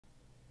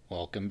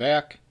Welcome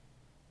back.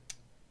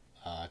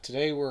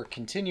 Today we're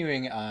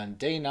continuing on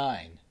day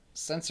 9,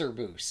 sensor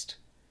boost.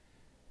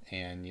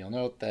 And you'll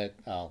note that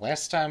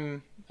last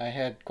time I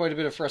had quite a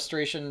bit of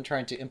frustration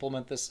trying to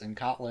implement this in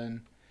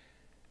Kotlin.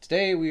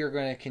 Today we are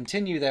going to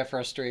continue that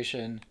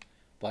frustration,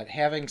 but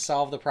having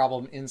solved the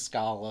problem in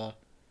Scala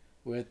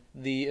with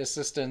the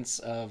assistance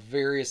of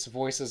various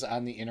voices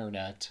on the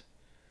internet.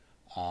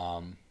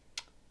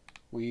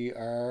 We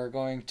are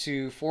going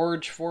to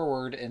forge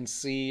forward and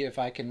see if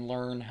I can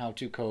learn how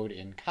to code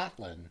in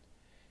Kotlin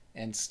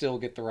and still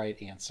get the right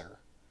answer.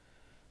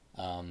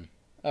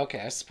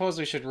 Okay, I suppose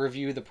we should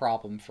review the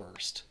problem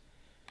first.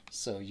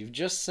 So you've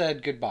just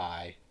said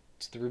goodbye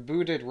to the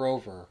rebooted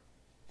rover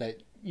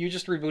that you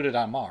just rebooted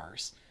on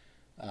Mars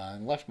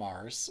and left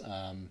Mars.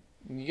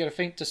 You get a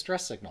faint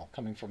distress signal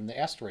coming from the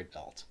asteroid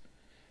belt.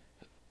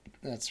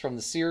 That's from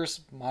the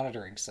Sears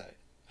monitoring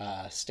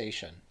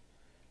station.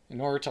 In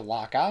order to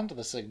lock onto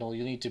the signal,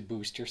 you need to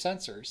boost your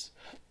sensors.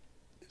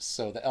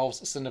 So the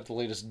elves send up the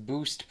latest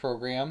boost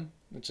program,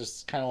 which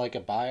is kind of like a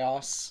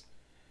BIOS,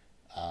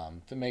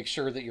 to make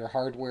sure that your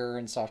hardware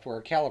and software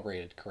are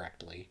calibrated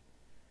correctly.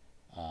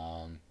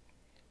 And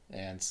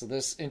so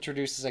this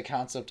introduces a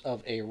concept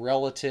of a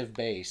relative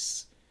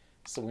base.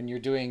 So when you're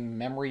doing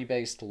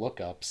memory-based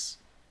lookups,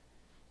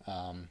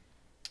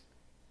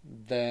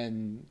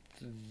 then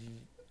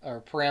our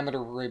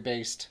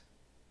parameter-based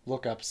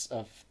lookups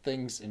of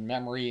things in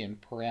memory and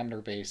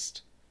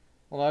parameter-based,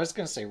 well, I was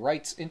going to say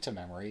writes into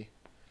memory,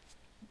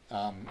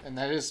 and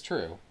that is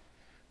true,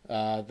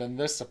 then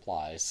this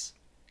applies.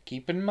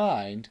 Keep in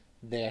mind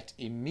that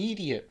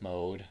immediate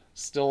mode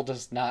still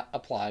does not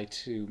apply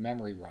to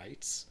memory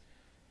writes.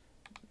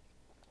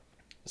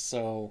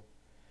 So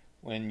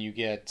when you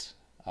get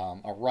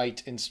a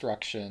write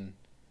instruction,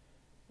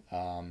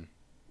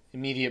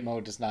 immediate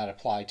mode does not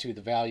apply to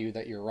the value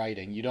that you're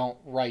writing. You don't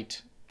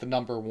write the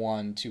number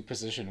 1 to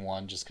position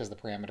 1 just because the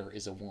parameter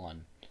is a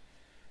 1.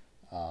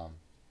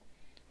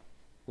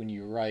 When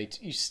you write,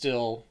 you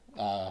still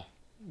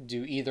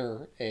do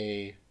either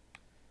a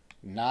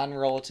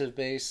non-relative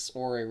base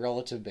or a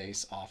relative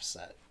base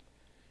offset.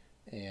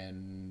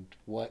 And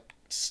what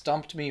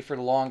stumped me for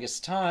the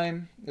longest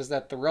time is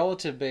that the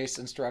relative base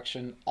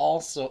instruction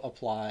also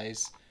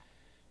applies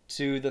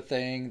to the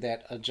thing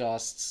that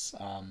adjusts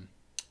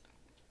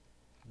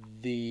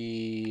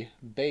the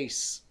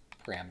base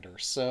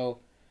parameter. So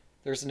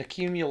there's an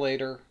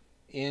accumulator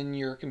in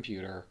your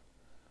computer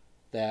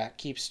that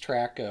keeps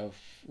track of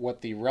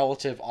what the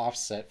relative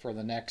offset for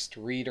the next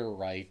read or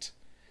write,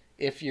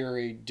 if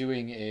you're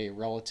doing a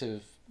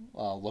relative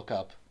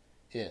lookup,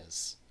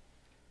 is.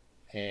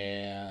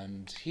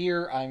 And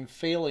here I'm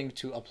failing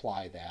to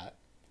apply that.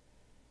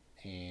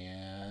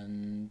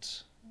 And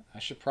I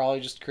should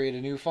probably just create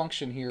a new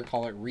function here,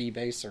 call it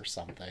rebase or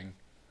something.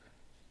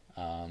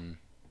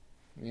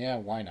 Yeah,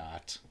 why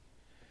not?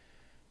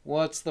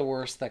 What's the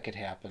worst that could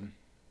happen?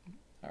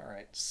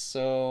 Alright,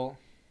 so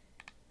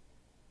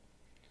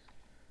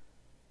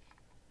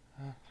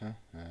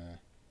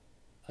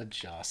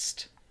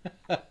adjust.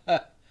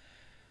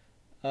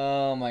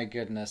 Oh my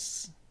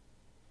goodness.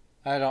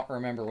 I don't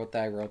remember what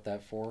I wrote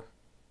that for.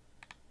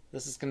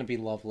 This is going to be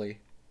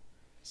lovely.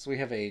 So we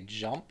have a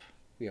jump,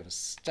 we have a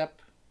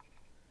step.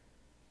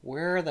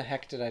 Where the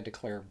heck did I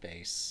declare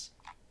base?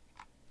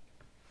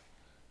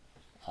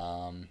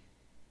 I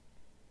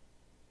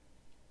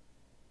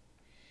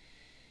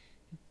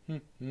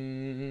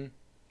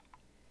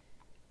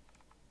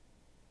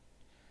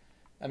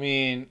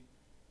mean,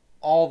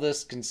 all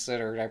this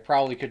considered, I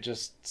probably could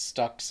just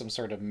stuck some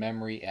sort of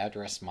memory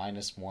address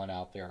 -1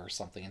 out there or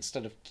something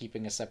instead of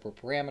keeping a separate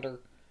parameter.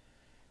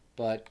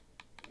 But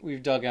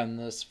we've dug on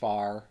this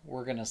far.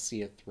 We're going to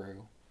see it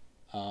through.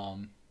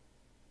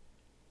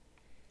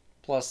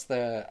 Plus,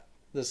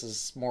 this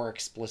is more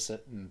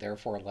explicit and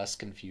therefore less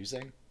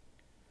confusing.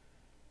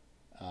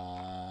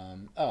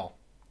 Oh,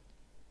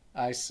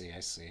 I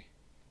see.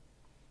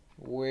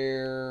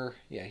 Where,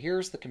 yeah,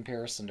 here's the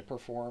comparison to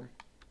perform.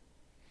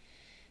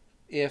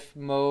 If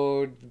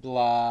mode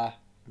blah,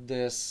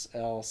 this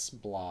else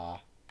blah.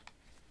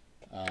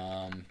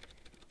 So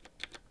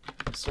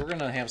we're going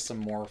to have some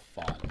more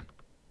fun.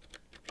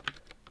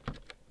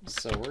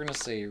 So we're going to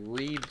say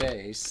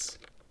rebase.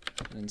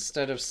 And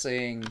instead of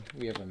saying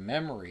we have a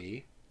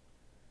memory,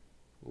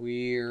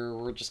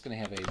 we're just going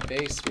to have a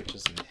base, which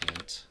is an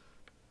int.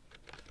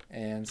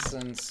 And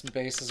since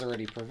base is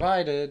already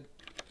provided,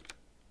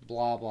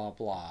 blah, blah,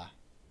 blah.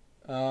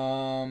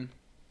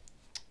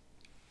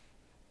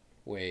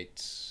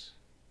 Wait.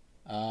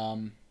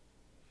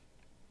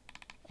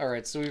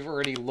 Alright, so we've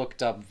already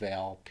looked up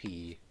val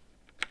p.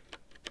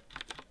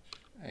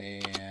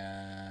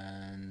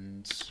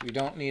 And we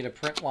don't need a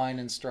print line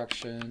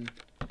instruction.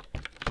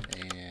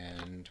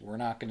 And we're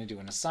not going to do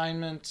an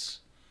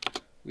assignment.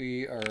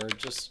 We are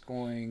just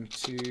going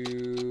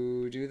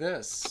to do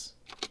this.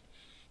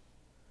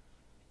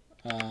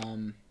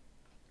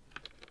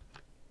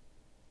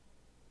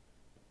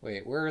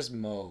 Wait, where is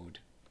mode?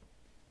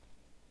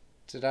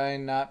 Did I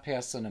not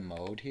pass in a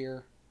mode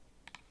here?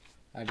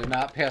 I did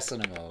not pass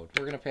in a mode.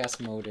 We're going to pass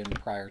mode in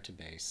prior to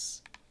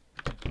base.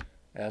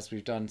 As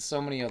we've done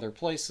so many other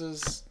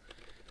places,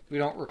 we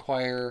don't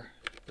require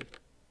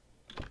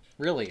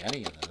really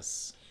any of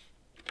this.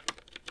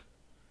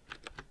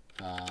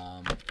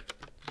 We'll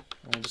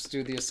just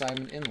do the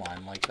assignment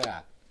inline like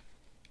that.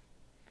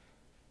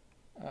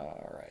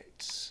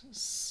 Alright,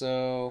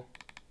 so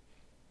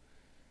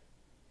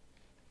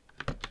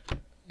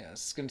yeah,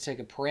 this is going to take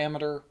a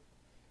parameter,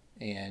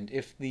 and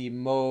if the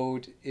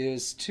mode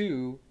is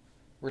to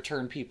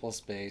return p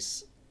plus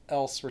base,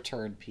 else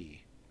return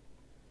p.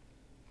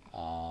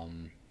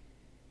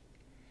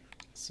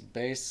 So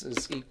base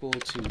is equal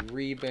to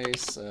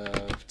rebase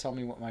of, tell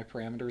me what my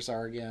parameters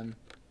are again.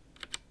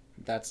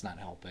 That's not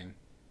helping.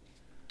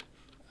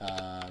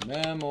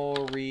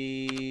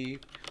 Memory.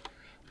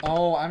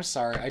 Oh, I'm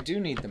sorry. I do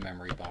need the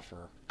memory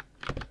buffer.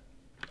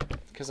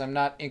 Because I'm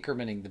not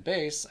incrementing the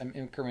base, I'm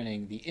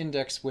incrementing the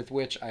index with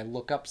which I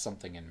look up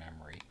something in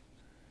memory.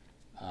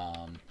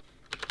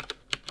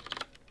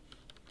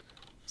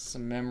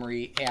 Some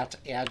memory at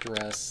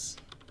address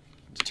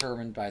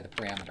determined by the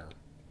parameter.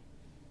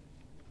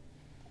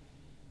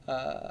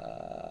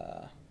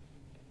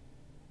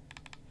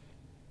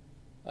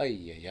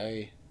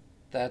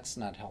 That's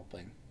not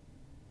helping.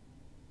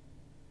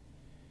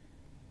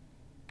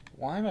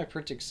 Why am I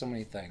printing so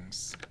many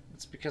things?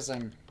 It's because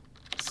I'm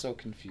so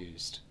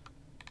confused.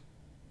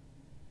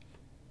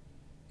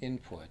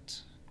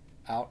 Input.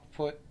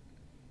 Output.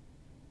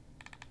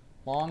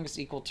 Long is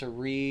equal to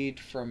read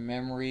from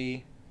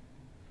memory.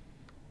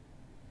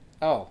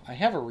 Oh, I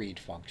have a read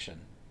function.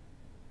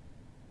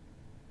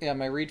 Yeah,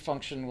 my read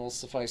function will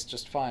suffice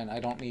just fine. I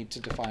don't need to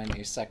define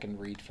a second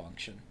read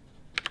function.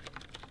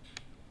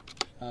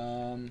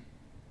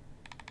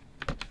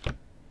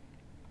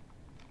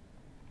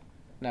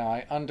 Now,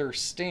 I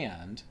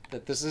understand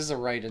that this is a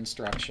write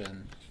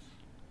instruction.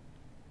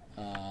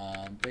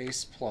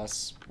 Base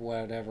plus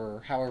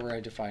whatever, however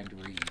I defined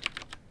read.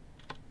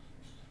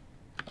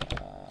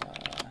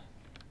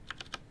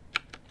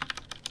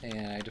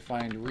 And I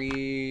defined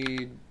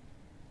read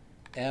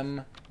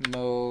m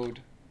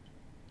mode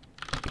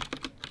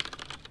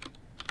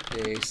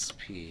base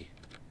p.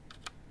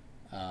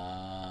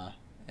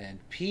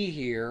 And p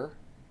here,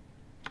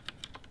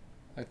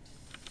 I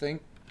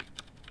think,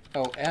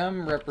 oh,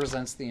 m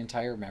represents the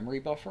entire memory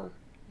buffer.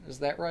 Is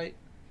that right?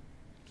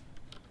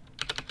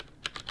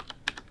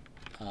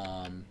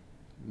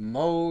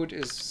 Mode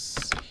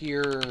is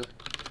here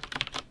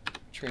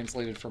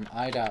translated from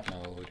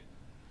i.mode.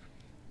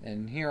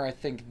 And here I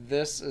think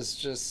this is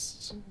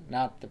just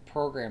not the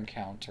program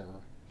counter,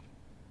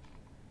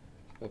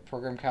 but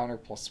program counter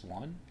plus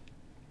 1.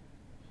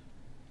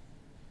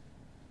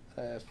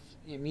 If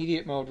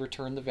immediate mode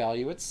return the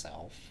value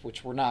itself,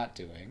 which we're not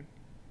doing.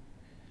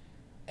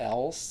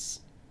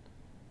 Else,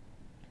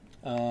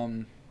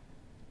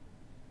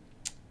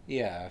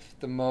 yeah, if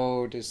the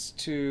mode is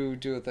to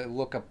do the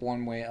lookup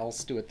one way,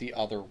 else do it the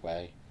other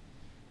way.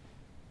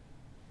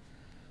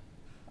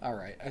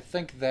 Alright, I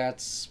think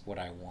that's what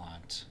I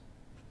want.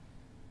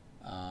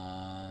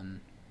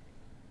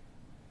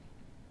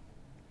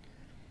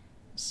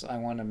 So I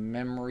want a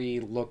memory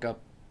lookup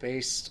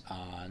based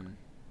on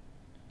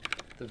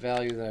the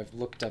value that I've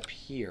looked up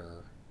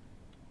here.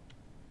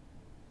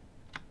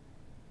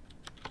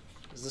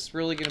 Is this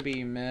really going to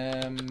be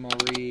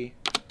memory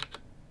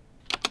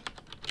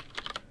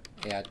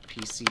at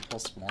PC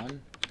plus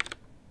 1?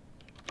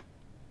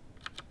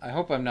 I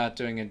hope I'm not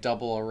doing a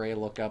double array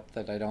lookup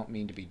that I don't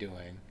mean to be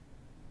doing.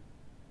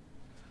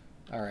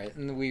 Alright,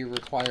 and we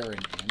require an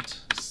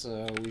int,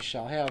 so we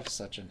shall have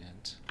such an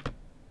int.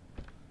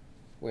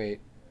 Wait.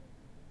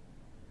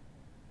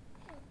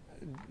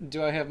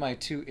 Do I have my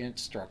toInt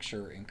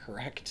structure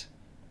incorrect?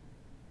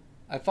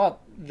 I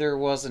thought there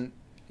wasn't...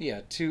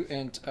 Yeah,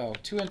 toInt... Oh,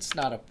 toInt's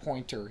not a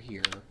pointer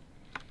here.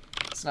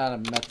 It's not a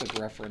method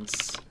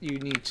reference. You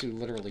need to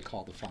literally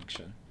call the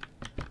function.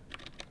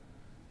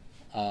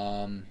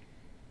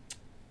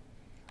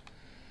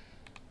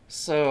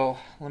 So,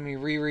 let me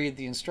reread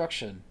the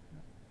instruction.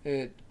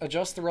 It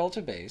adjusts the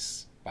relative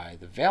base by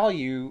the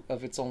value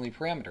of its only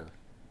parameter.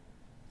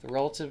 The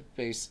relative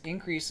base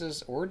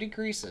increases or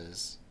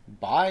decreases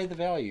by the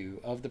value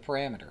of the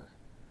parameter.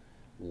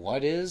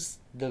 What is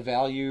the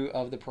value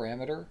of the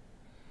parameter?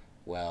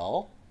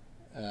 Well,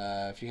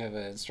 if you have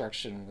an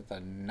instruction with a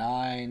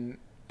 9...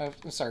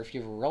 if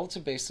you have a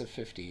relative base of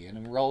 50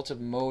 and a relative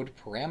mode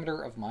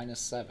parameter of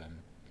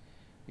 -7,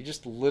 you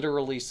just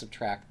literally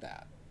subtract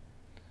that.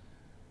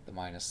 The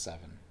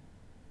 -7.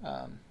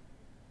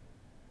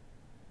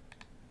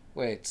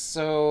 Wait,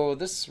 so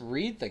this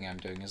read thing I'm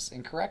doing is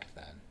incorrect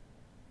then.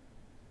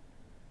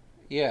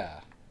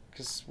 Yeah,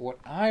 because what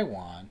I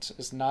want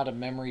is not a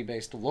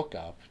memory-based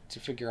lookup to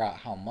figure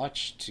out how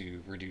much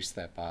to reduce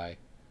that by.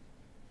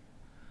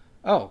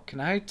 Oh, can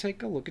I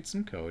take a look at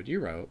some code you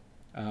wrote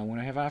when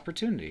I have an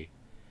opportunity?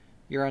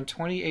 You're on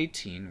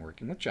 2018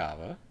 working with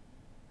Java.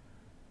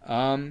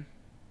 You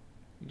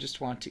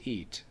just want to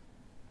eat.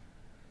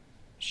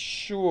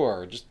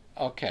 Sure, just,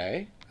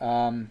 okay.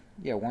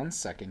 Yeah, 1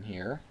 second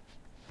here.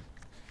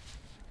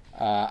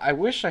 I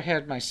wish I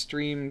had my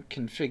stream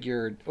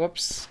configured.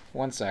 Whoops,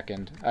 1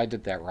 second. I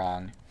did that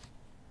wrong.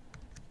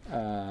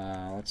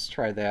 Let's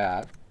try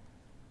that.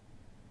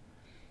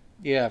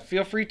 Yeah,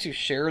 feel free to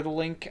share the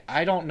link.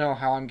 I don't know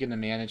how I'm going to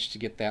manage to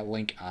get that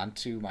link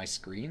onto my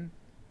screen.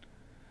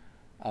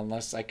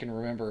 Unless I can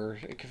remember,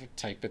 I can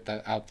type it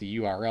out the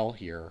URL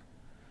here.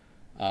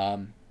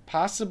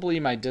 Possibly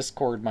my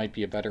Discord might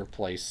be a better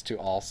place to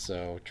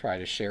also try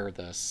to share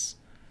this.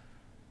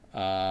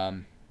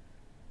 Because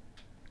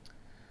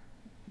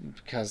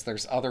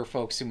there's other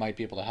folks who might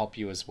be able to help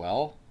you as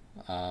well.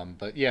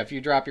 But yeah, if you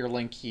drop your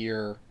link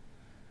here,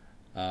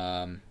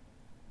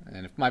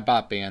 and if my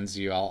bot bans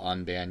you, I'll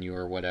unban you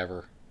or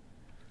whatever.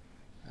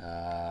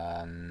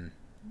 I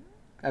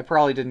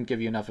probably didn't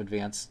give you enough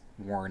advance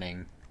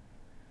warning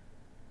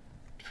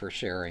for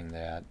sharing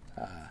that.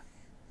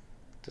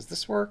 Does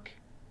this work?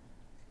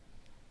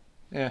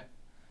 Yeah.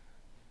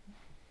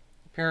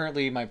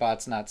 Apparently my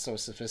bot's not so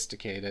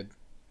sophisticated.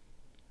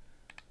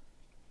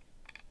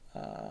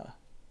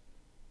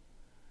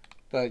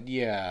 But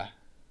yeah,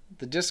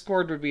 the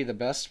Discord would be the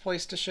best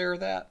place to share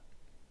that.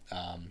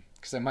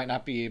 Because I might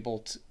not be able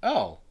to...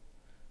 Oh.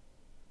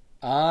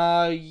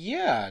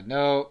 Yeah,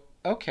 no,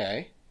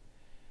 okay.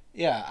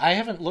 Yeah, I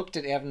haven't looked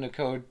at Avenue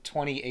Code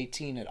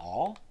 2018 at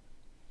all.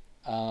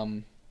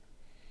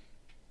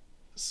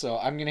 So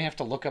I'm going to have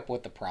to look up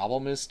what the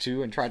problem is,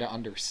 too, and try to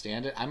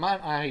understand it. I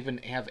might not even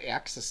have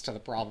access to the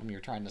problem you're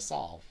trying to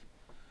solve.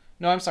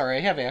 No, I'm sorry,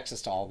 I have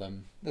access to all of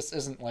them. This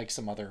isn't like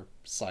some other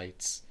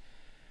sites.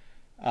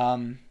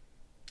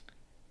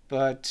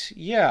 But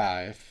yeah,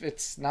 if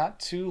it's not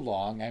too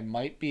long, I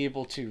might be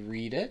able to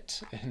read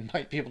it and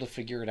might be able to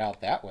figure it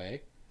out that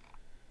way.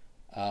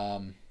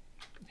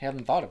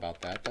 Hadn't thought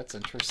about that. That's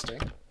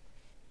interesting.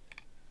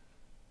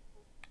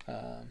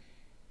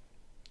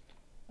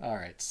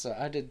 Alright, so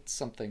I did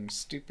something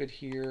stupid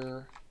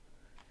here.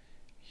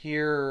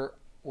 Here,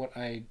 what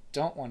I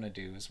don't want to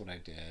do is what I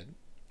did.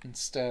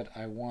 Instead,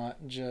 I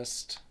want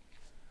just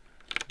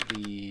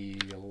the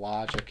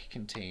logic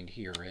contained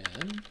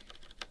herein.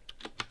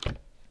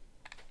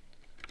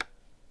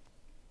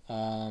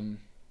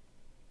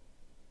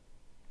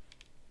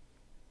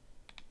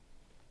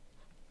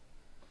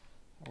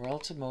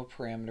 Relative mode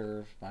parameter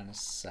of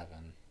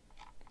 -7.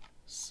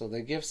 So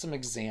they give some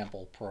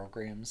example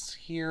programs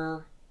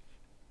here.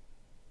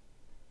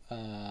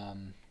 Yeah,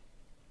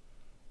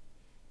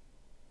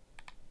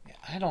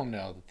 I don't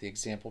know that the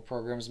example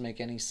programs make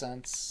any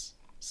sense.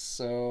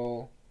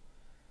 So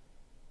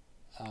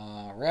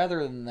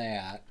rather than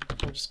that,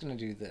 we're just going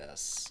to do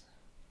this.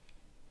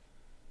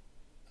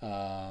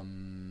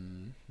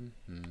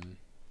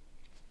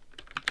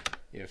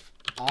 If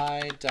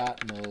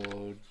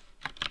I.mode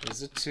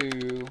is a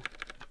 2,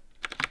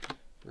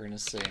 we're going to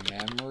say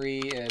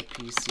memory at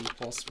PC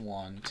plus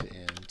 1 to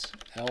int,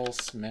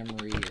 else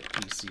memory at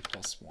PC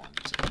plus 1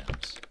 to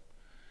int.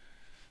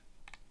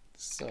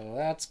 So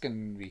that's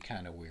going to be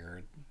kind of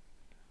weird.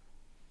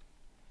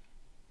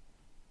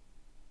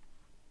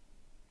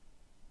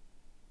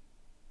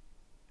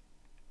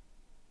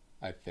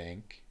 I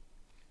think.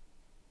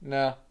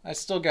 No, I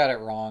still got it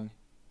wrong.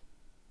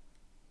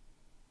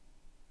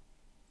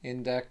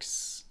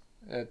 Index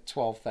at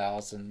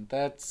 12,000.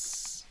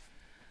 That's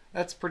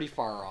pretty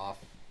far off.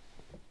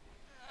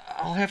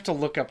 I'll have to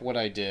look up what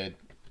I did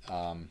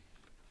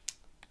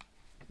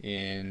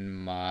in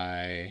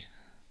my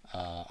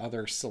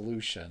other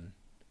solution.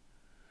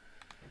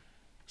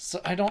 So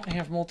I don't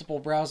have multiple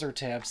browser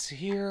tabs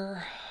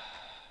here.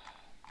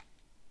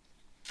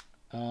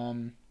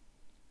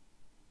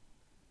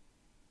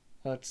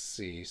 Let's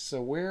see.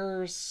 So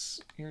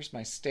here's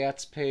my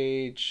stats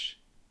page.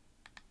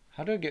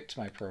 How do I get to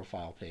my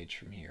profile page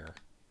from here?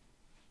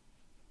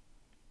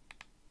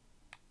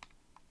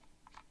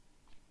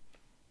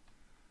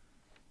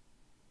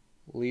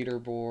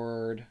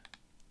 Leaderboard.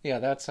 Yeah,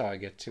 that's how I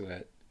get to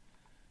it.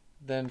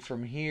 Then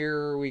from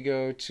here we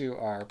go to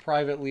our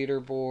private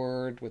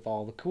leaderboard with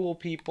all the cool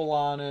people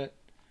on it.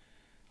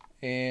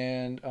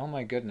 And oh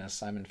my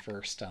goodness, I'm in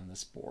first on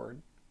this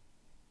board.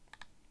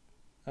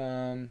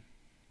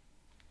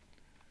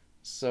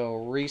 So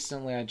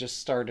recently I just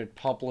started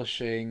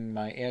publishing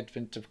my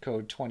Advent of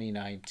Code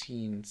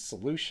 2019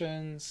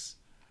 solutions.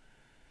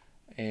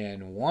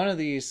 And one of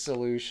these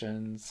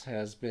solutions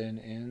has been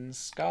in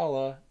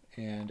Scala,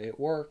 and it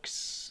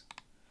works.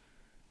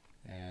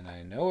 And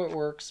I know it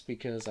works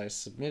because I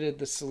submitted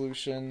the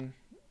solution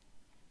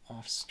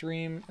off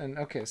stream. And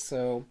okay,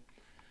 so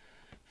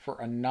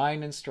for a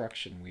 9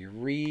 instruction, we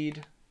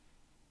read.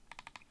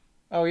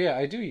 Oh yeah,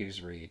 I do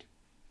use read.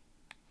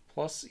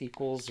 Plus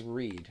equals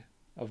read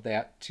of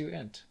that to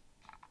int.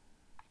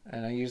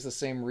 And I use the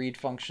same read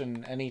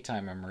function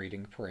anytime I'm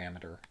reading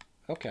parameter.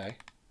 Okay.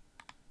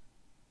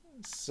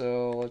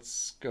 So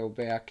let's go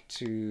back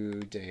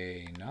to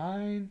day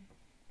 9.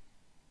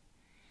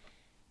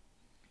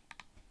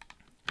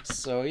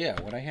 So yeah,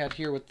 what I had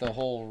here with the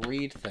whole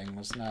read thing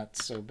was not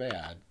so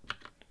bad.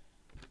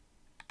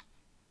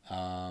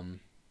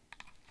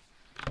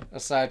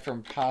 Aside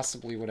from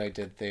possibly what I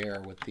did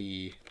there with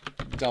the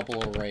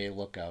double array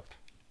lookup.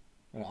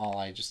 when all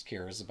I just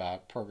care is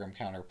about program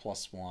counter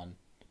plus 1.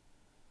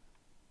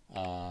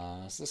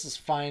 So this is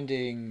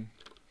finding...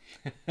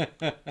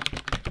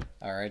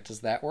 Alright, does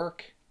that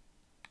work?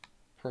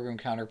 Program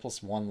counter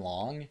plus 1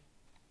 long?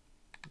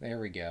 There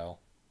we go.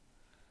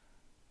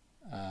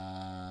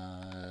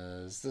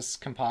 Does this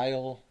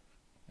compile?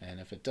 And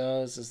if it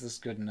does, is this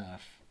good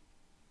enough?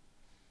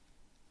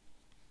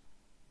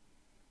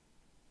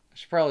 I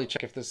should probably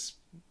check if this...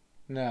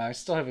 No, I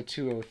still have a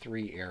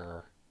 203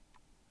 error.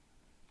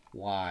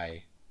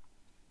 Why?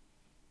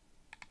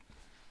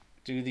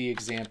 Do the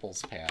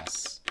examples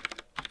pass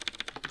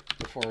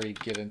before we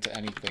get into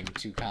anything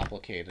too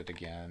complicated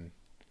again.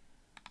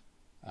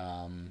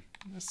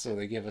 So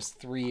they give us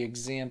 3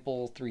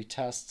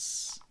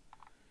 tests.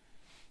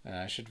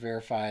 I should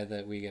verify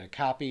that we get a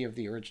copy of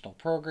the original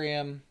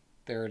program.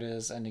 There it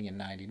is, ending in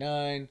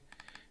 99.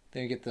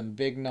 Then you get the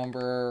big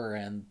number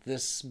and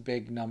this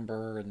big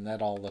number, and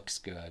that all looks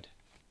good.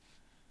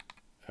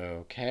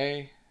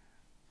 Okay.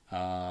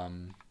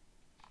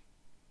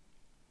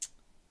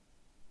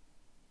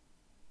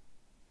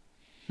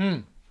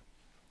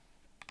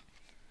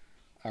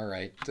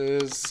 Alright,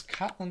 does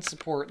Kotlin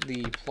support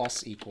the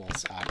plus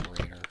equals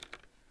operator?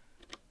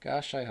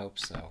 Gosh, I hope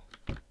so.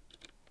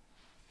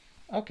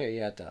 Okay,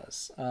 yeah, it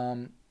does.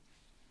 I'm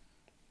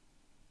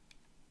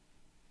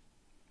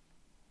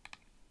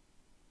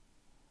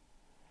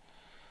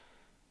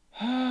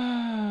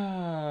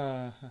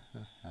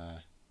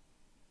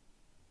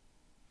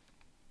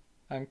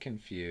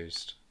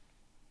confused.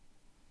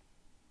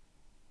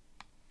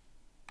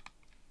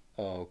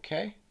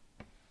 Okay,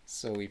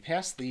 so we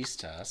passed these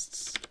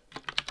tests.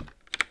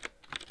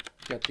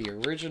 Got the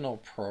original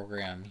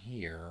program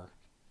here.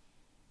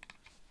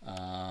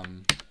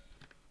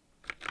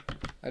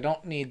 I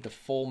don't need the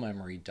full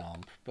memory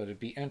dump, but it'd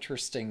be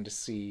interesting to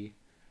see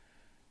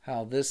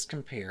how this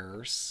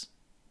compares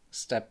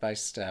step by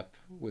step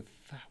with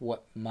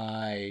what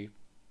my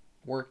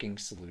working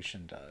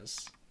solution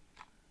does.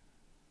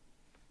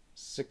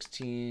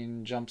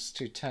 16 jumps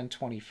to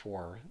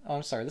 1024. Oh,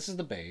 I'm sorry, this is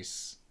the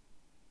base.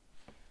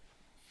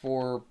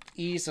 For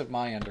ease of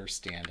my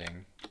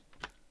understanding,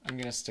 I'm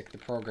going to stick the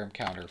program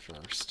counter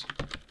first.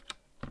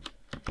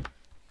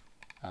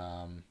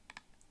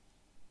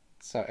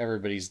 So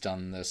everybody's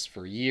done this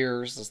for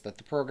years, is that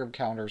the program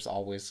counter is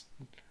always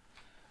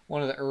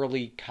one of the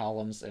early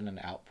columns in an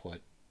output.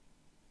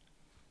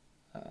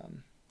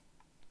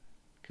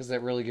 Because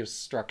that really gives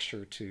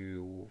structure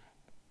to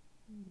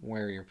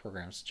where your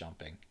program's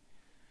jumping.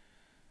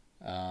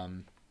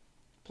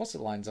 Plus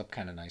it lines up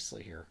kind of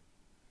nicely here.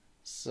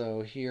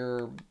 So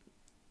here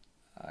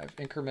I've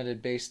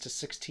incremented base to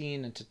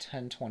 16 and to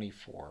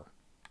 1024.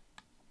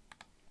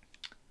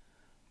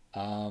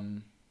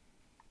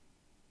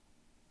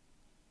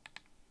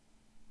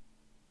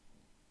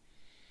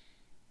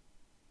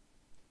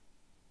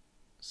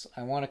 So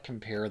I want to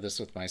compare this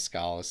with my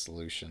Scala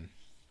solution,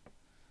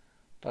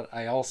 but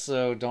I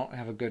also don't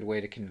have a good way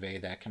to convey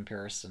that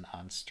comparison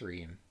on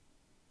stream.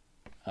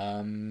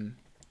 Let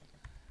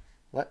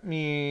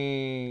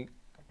me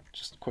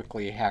just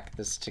quickly hack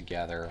this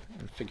together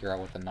and figure out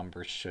what the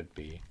numbers should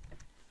be.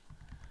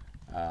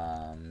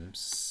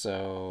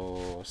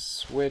 So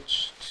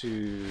switch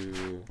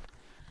to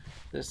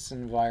this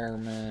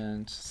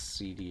environment,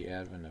 cd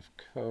admin of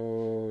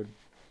code.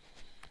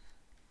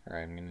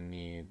 Alright, I'm going to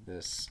need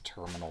this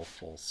terminal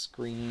full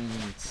screen.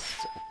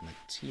 Let's open the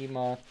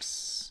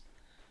tmux.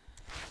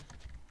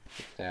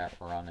 Get that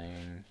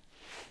running.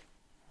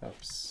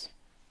 Oops.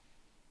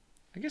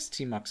 I guess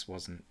tmux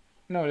wasn't...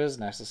 No, it is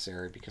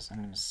necessary because I'm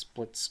going to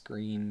split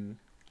screen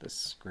this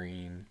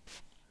screen.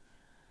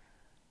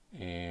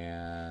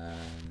 And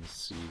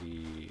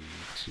cd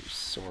to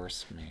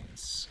source main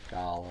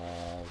Scala,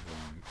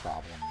 run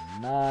problem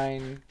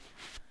 9.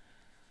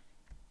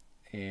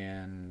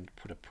 And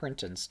put a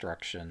print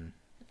instruction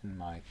in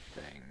my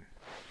thing.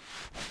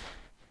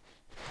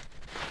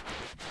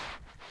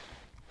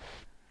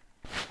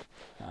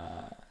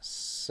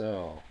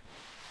 So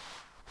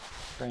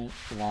print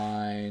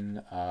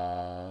line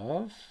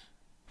of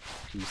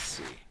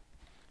PC.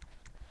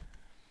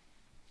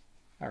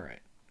 Alright,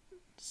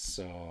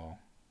 so I'm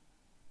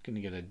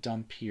gonna get a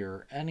dump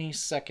here any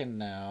second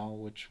now,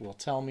 which will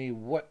tell me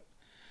what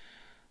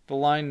the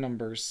line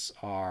numbers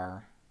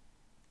are.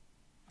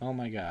 Oh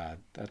my god,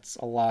 that's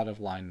a lot of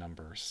line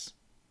numbers.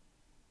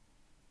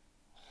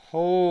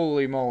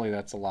 Holy moly,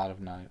 that's a lot of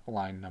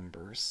line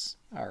numbers.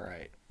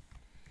 Alright.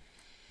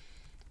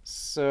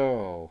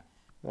 So,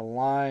 the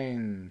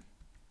line...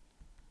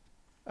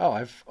 Oh,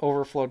 I've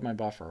overflowed my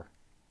buffer.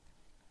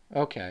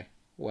 Okay,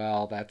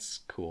 well,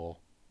 that's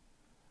cool.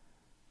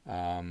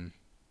 Alright,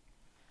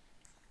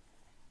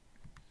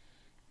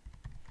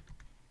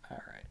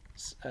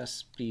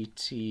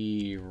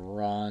 sbt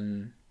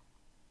run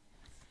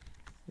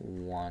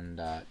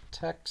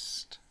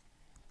 1.text,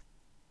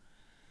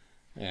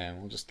 and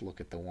we'll just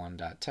look at the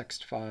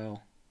 1.text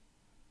file.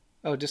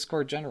 Oh,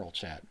 Discord general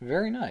chat.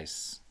 Very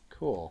nice.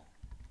 Cool.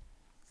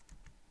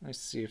 Let's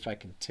see if I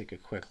can take a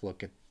quick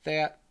look at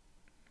that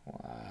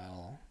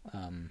while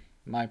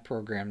my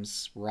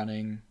program's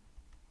running.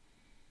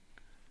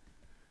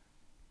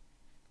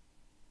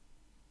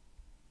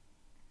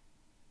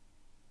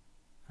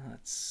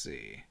 Let's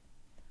see.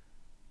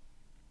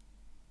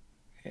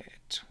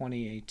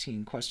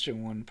 2018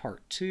 question 1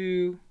 part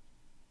 2.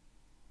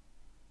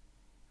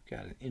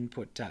 Got an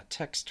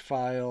input.txt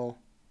file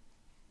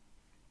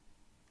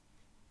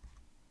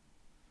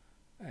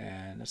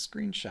and a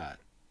screenshot.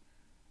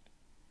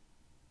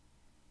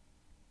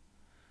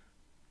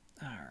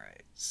 All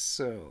right,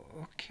 so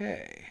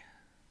okay.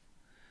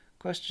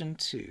 Question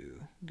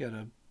 2. Got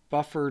a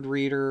buffered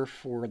reader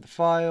for the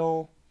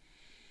file.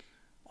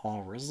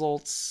 All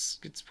results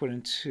gets put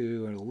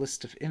into a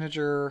list of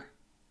integer.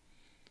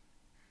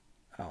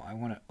 Oh, I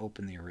want to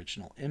open the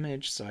original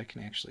image so I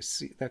can actually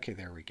see. Okay,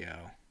 there we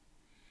go.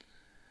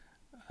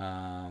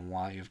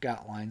 While you've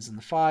got lines in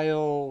the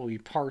file, we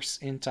parse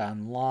int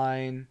on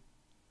line.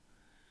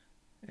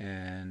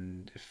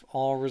 And if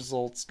all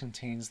results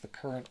contains the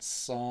current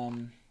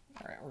sum.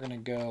 All right, we're going to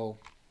go.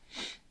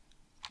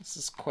 This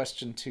is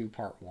question 2,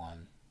 part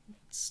 1.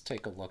 Let's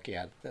take a look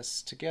at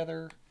this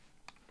together.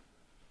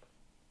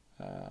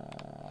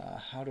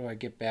 How do I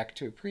get back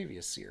to a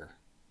previous year?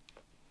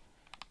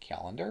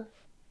 Calendar?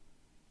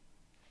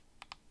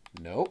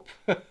 Nope.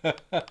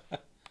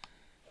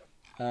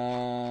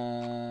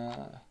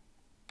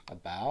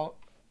 About?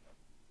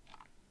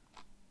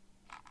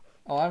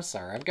 Oh, I'm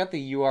sorry. I've got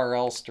the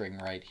URL string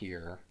right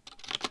here.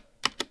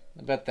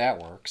 I bet that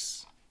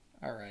works.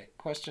 All right,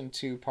 question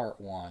 2,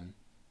 part 1.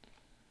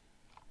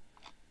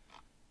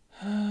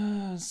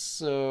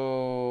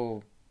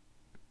 So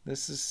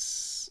this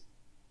is,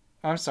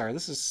 I'm sorry,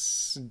 this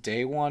is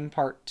day 1,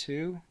 part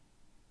 2.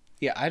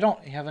 Yeah, I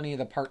don't have any of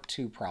the part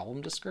 2 problem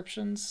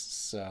descriptions,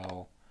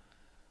 so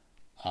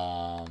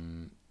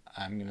I'm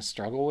going to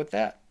struggle with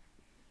that,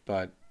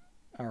 but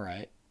all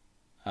right.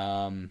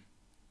 We've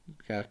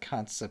got a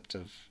concept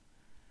of,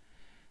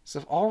 so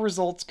if all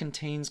results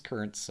contains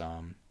current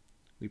sum,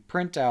 we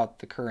print out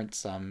the current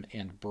sum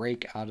and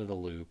break out of the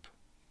loop.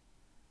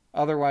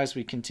 Otherwise,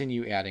 we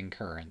continue adding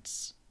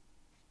currents.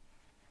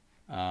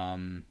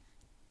 Yeah,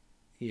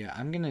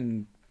 I'm going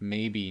to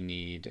maybe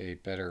need a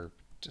better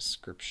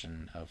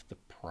description of the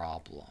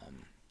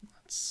problem.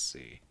 Let's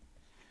see.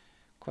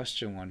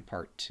 Question 1,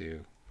 part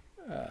 2.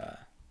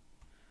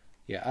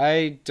 Yeah,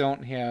 I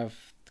don't have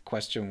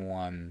question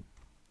 1.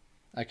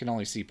 I can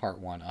only see part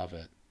 1 of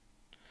it.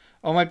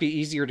 Oh, it might be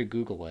easier to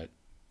Google it.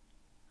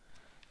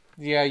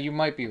 Yeah, you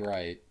might be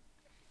right.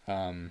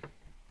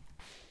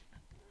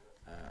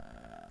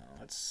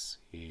 Let's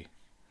see.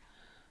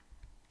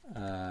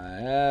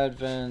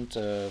 Advent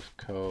of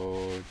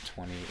Code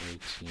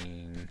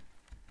 2018,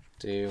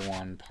 Day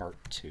 1, Part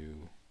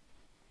 2.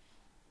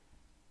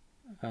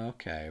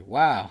 Okay,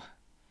 wow.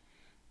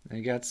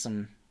 I got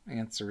some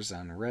answers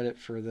on Reddit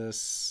for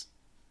this.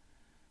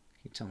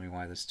 Can you tell me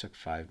why this took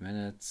 5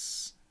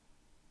 minutes?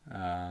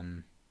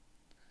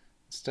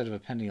 Instead of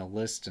appending a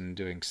list and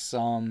doing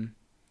sum,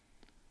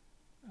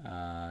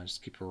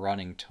 just keep a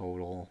running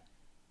total.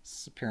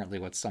 This is apparently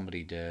what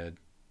somebody did.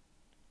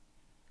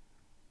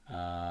 If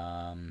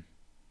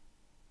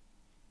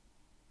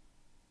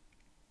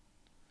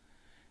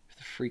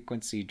the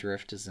frequency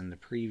drift is in the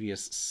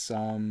previous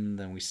sum,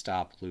 then we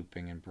stop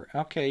looping and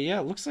okay, yeah,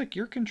 it looks like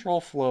your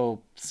control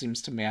flow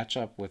seems to match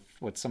up with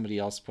what somebody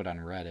else put on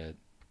Reddit.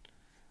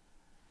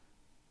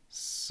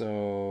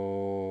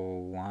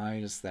 So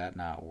why does that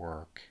not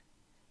work?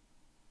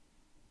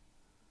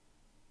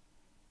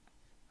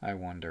 I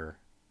wonder.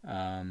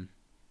 Because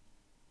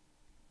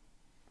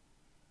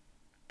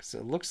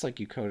it looks like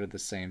you coded the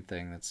same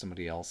thing that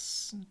somebody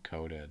else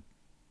coded.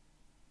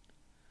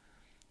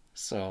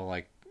 So,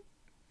 like,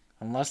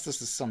 unless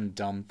this is some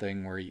dumb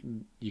thing where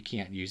you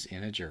can't use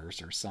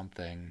integers or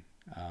something,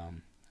 I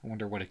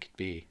wonder what it could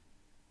be.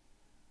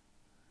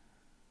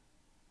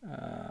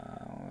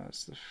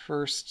 What's the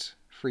first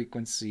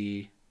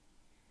frequency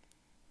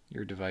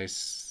your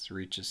device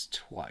reaches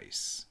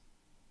twice?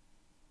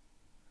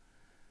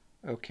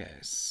 Okay,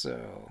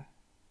 so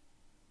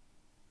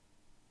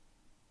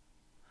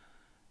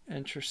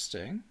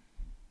interesting.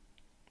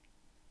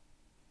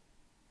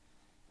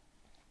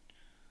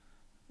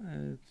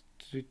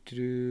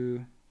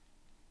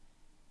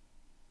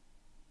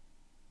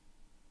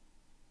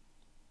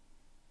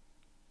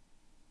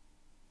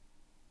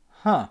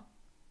 Huh.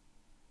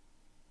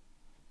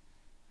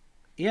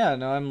 Yeah,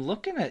 no, I'm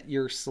looking at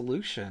your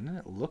solution.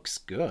 It looks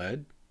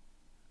good.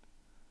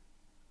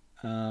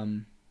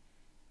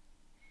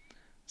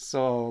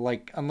 So,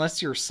 like,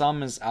 unless your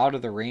sum is out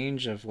of the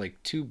range of,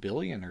 like, 2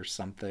 billion or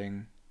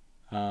something,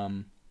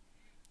 I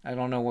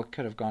don't know what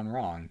could have gone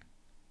wrong.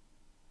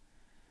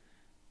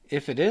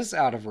 If it is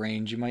out of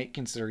range, you might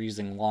consider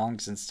using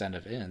longs instead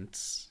of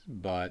ints,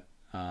 but,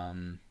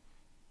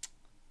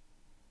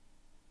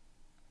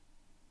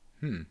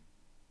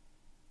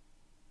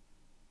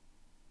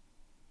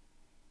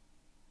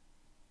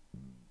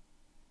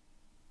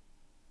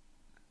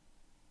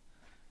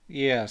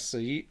 Yeah,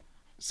 so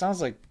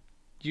sounds like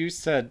you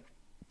said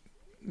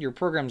your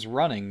program's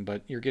running,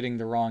 but you're getting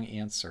the wrong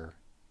answer.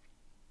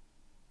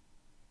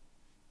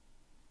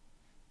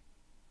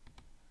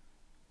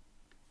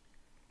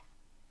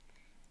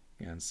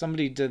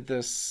 somebody did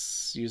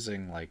this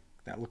using like,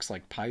 that looks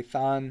like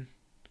Python,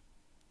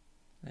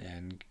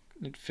 and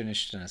it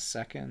finished in a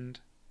second.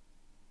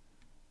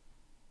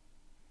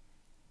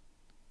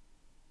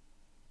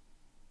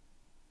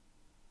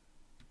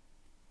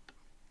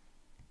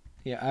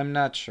 Yeah, I'm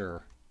not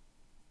sure.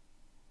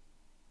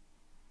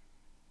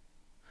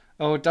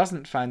 Oh, it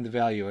doesn't find the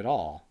value at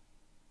all.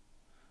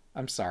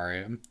 I'm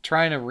sorry. I'm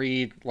trying to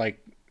read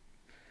like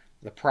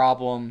the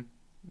problem,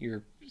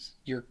 your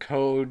your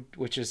code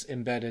which is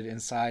embedded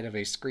inside of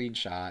a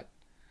screenshot,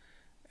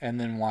 and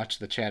then watch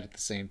the chat at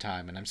the same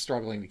time, and I'm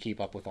struggling to keep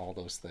up with all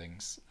those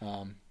things.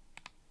 Um,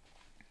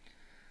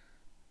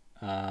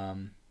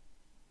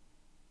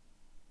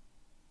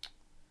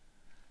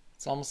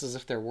 it's almost as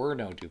if there were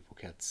no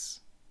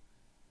duplicates.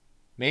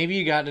 Maybe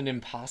you got an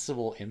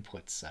impossible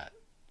input set.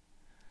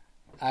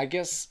 I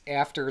guess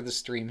after the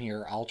stream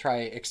here, I'll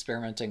try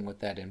experimenting with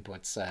that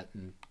input set.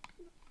 And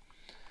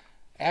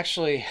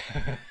actually,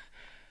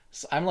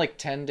 so I'm like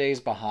 10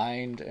 days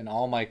behind, and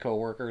all my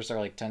coworkers are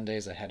like 10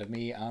 days ahead of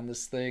me on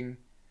this thing.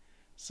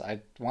 So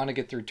I want to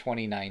get through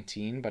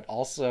 2019, but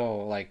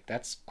also, like,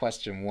 that's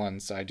question one,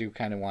 so I do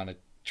kind of want to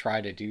try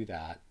to do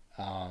that.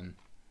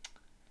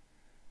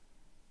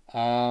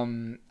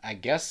 I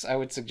guess I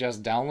would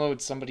suggest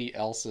download somebody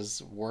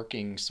else's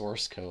working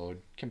source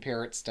code,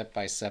 compare it step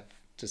by step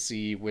to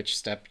see which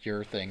step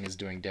your thing is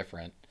doing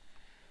different.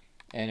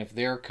 And if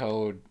their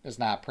code is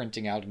not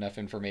printing out enough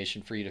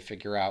information for you to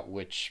figure out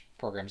which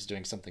program is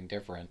doing something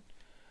different,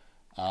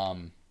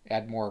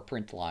 add more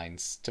print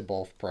lines to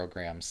both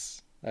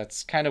programs.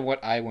 That's kind of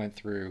what I went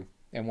through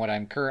and what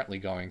I'm currently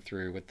going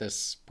through with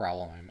this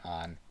problem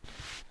I'm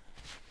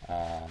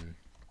on.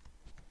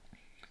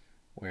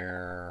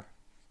 Where...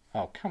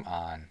 Oh, come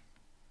on.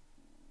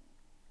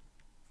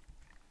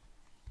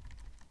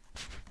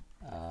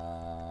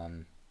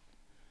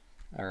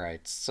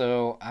 Alright,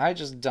 so I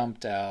just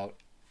dumped out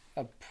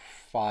a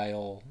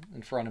file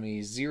in front of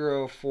me,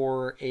 0,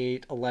 4,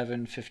 8,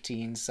 11,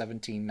 15,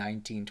 17,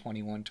 19,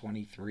 21,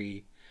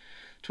 23,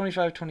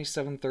 25,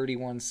 27,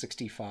 31,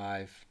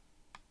 65.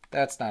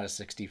 That's not a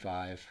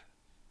 65.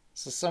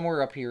 So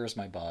somewhere up here is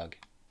my bug.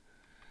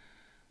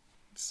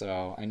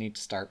 So I need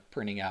to start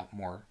printing out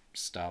more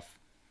stuff,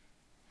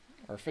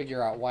 or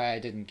figure out why I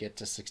didn't get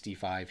to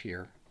 65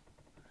 here.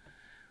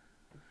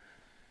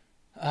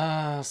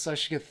 So I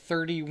should get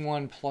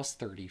 31 plus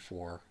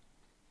 34.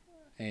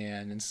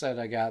 And instead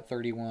I got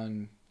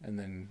 31 and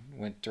then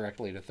went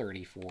directly to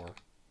 34.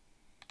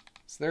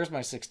 So there's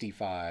my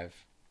 65.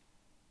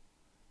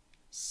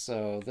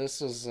 So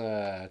this is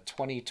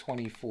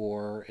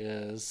 2024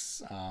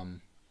 is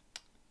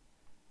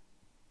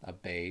a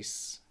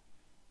base.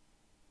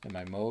 And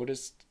my mode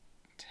is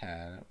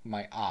 10.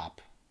 My op.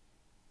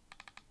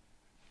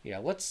 Yeah,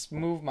 let's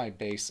move my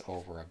base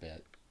over a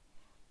bit.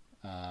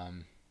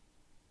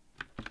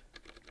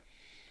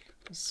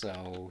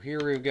 So here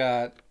we've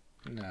got,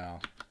 no.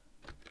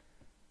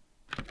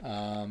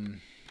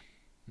 I'm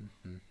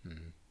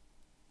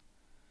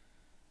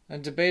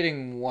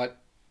debating what,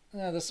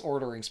 this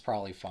ordering's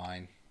probably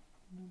fine,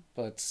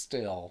 but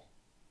still.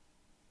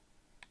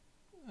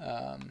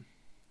 I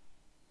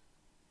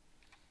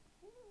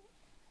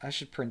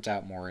should print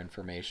out more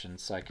information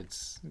so I could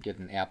get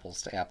an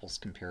apples to apples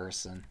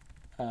comparison.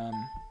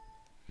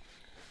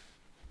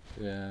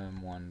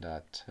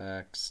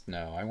 One.text.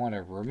 No, I want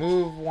to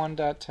remove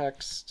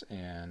one.text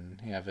and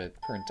have it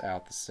print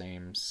out the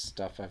same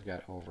stuff I've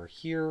got over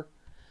here.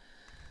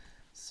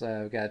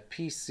 So I've got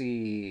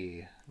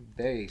PC,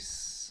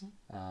 base,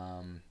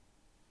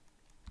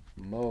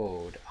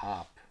 mode,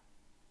 op.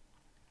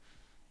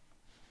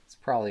 It's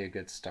probably a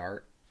good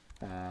start.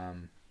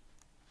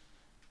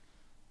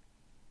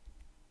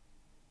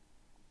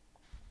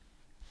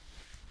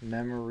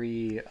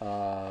 Memory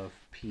of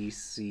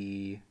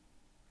PC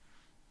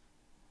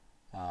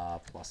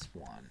plus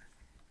 1.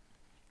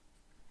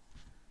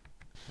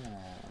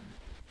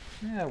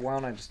 Yeah, why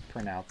don't I just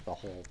print out the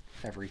whole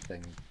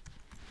everything?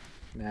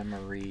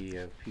 Memory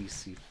of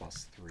PC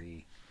plus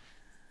 3.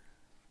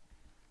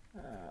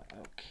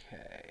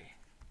 Okay.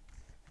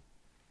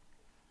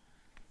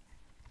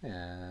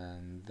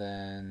 And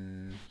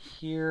then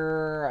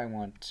here I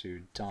want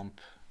to dump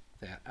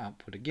that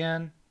output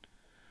again.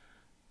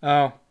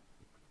 Oh,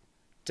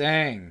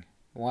 dang.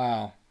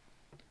 Wow.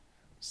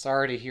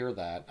 Sorry to hear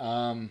that.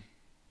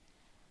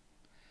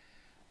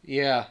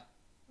 Yeah.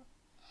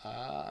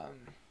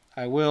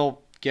 I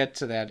will get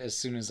to that as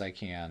soon as I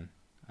can.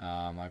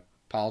 I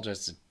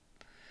apologize.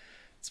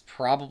 It's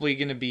probably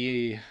going to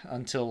be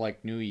until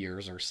like New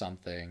Year's or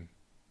something,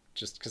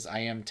 just because I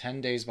am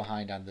 10 days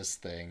behind on this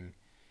thing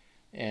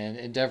and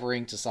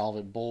endeavoring to solve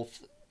it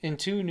both in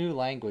 2 new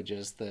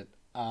languages that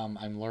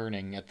I'm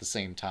learning at the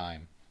same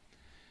time.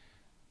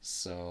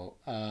 So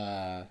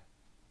I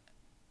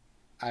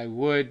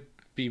would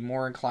be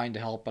more inclined to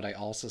help, but I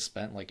also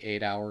spent like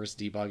 8 hours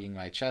debugging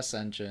my chess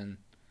engine.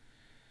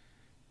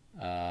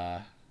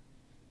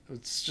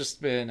 It's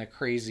just been a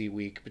crazy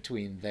week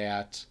between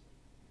that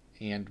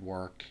and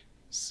work,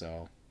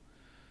 so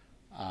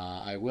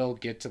I will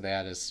get to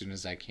that as soon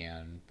as I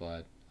can,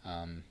 but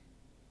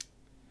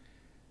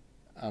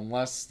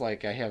unless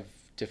like I have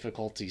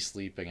difficulty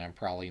sleeping, I'm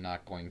probably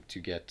not going to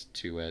get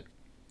to it.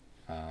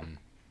 Um,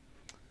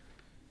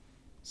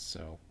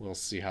 so we'll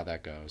see how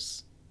that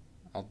goes.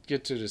 I'll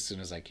get to it as soon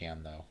as I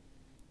can, though.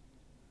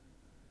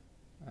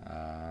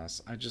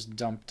 So I just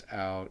dumped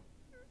out.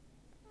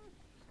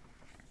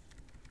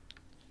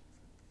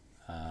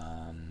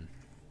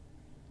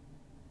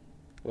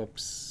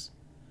 Whoops.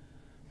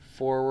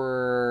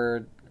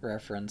 Forward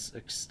reference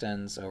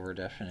extends over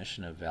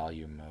definition of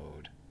value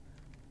mode.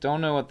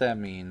 Don't know what that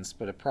means,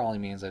 but it probably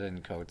means I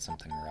didn't code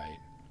something right.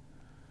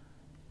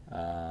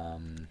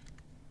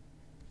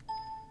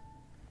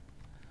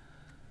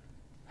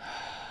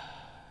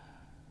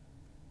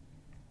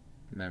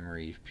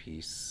 Memory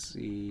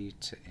PC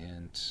to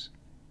int.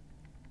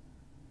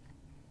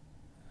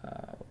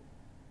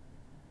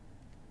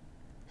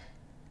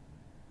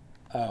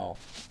 Oh,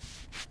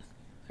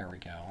 there we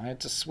go. I had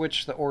to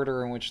switch the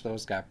order in which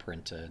those got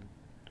printed.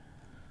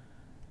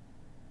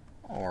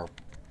 Or,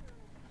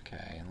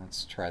 okay,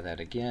 let's try that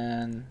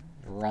again.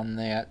 Run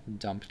that,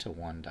 dump to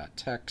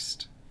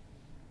one.txt.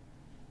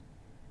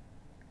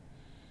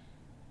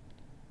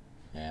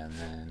 And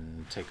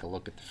then take a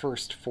look at the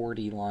first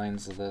 40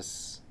 lines of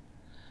this.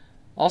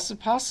 Also,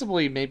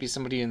 possibly, maybe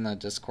somebody in the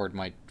Discord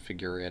might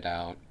figure it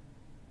out.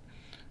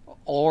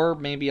 Or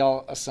maybe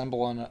I'll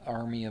assemble an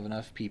army of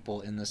enough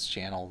people in this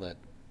channel that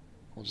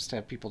we'll just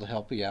have people to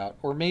help you out.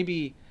 Or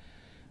maybe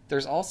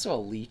there's also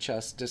a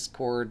Leechus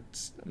Discord.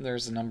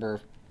 There's a number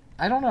of...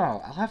 I don't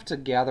know. I'll have to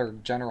gather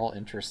general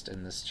interest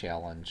in this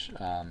challenge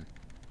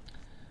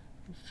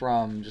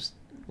from just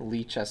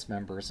Leechus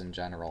members in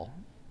general.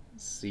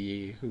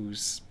 See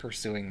who's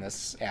pursuing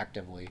this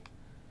actively.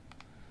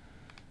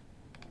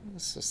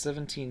 So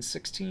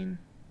 1716?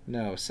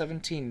 No,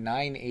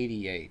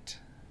 17988.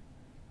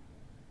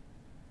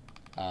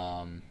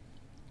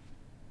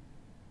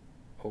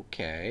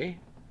 Okay.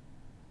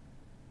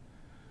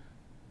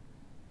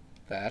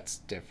 That's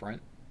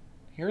different.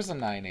 Here's a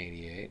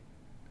 988.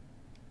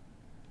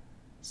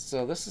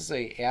 So this is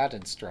a add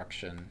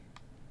instruction.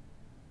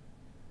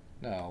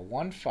 No,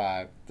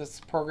 15.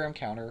 This program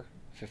counter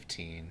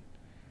 15.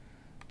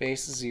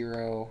 Base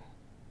 0.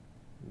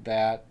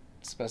 That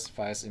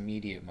specifies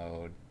immediate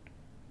mode.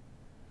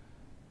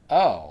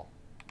 Oh.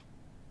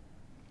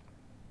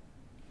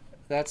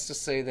 That's to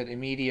say that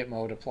immediate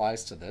mode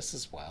applies to this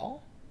as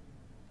well?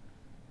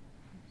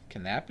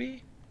 Can that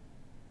be?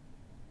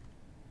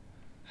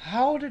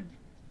 How did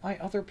my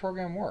other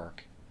program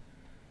work?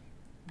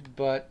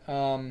 But,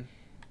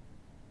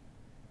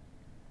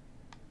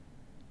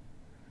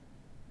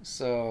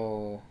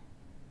 so,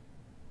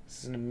 this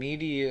is an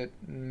immediate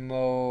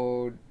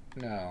mode,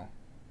 no.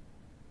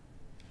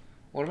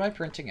 What am I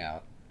printing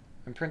out?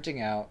 I'm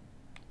printing out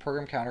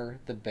program counter,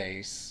 the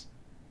base.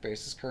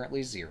 Base is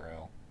currently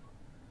 0.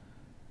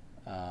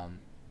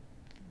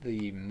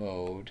 The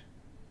mode.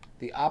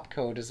 The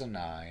opcode is a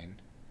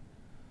 9.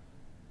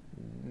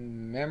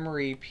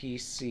 Memory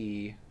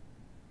PC.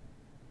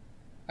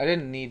 I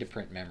didn't need to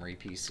print memory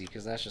PC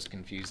because that's just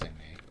confusing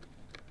me.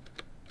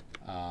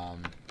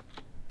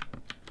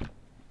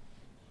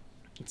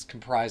 It's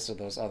comprised of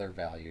those other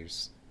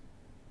values.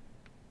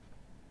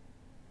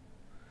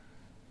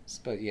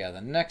 But yeah,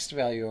 the next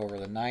value over,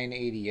 the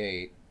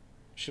 988,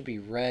 should be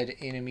read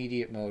in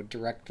immediate mode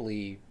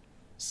directly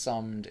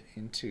summed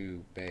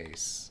into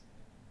base.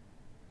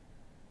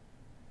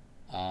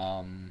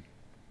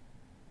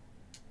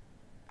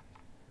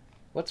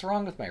 What's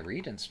wrong with my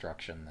read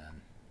instruction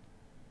then?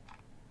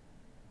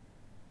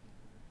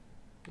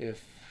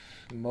 If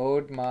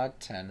mode mod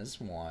 10 is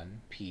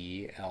 1,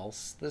 p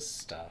else this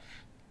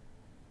stuff.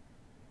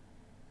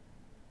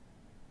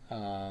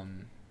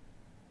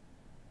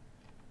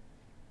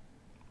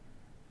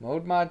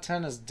 Mode mod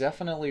 10 is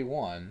definitely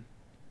 1.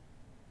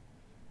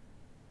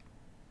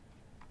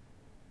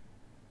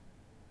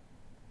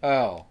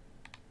 Oh.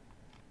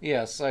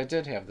 Yes, I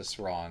did have this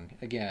wrong.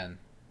 Again.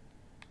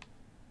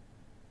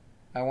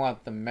 I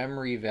want the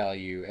memory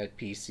value at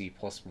PC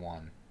plus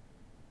 1.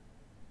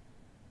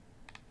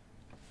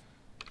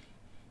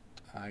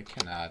 I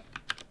cannot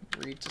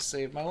read to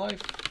save my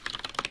life.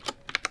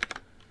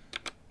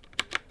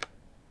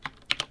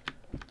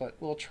 But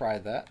we'll try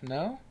that.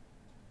 No?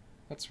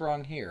 What's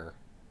wrong here?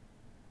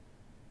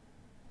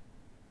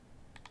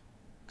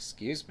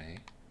 Excuse me.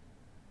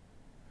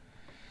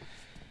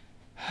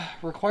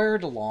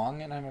 Required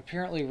long, and I'm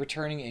apparently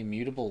returning a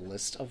mutable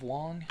list of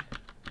long.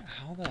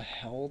 How the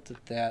hell did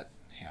that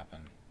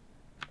happen?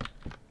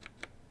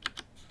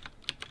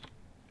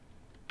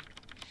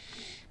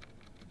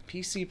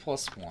 PC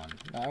plus 1.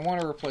 Now I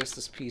want to replace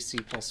this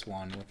PC plus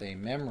 1 with a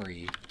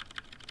memory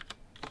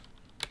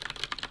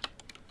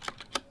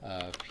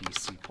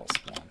PC plus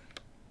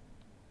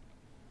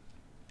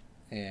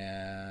 1.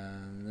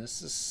 And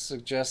this is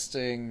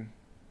suggesting...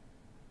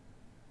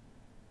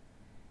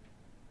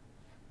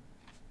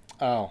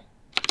 Oh,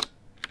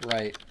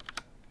 right.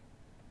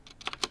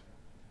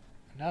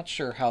 I'm not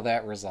sure how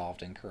that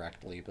resolved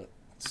incorrectly, but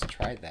let's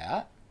try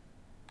that.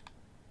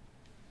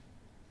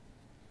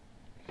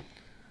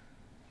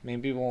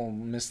 Maybe we'll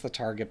miss the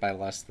target by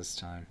less this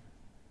time.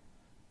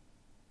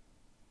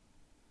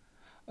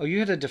 Oh, you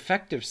had a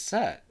defective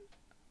set.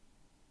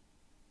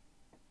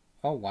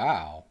 Oh,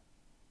 wow.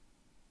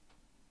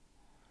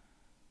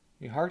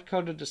 You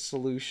hard-coded a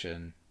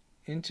solution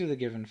into the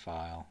given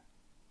file,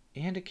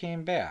 and it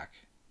came back.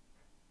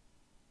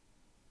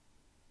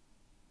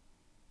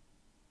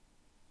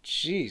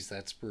 Jeez,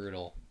 that's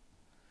brutal.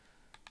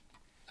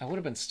 I would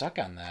have been stuck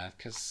on that,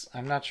 because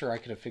I'm not sure I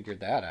could have figured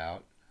that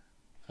out.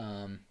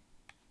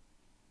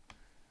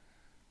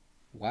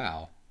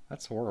 Wow,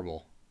 that's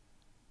horrible.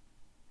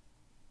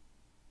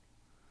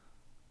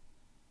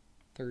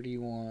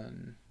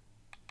 31,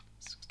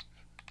 65.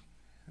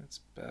 That's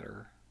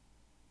better.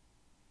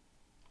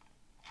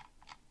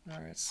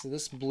 Alright, so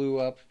this blew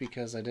up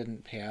because I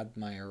didn't pad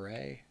my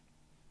array.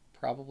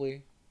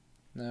 Probably.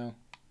 No.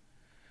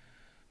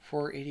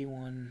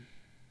 481.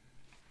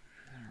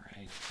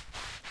 Alright.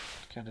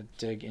 Gotta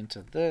dig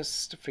into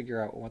this to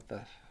figure out what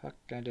the fuck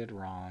I did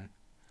wrong.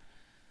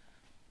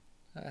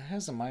 It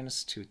has a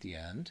 -2 at the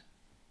end.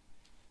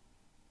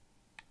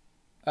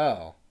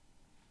 Oh.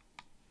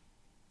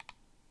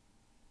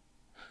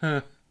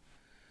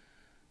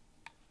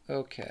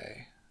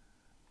 Okay.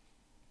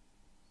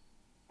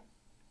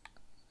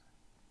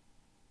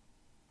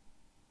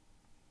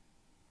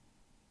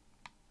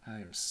 I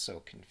am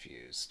so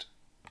confused.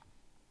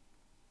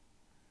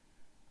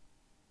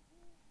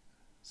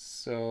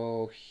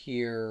 So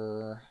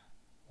here,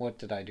 what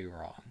did I do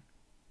wrong?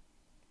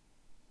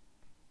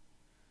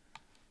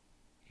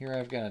 Here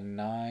I've got a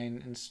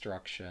 9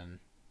 instruction.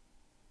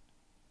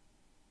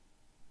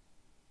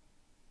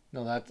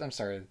 No, I'm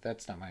sorry,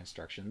 that's not my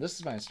instruction. This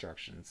is my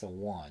instruction. It's a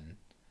 1,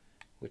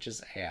 which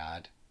is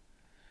add,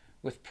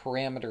 with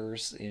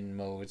parameters in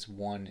modes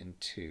 1 and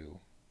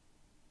 2.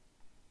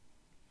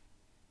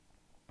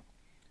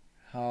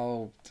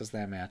 How does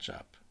that match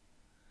up?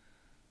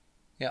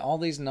 Yeah, all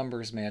these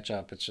numbers match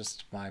up. It's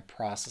just my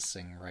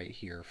processing right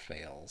here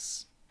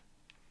fails.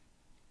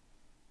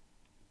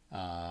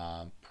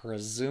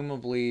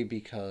 Presumably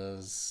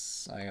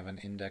because I have an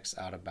index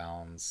out of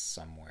bounds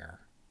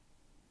somewhere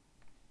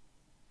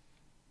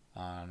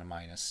on a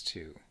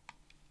 -2.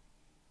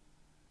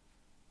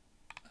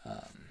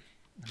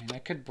 I mean, I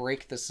could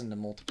break this into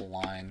multiple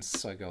lines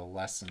so I go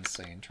less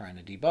insane trying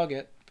to debug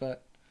it,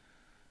 but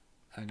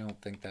I don't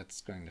think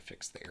that's going to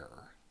fix the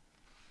error.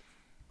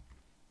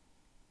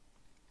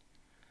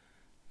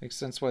 Makes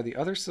sense why the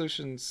other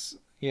solutions...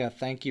 Yeah,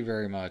 thank you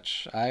very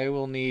much. I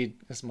will need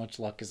as much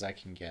luck as I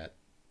can get.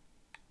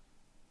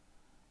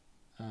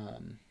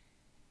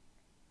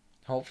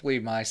 Hopefully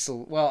my...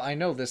 Well, I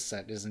know this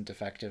set isn't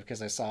defective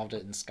because I solved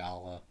it in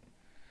Scala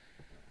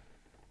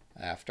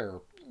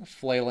after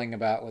flailing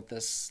about with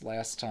this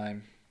last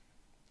time.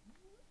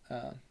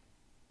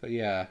 But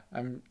yeah,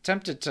 I'm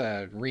tempted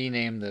to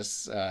rename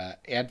this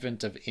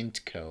Advent of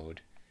int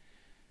code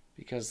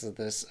because of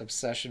this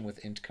obsession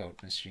with int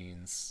code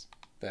machines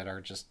that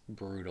are just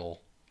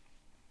brutal.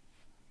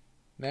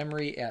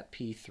 Memory at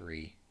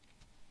P3.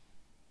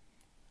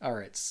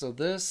 Alright, so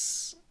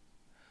this...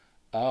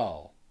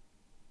 Oh,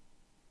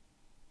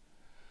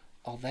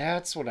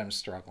 that's what I'm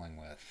struggling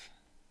with.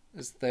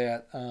 Is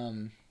that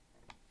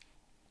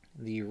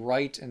the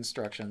write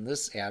instruction,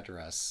 this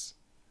address,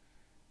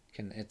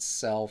 can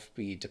itself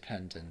be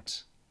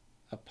dependent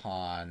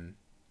upon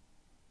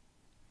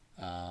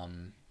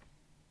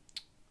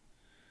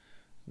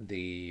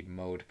the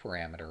mode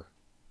parameter.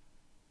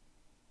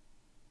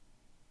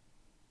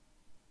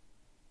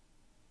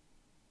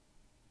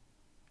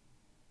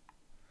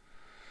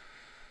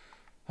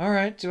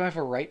 Alright, do I have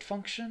a write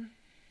function?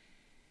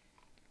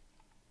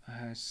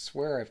 I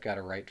swear I've got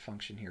a write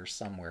function here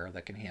somewhere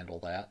that can handle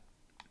that.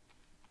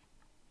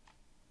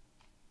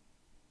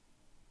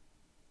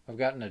 I've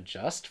got an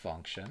adjust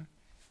function.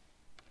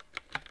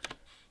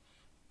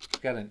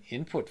 I've got an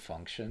input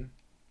function.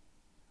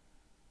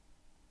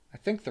 I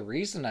think the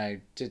reason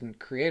I didn't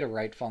create a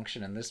write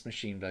function in this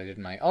machine, but I did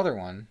in my other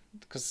one,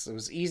 because it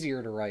was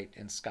easier to write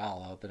in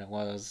Scala than it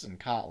was in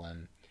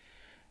Kotlin.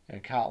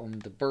 In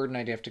Kotlin, the burden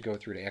I'd have to go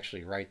through to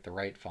actually write the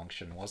write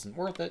function wasn't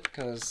worth it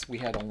because we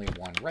had only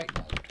one write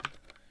mode.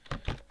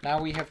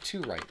 Now we have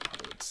 2 write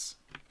modes.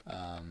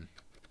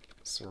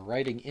 So we're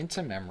writing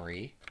into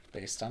memory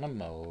based on a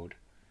mode,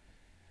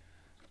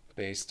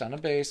 based on a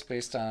base,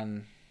 based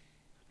on...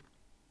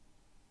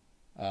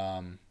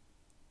 yeah,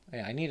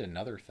 I need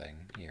another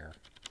thing here.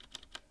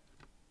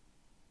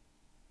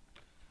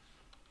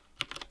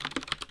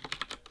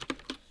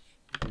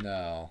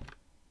 No.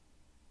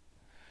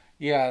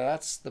 Yeah,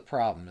 that's the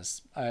problem.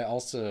 Is I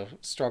also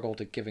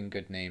struggled at giving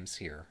good names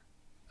here.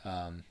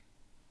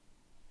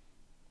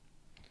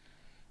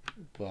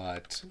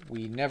 But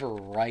we never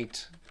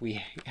write...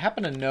 We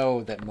happen to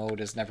know that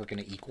mode is never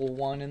going to equal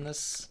 1 in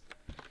this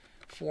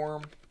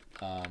form.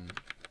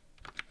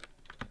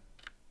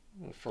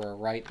 For a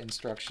write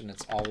instruction,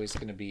 it's always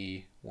going to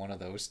be one of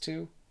those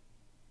two.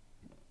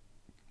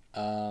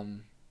 But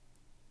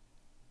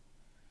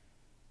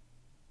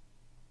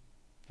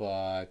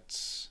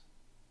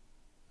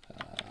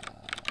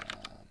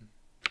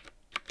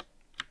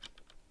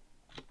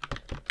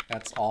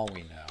That's all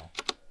we know.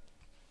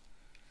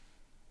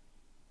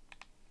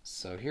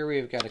 So here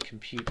we've got a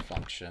compute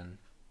function.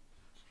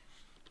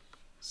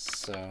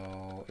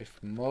 So if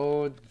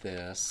mode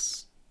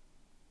this,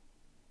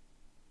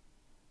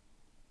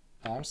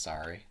 oh, I'm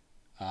sorry.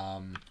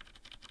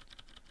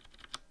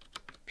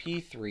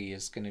 P3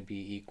 is going to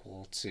be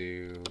equal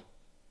to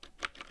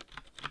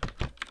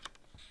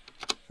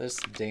this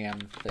damn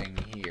thing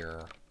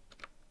here.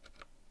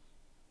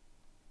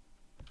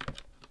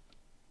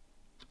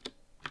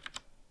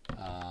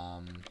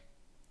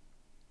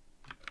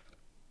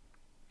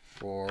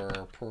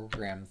 For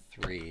program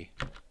 3.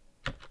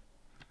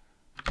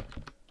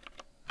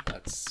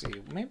 Let's see.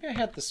 Maybe I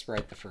had this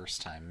right the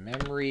first time.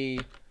 Memory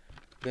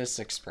this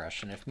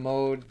expression. If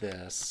mode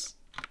this,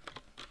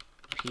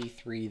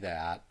 P3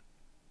 that,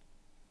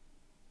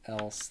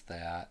 else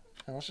that.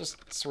 And let's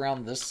just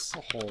surround this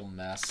whole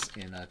mess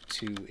in a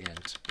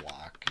 2int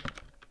block.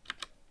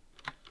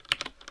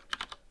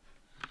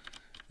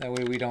 That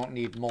way we don't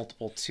need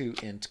multiple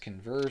 2int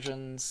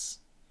conversions.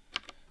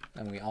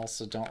 And we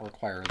also don't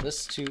require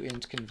this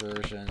 2int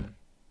conversion.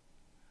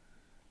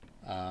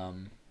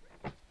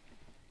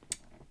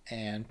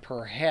 And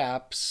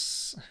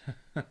perhaps...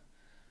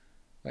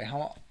 Wait,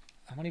 how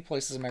many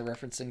places am I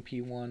referencing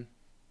P1?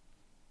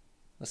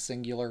 The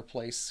singular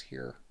place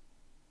here.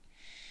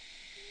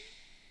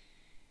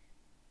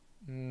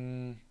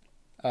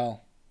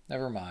 Oh,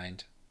 never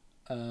mind.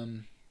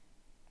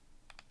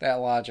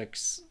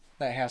 That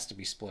has to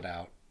be split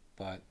out,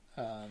 but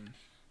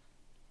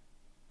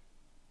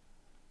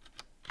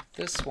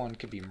this one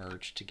could be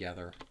merged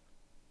together.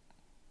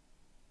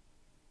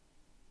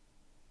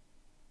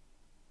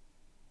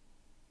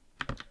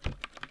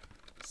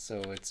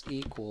 So it's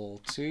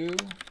equal to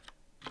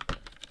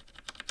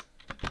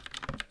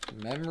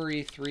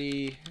memory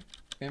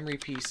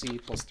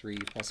PC plus 3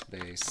 plus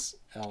base,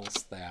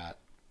 else that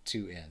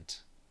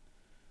 2int.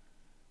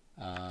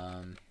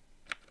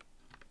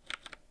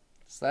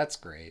 So that's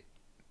great.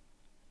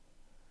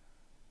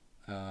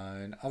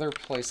 In other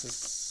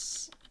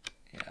places,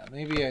 yeah,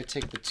 maybe I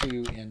take the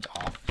 2int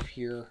off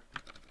here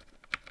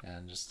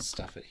and just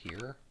stuff it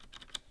here.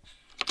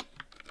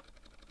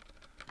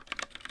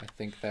 I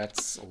think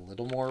that's a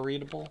little more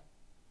readable.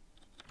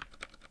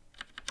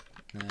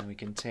 And then we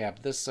can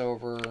tab this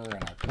over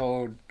and our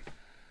code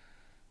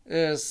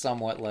is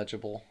somewhat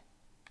legible.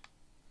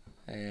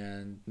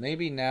 And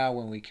maybe now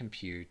when we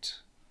compute,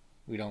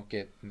 we don't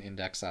get an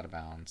index out of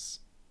bounds.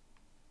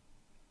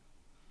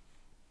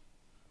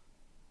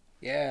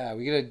 Yeah,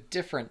 we get a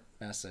different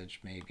message,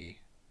 maybe.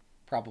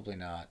 Probably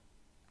not.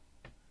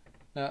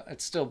 No,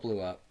 it still blew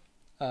up.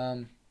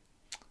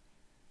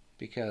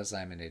 Because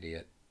I'm an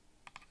idiot.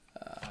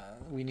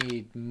 We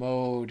need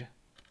mode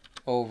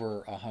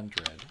over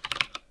 100,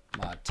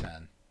 mod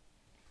 10.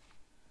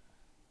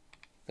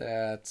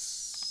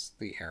 That's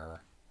the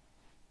error.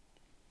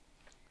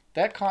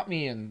 That caught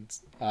me in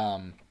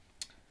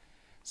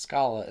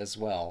Scala as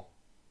well,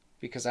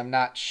 because I'm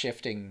not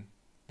shifting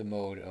the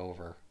mode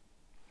over.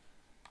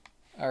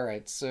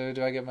 Alright, so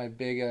do I get my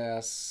big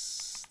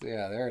ass...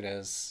 Yeah, there it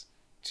is.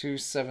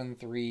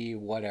 273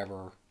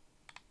 whatever.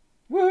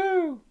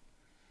 Woohoo!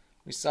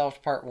 We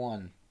solved part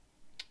 1.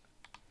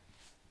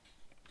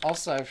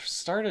 Also, I've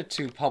started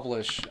to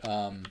publish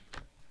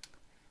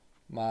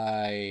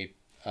my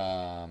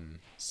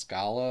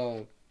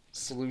Scala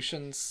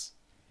solutions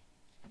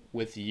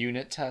with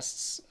unit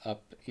tests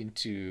up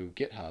into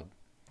GitHub.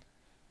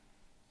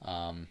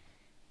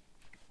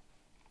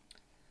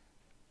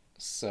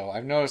 So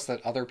I've noticed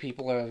that other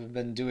people have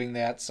been doing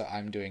that, so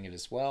I'm doing it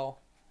as well.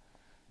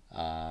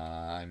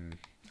 I'm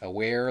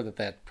aware that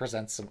that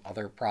presents some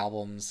other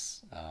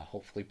problems.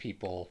 Hopefully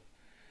people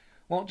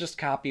won't just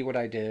copy what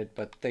I did,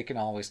 but they can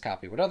always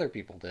copy what other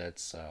people did,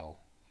 so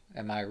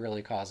am I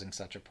really causing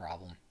such a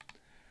problem?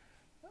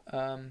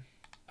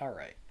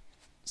 Alright,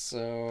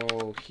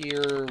 so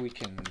here we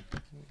can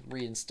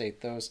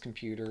reinstate those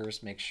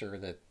computers, make sure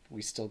that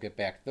we still get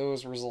back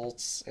those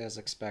results as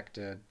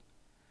expected.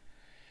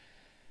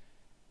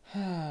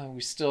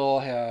 We still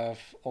have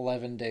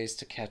 11 days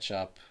to catch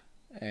up,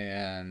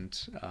 and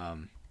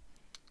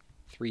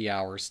 3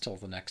 hours till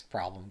the next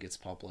problem gets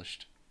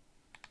published.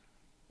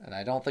 And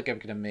I don't think I'm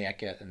going to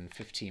make it in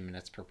 15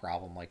 minutes per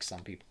problem like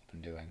some people have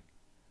been doing.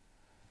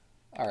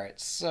 Alright,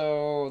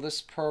 so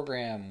this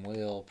program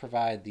will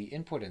provide the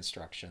input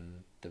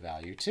instruction, the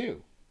value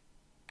 2,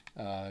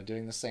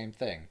 doing the same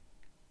thing.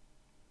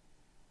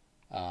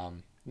 Now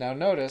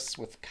notice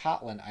with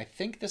Kotlin, I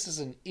think this is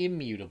an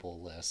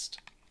immutable list.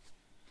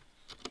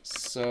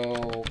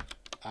 So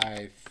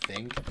I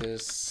think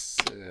this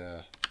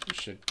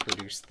should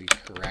produce the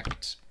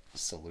correct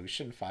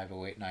solution,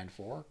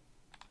 50894.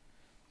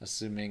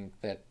 Assuming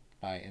that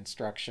my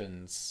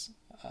instructions,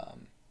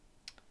 I'm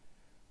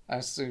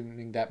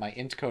assuming that my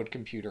int code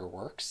computer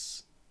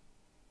works.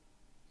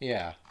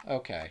 Yeah,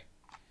 okay.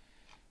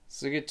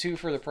 So you get 2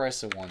 for the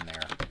price of 1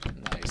 there.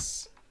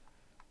 Nice.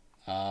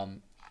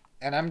 And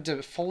I'm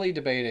fully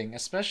debating,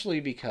 especially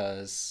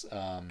because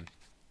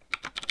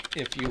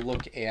if you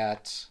look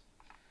at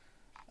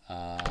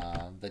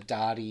the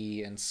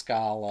Dottie and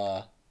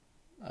Scala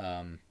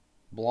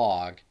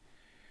blog,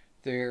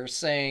 they're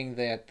saying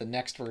that the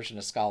next version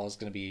of Scala is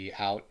going to be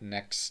out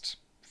next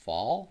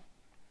fall.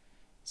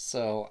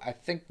 So I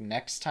think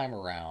next time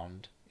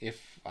around,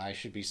 if I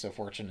should be so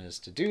fortunate as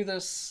to do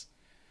this,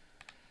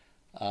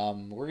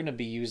 we're going to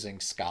be using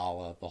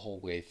Scala the whole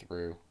way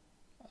through.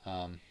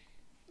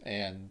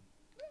 And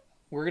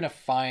we're going to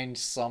find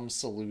some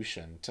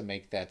solution to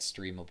make that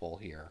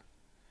streamable here.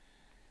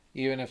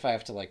 Even if I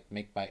have to like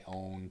make my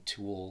own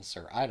tools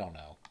or I don't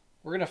know.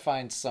 We're going to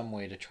find some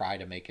way to try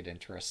to make it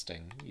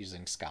interesting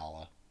using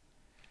Scala.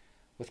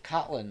 With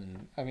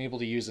Kotlin, I'm able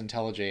to use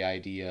IntelliJ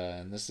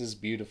IDEA, and this is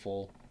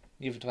beautiful,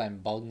 even if I'm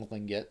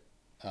bungling it.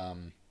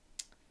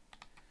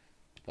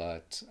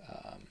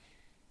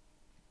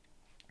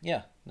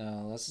 Yeah,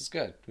 no, this is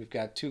good. We've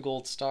got 2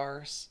 gold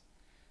stars.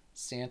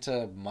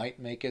 Santa might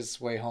make his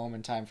way home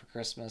in time for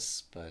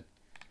Christmas, but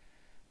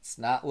it's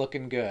not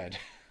looking good.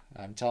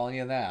 I'm telling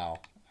you now.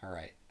 All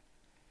right.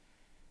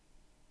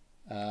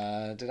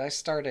 Did I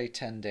start a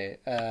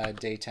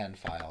day 10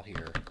 file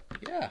here?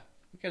 Yeah,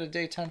 we got a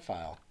day 10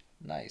 file.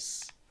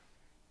 Nice.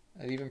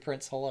 It even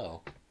prints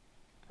hello.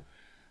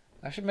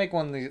 I should make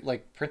one that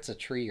like prints a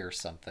tree or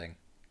something.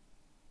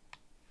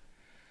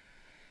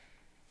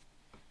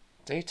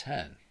 Day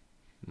 10.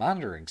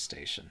 Monitoring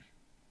station.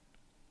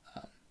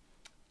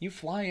 You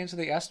fly into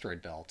the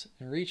asteroid belt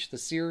and reach the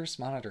Sears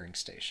monitoring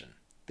station.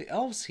 The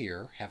elves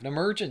here have an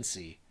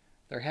emergency.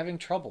 They're having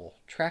trouble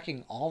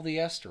tracking all the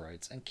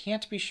asteroids and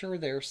can't be sure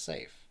they're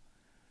safe.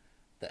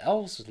 The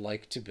elves would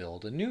like to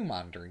build a new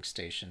monitoring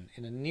station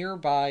in a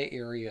nearby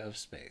area of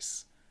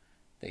space.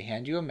 They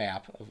hand you a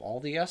map of all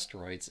the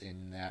asteroids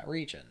in that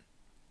region.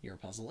 Your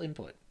puzzle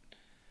input.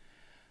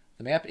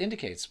 The map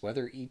indicates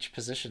whether each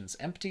position's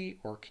empty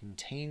or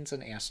contains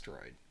an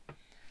asteroid.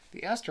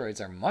 The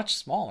asteroids are much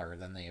smaller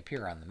than they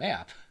appear on the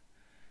map,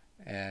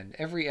 and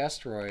every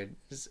asteroid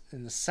is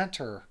in the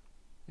center,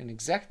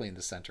 exactly in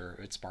the center of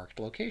its marked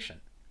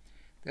location.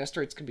 The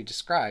asteroids can be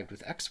described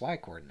with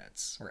XY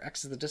coordinates, where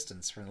X is the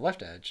distance from the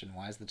left edge and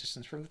Y is the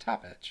distance from the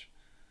top edge.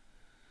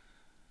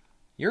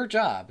 Your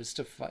job is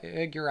to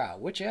figure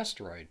out which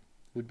asteroid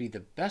would be the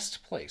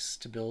best place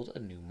to build a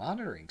new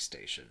monitoring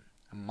station.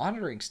 A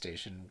monitoring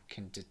station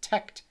can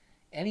detect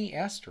any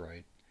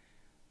asteroid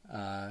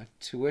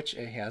to which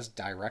it has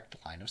direct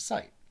line of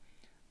sight.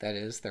 That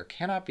is, there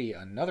cannot be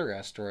another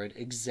asteroid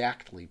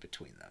exactly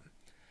between them.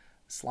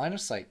 This line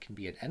of sight can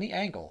be at any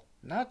angle,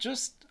 not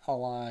just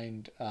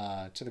aligned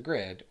to the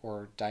grid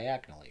or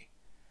diagonally.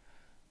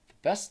 The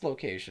best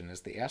location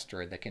is the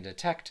asteroid that can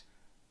detect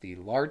the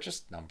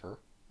largest number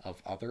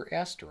of other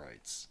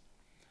asteroids.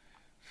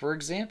 For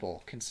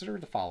example, consider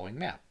the following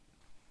map.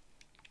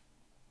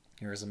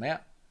 Here is a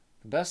map.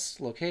 The best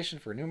location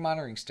for a new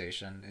monitoring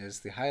station is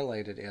the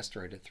highlighted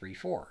asteroid at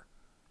 3-4.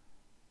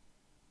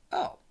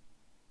 Oh.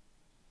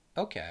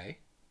 Okay.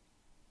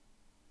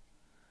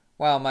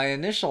 Wow, my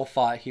initial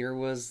thought here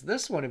was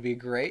this one would be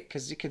great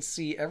because you could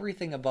see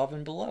everything above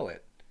and below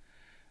it.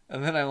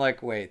 And then I'm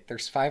like, wait,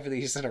 there's 5 of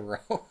these in a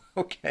row?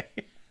 Okay.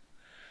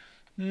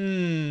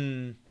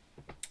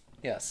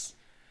 Yes.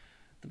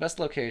 The best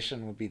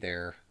location would be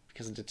there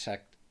because it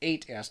detects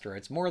 8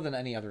 asteroids, more than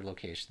any other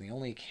location. The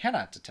only it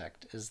cannot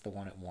detect is the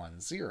one at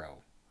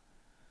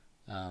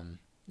 1-0.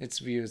 Its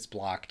view is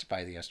blocked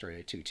by the asteroid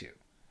at 2-2.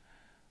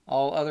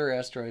 All other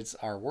asteroids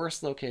are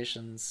worse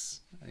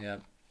locations.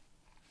 Yep.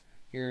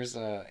 Here's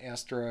an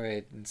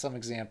asteroid and some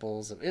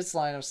examples of its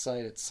line of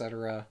sight,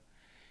 etc.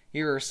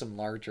 Here are some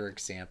larger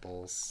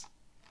examples.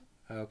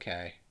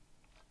 Okay.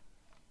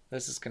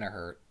 This is going to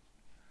hurt.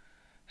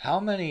 How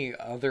many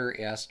other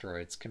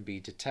asteroids can be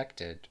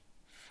detected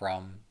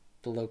from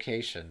the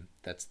location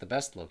that's the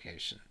best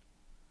location?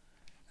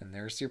 And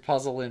there's your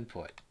puzzle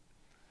input.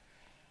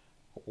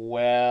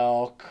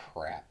 Well,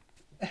 crap.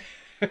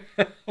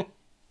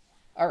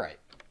 All right.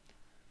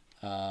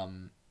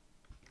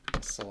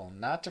 So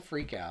not to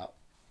freak out,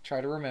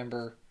 try to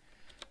remember.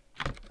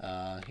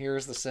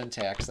 Here's the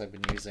syntax I've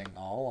been using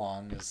all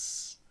along: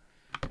 is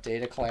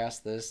data class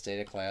this,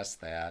 data class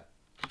that.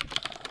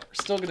 We're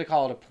still going to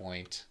call it a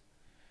point.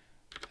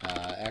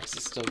 X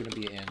is still going to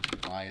be an int,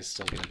 and Y is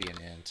still going to be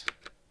an int.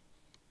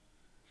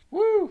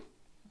 Woo!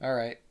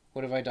 Alright,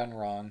 what have I done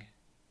wrong?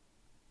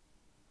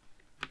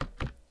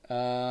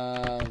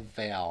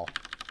 Val.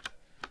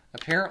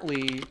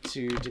 Apparently,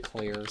 to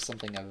declare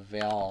something of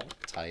val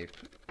type,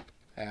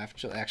 I have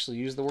to actually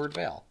use the word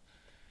val.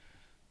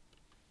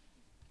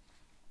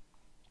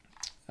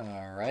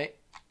 Alright.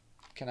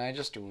 Can I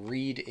just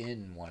read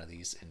in one of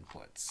these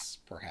inputs,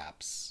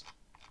 perhaps?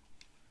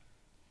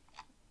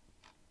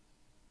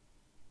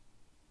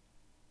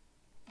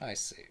 I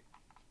see.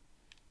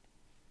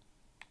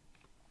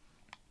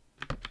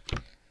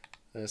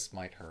 This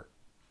might hurt.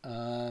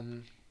 Yeah,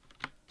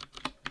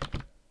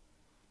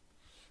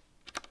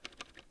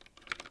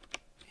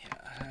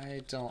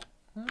 I don't...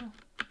 Well,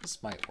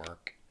 this might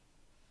work.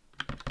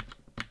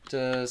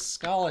 Does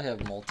Scala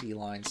have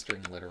multi-line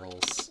string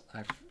literals?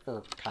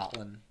 Or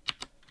Kotlin?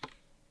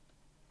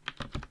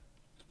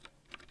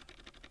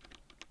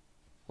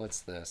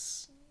 What's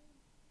this?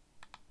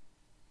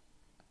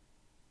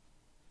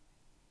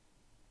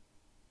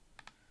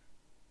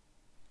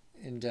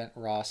 Indent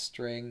raw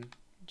string.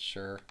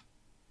 Sure.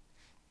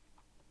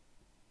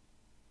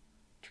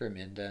 Trim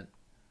indent.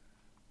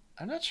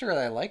 I'm not sure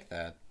I like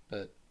that,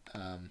 but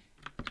yeah,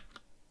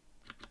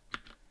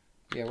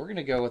 we're going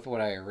to go with what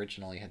I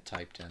originally had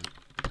typed in.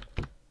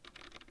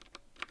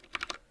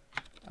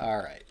 All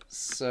right,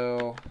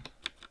 so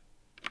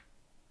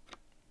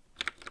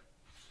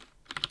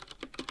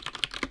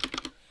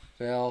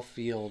val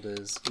field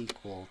is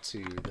equal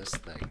to this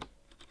thing.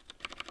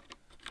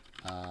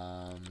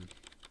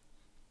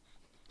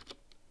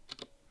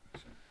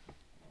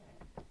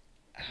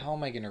 How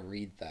am I going to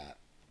read that?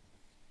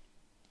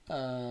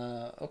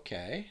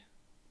 Okay.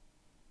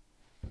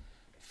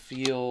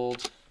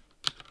 Field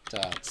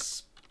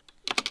dot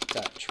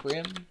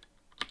trim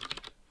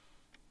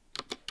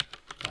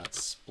dot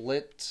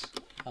split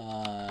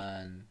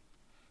on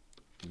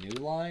new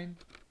line.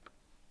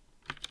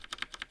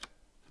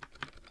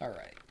 All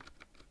right.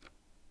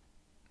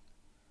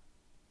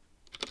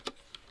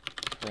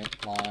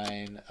 Print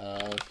line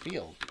of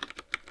field.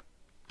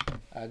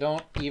 I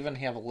don't even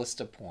have a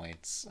list of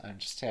points. I'm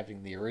just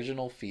having the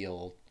original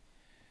field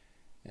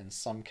in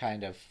some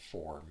kind of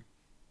form.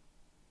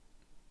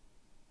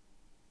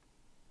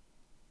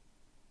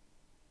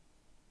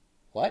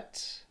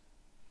 What?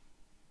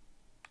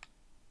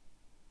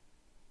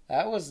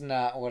 That was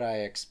not what I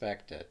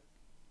expected.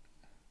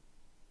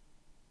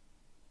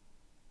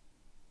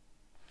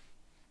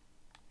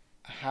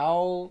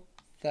 How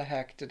the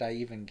heck did I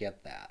even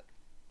get that?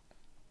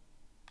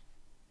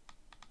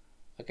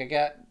 Like, I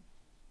got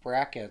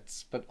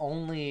brackets, but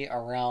only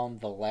around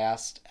the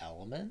last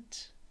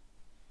element?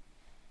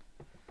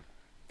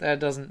 That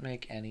doesn't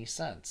make any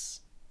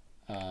sense.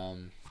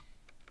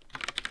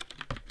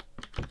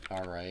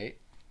 Alright.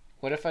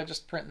 What if I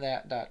just print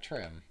that dot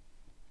trim?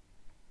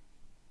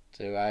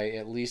 Do I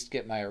at least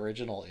get my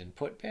original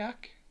input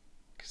back?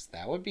 Because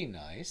that would be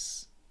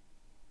nice.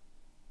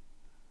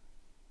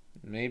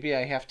 Maybe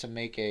I have to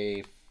make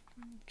a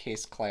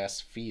case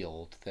class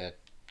field that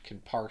can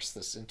parse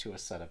this into a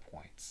set of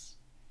points.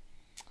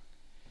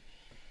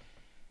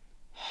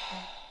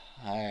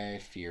 I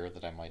fear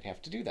that I might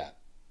have to do that.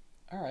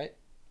 Alright.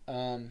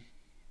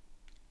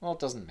 Well, it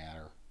doesn't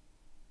matter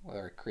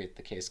whether I create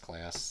the case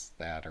class,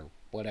 that, or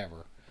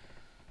whatever.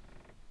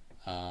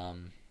 I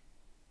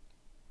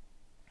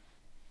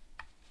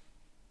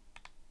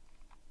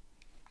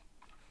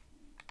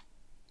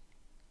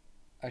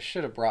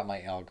should have brought my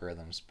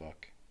algorithms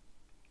book.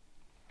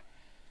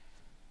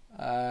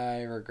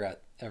 I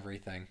regret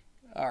everything.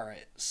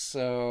 Alright,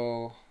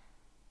 so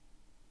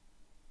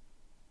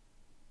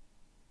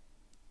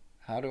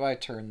how do I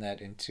turn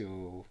that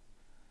into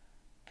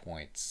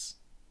points?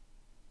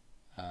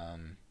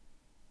 I'm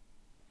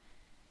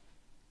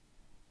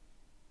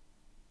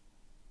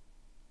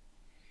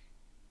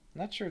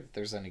not sure that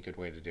there's any good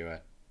way to do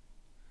it.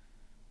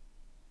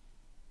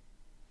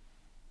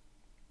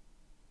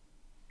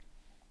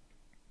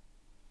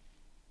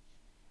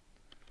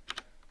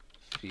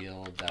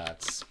 Field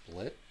dot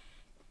split.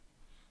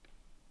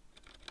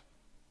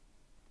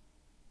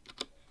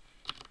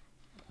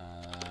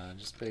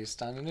 Just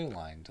based on a new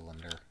line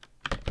delimiter,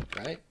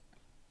 right?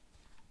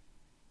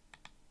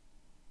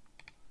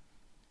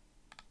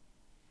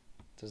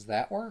 Does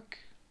that work?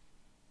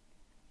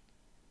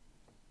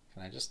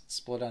 Can I just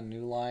split on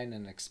new line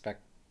and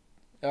expect...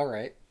 All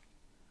right.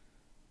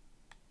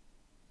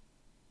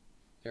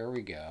 There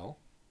we go.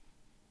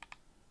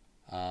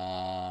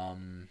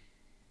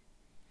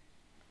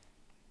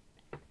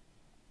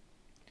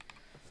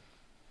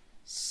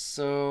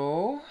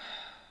 So,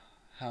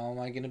 how am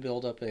I going to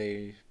build up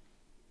a...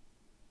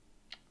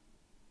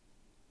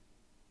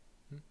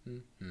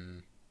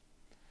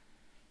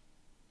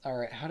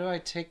 Alright, how do I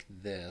take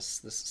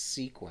this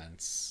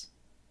sequence?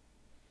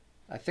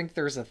 I think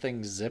there's a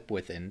thing zip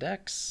with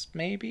index,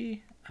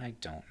 maybe? I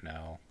don't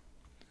know.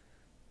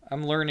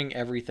 I'm learning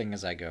everything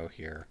as I go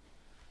here.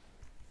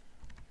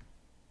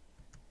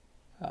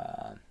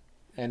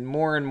 And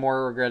more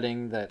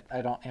regretting that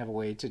I don't have a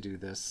way to do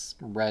this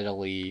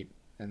readily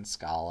in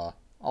Scala.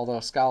 Although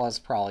Scala is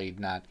probably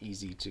not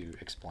easy to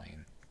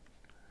explain.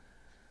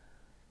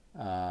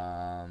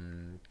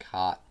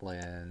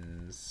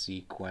 Kotlin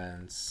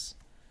sequence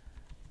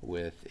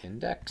with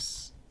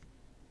index.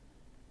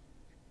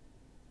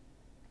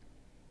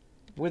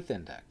 With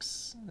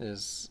index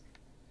is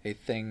a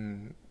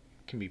thing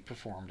can be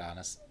performed on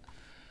us.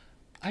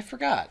 I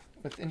forgot.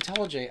 With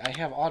IntelliJ, I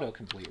have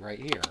autocomplete right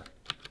here.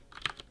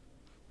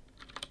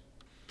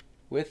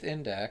 With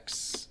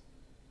index,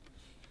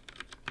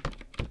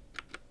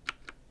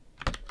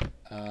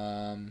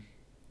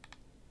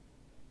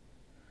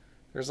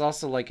 there's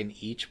also like an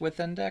each with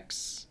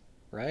index,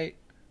 right?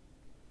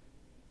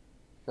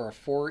 Or a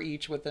for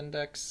each with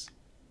index.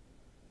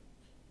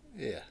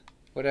 Yeah,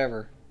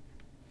 whatever.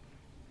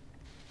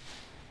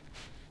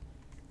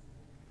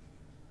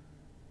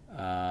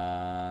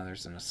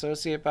 There's an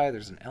associate by,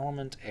 there's an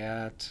element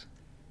at.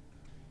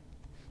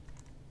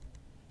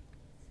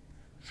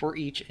 for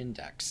each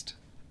indexed.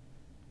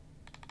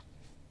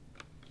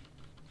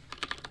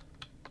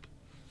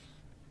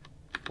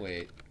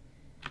 Wait.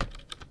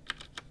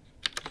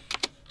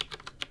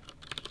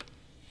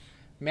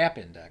 Map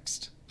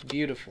indexed.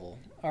 Beautiful.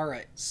 All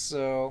right,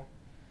 so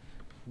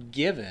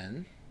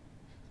given,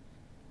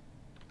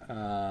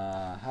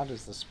 how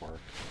does this work?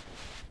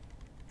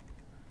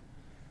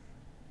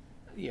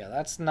 Yeah,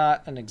 that's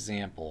not an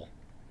example.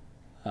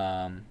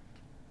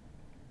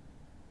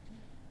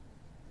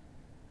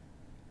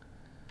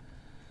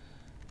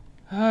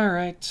 All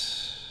right.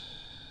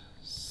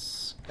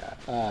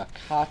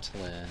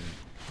 Kotlin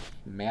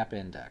map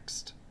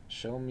indexed.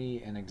 Show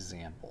me an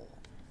example.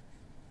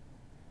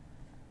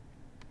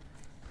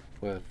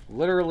 With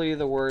literally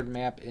the word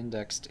map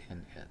indexed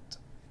in it.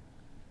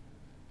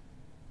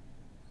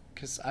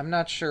 Because I'm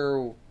not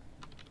sure,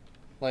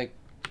 like,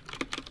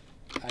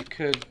 I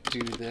could do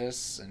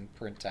this and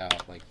print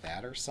out like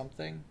that or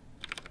something.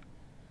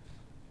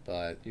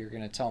 But you're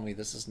going to tell me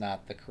this is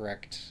not the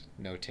correct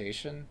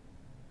notation.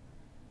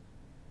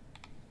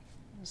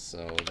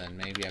 So then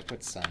maybe I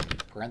put some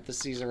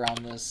parentheses around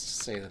this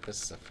to say that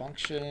this is a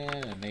function,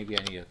 and maybe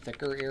I need a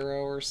thicker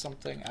arrow or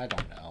something. I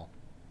don't know.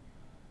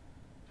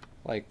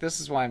 Like, this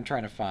is why I'm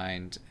trying to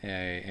find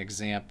an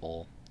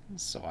example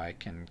so I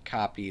can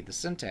copy the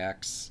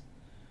syntax.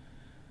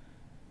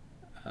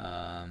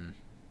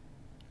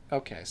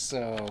 Okay,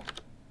 so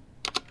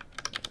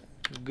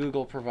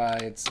Google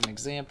provides an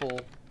example.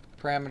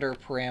 Parameter,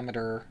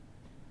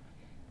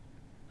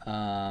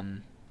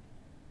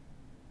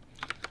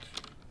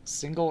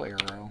 single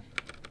arrow,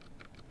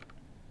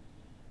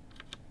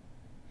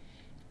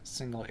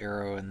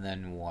 and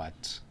then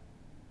what?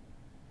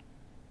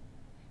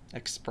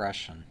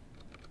 Expression.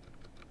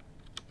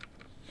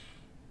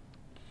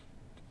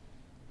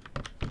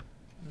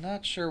 I'm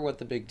not sure what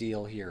the big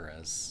deal here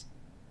is.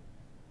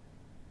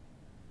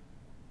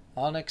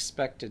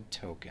 Unexpected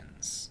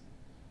tokens.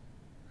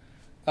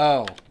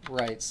 Oh,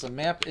 right, so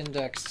map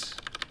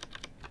indexed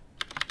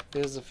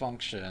is a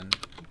function,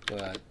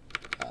 but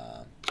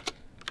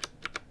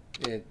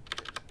it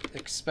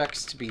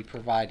expects to be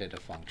provided a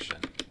function.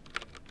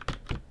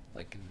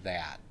 Like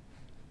that.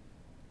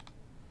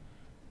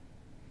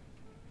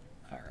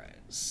 Alright,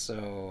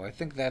 so I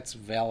think that's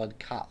valid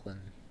Kotlin.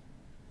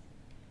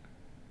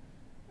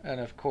 And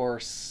of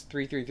course,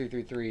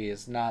 33333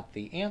 is not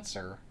the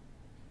answer.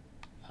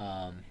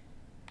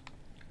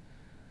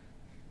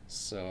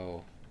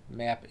 So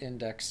map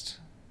indexed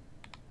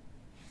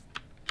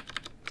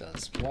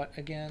does what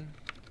again?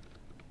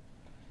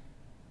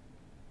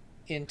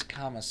 Int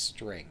comma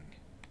string.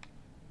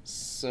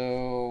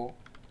 So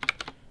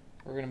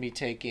we're going to be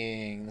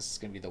taking, this is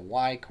going to be the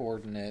y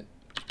coordinate.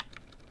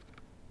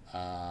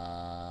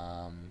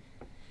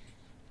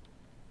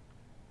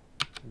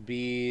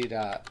 B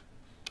dot,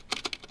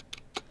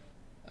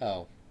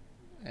 oh,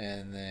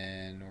 and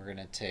then we're going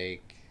to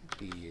take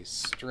the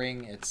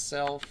string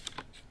itself,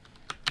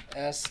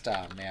 s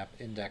dot map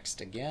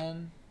indexed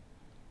again,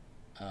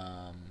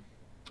 and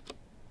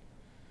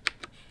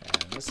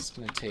this is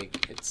going to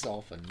take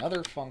itself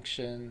another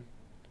function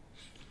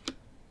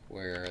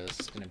where this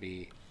is going to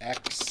be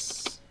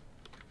x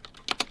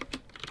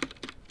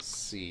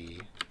c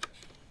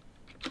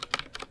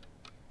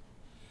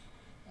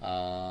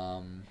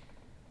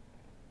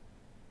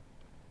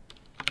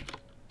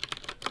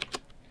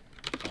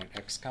point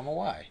x comma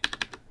y.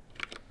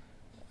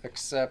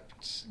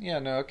 Except, yeah,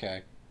 no,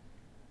 okay.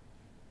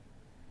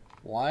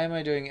 Why am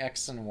I doing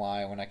x and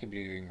y when I could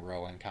be doing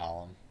row and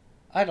column?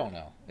 I don't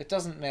know. It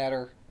doesn't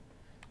matter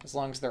as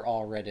long as they're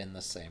all read in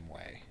the same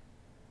way.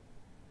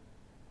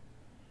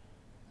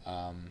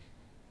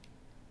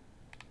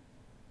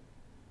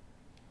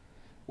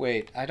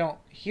 Wait, I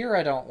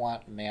don't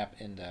want map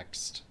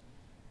indexed.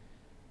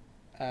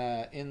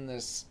 In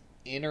this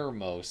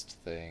innermost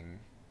thing.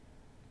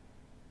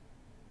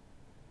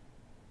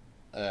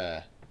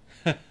 I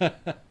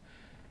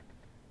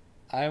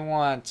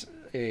want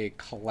a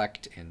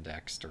collect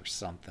indexed or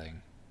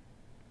something.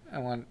 I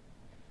want...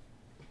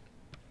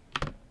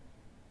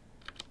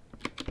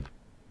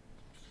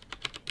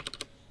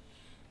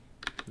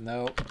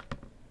 Nope.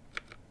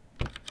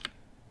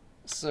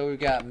 So we've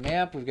got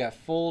map, we've got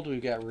fold,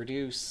 we've got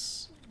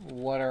reduce.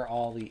 What are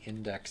all the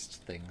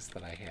indexed things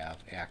that I have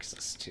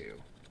access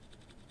to?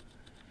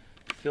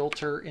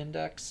 Filter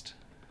indexed?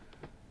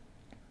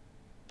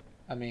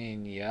 I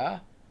mean, yeah.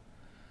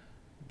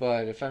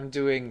 But if I'm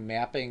doing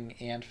mapping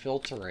and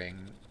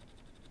filtering,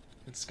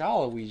 in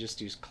Scala we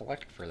just use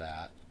collect for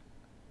that.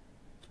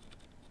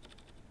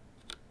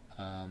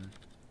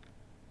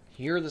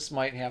 Here this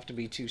might have to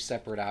be two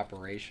separate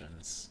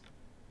operations.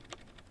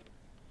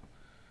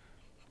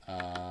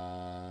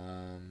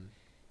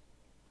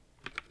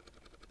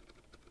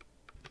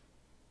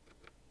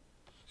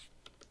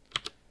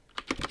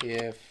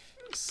 If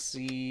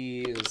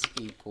C is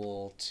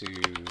equal to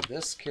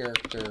this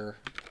character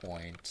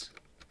point,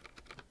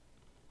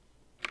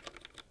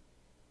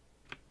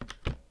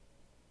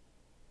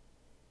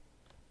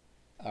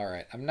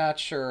 alright, I'm not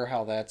sure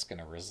how that's going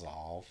to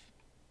resolve.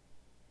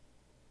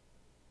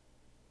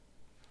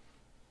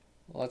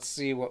 Let's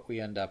see what we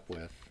end up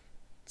with.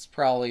 It's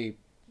probably...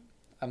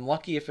 I'm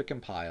lucky if it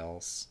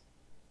compiles.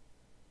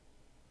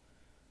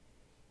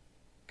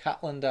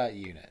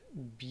 Kotlin.unit.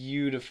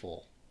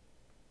 Beautiful.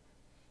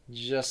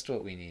 Just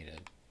what we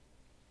needed.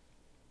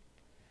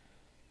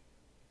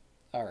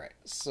 Alright,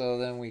 so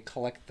then we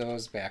collect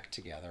those back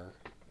together.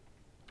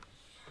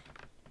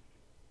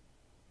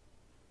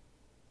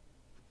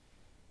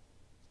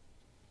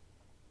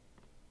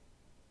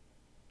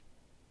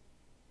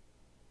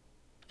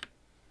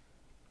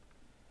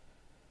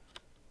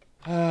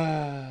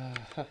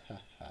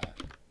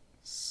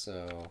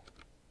 So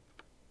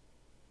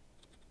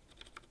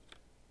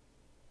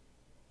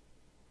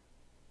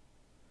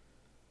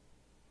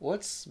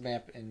what's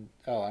map in...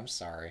 Oh, I'm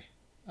sorry.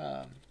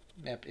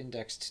 Map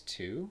indexed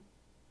to?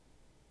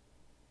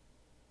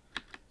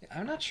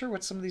 I'm not sure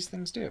what some of these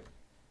things do.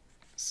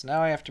 So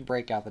now I have to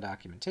break out the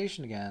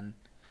documentation again,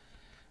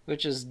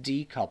 which is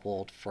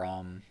decoupled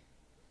from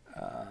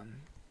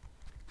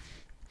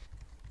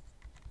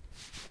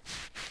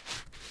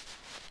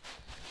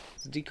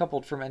it's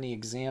decoupled from any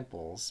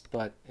examples,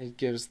 but it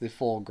gives the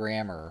full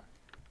grammar.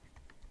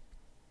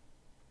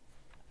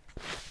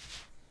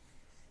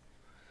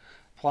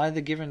 Apply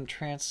the given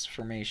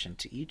transformation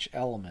to each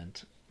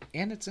element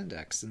and its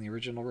index in the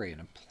original array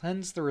and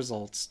appends the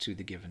results to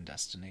the given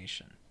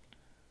destination.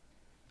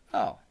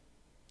 Oh.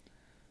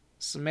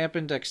 So map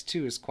index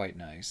 2 is quite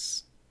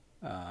nice.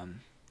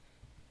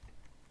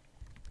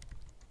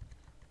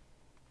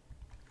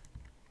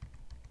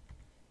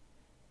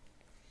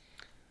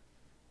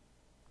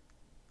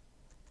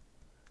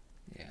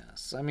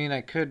 Yes, I mean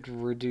I could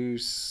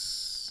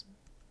reduce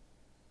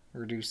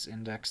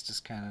indexed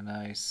is kind of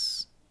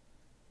nice.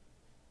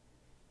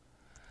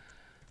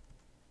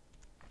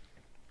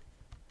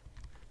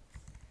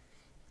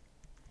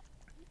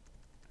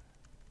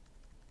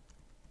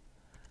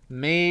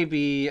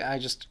 Maybe I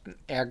just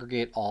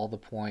aggregate all the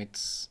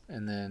points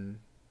and then...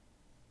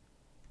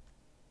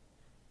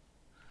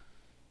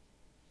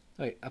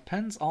 Wait,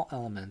 appends all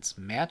elements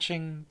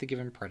matching the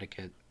given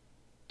predicate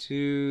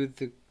to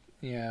the...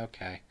 Yeah,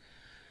 okay.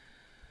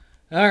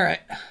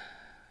 Alright.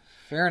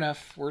 Fair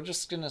enough. We're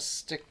just going to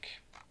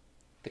stick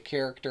the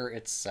character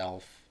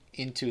itself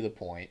into the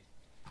point.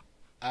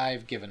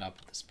 I've given up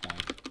at this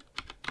point.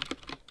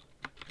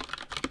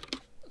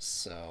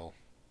 So...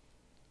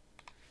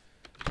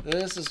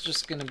 this is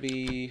just going to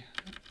be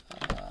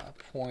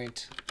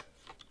point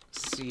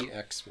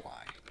CXY.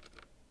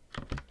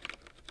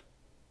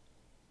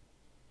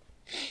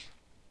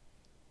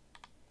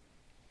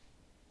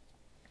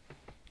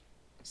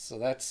 So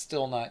that's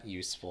still not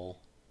useful,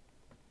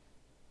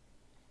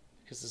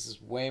 because this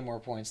is way more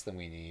points than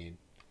we need.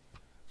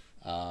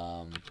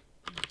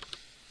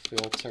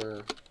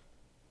 Filter.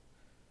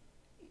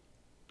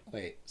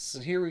 Wait, so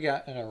here we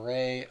got an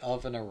array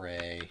of an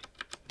array.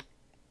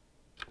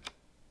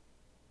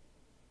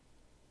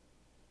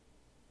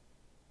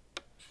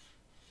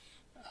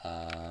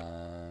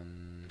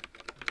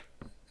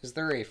 Is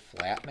there a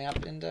flat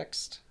map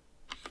indexed?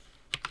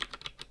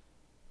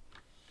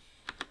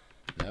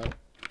 No.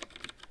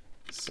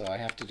 So I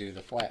have to do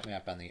the flat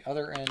map on the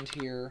other end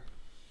here.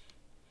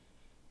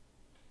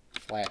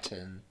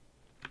 Flatten.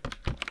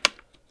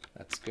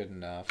 That's good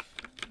enough.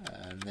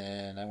 And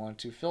then I want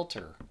to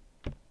filter.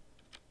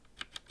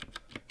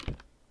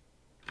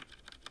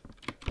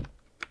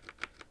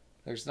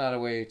 There's not a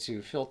way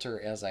to filter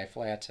as I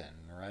flatten,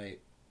 right?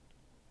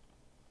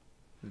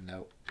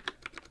 Nope.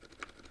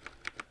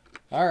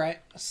 Alright,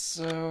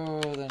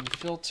 so then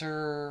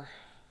filter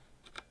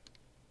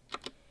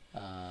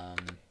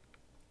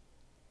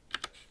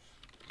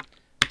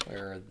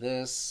where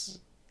this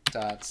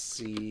dot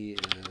C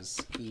is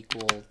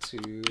equal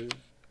to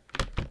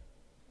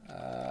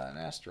an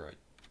asteroid.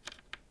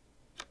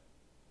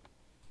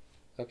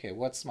 Okay,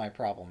 what's my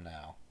problem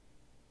now?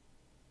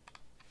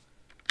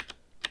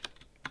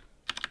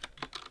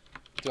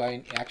 Do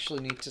I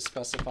actually need to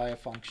specify a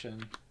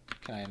function?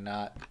 Can I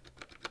not?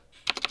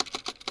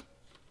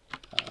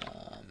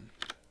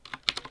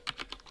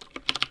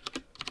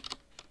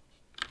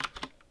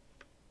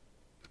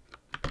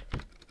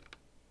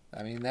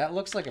 I mean, that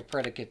looks like a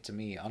predicate to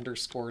me.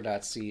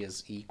 Underscore.c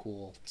is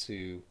equal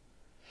to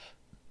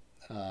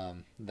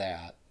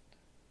that.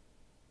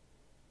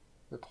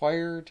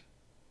 Required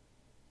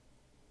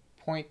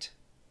point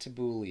to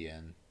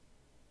Boolean.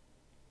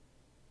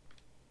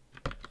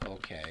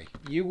 Okay,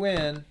 you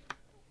win.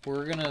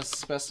 We're going to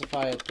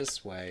specify it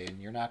this way,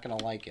 and you're not going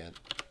to like it.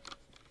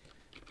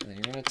 And then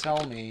you're going to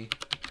tell me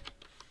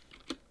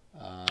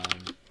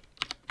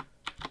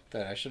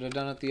that I should have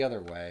done it the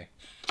other way.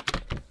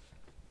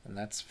 And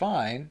that's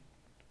fine.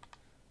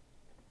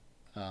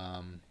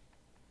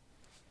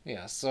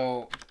 Yeah,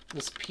 so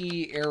this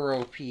P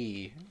arrow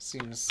P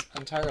seems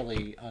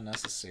entirely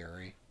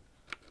unnecessary.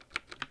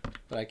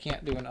 But I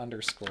can't do an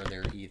underscore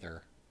there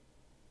either.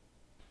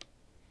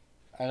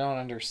 I don't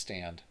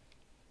understand.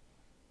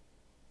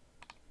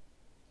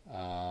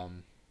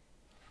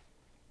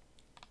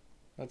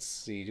 Let's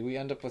see, do we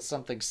end up with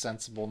something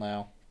sensible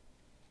now?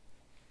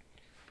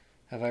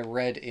 Have I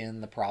read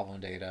in the problem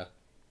data?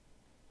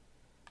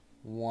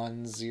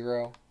 1,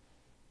 0.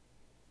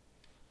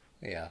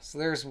 Yeah, so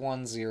there's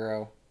 1,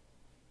 0.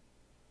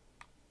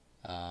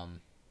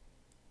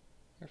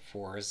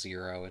 4,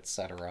 0,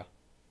 etc.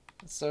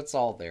 So it's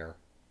all there.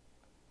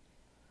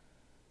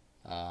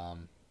 I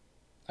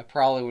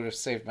probably would have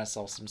saved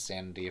myself some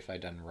sanity if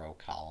I'd done row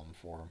column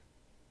form.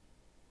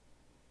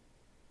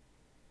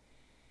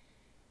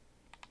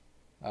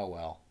 Oh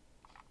well.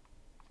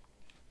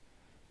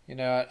 You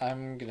know what?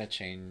 I'm gonna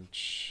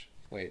change.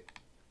 Wait.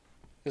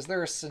 Is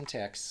there a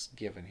syntax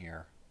given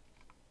here?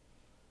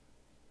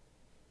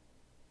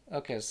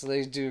 Okay, so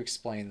they do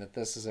explain that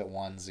this is at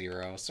 1,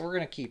 0. So we're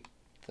gonna keep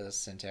the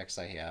syntax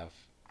I have.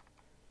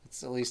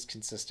 It's at least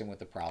consistent with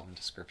the problem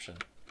description,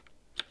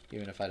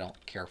 even if I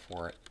don't care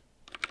for it.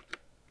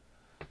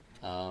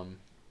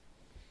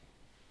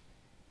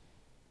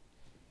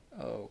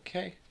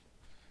 Okay.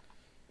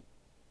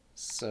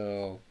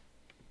 So,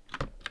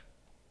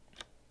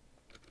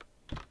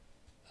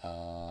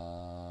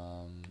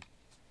 I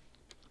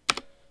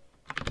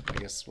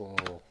guess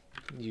we'll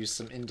use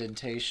some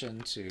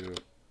indentation to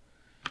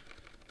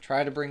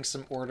try to bring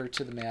some order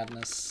to the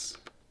madness.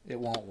 It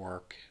won't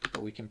work,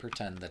 but we can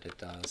pretend that it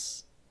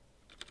does.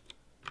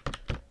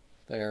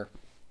 There.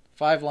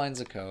 5 lines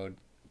of code.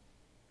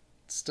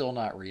 It's still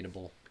not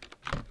readable.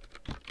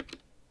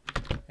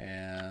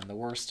 And the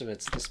worst of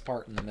it's this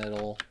part in the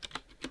middle,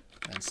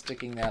 and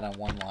sticking that on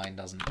one line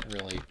doesn't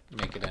really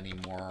make it any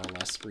more or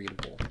less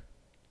readable.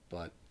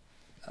 But,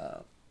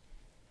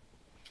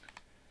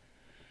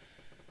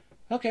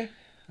 okay,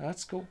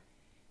 that's cool.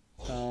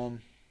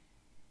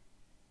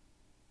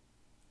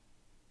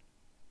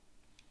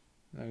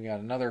 Then we got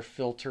another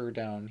filter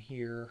down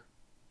here.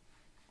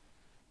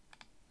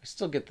 I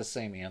still get the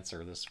same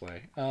answer this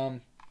way.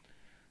 So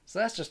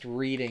that's just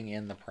reading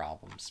in the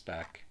problem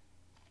spec.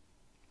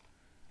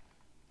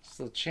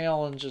 So the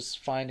challenge is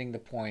finding the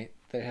point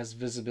that has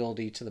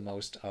visibility to the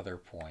most other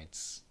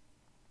points.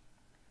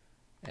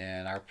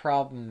 And our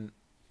problem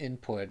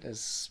input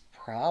is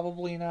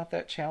probably not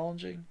that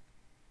challenging.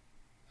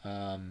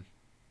 If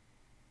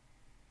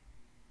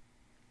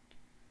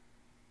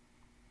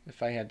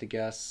I had to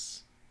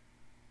guess.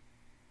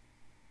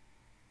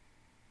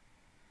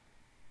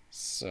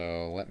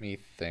 So let me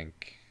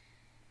think.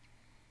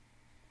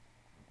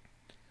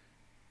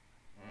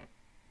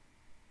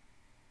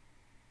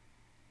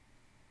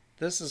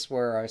 This is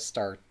where I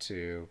start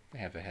to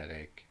have a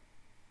headache.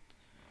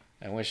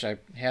 I wish I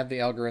had the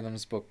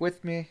algorithms book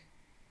with me.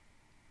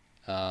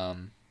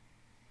 So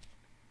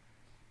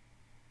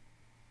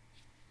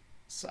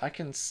I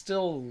can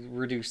still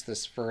reduce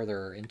this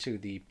further into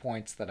the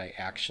points that I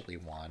actually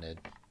wanted.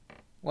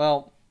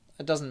 Well,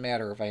 it doesn't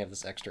matter if I have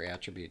this extra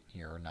attribute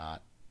here or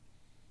not.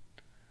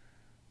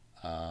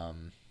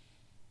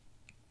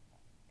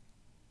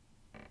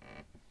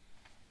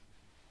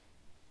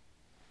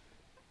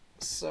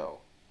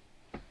 So,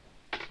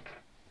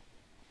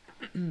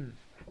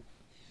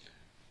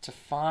 to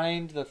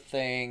find the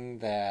thing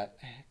that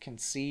can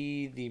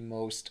see the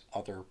most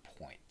other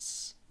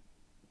points.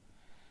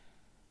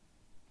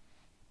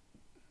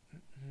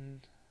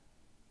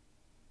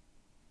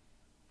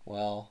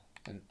 Well,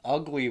 an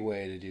ugly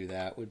way to do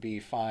that would be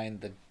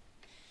find the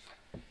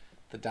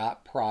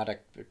dot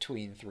product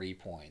between 3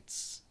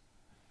 points.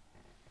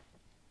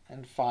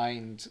 And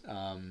find,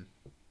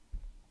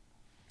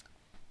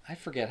 I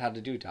forget how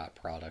to do dot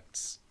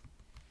products.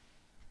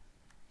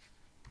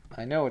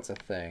 I know it's a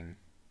thing.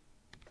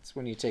 It's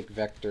when you take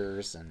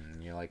vectors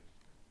and you're like,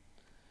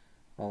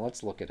 well,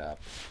 let's look it up.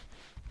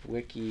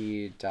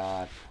 Wiki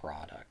dot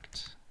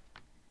product.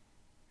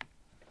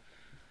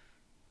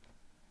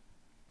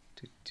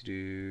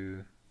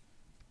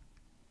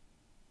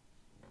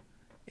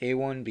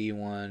 A1,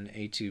 B1,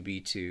 A2,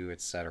 B2,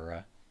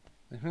 etc.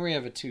 And here we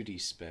have a 2D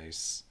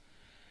space.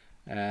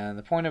 And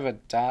the point of a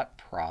dot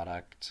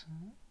product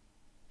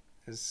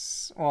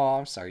is, well,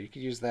 I'm sorry, you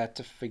could use that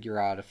to figure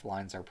out if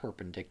lines are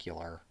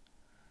perpendicular.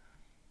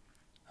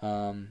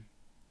 I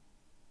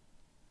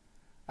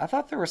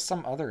thought there was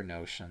some other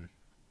notion.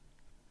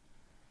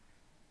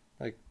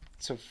 Like,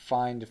 to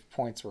find if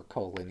points were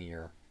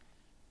collinear.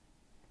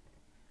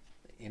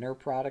 The inner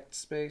product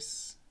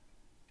space?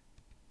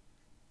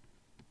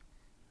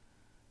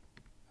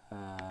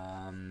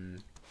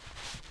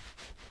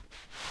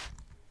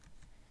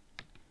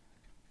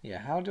 Yeah,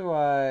 how do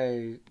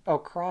I... Oh,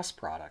 cross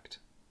product.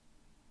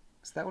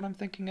 Is that what I'm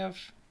thinking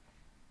of?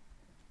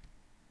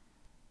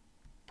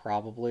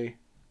 Probably.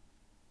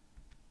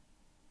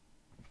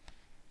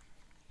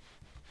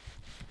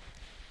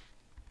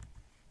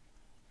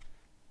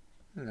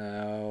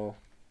 No.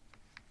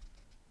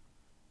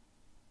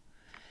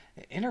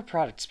 An inner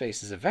product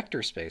space is a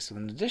vector space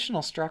with an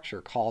additional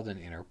structure called an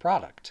inner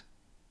product.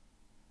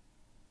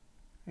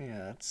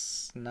 Yeah,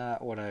 that's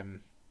not what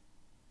I'm...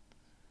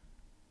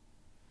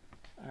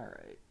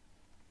 Alright.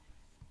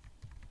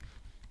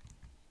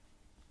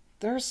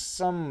 There's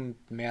some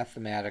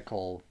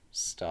mathematical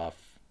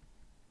stuff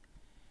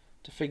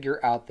to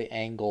figure out the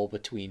angle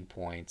between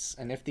points.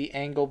 And if the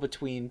angle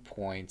between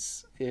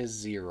points is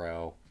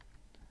 0,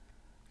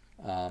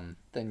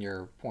 then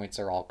your points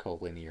are all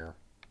collinear.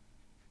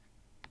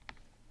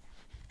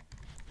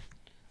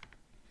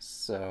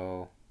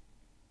 So,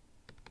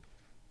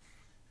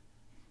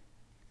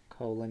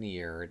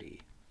 collinearity.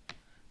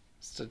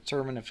 It's to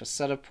determine if a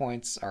set of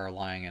points are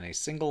lying in a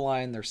single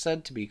line, they're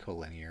said to be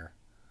collinear.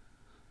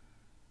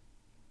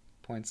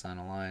 Points on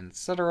a line,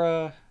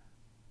 etc.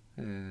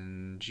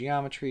 In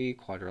geometry,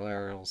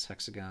 quadrilaterals,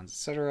 hexagons,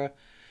 etc.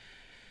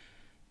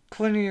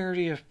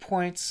 Collinearity of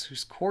points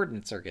whose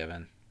coordinates are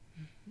given.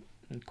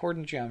 In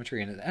coordinate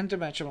geometry, in an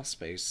n-dimensional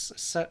space, a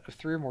set of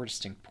 3 or more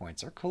distinct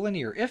points are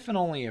collinear if and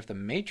only if the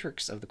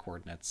matrix of the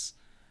coordinates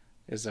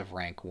is of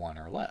rank 1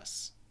 or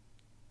less.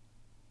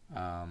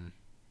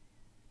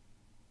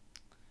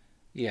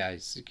 Yeah,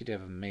 so you could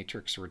have a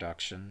matrix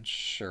reduction,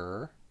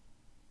 sure.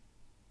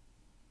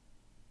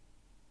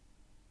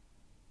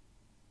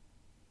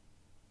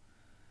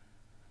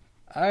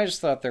 I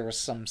just thought there was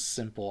some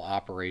simple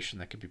operation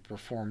that could be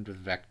performed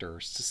with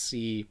vectors to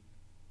see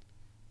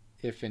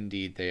if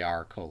indeed they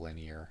are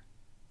collinear.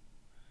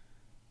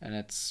 And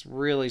it's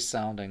really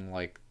sounding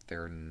like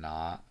they're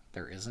not.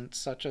 There isn't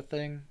such a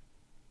thing,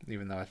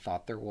 even though I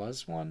thought there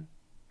was one.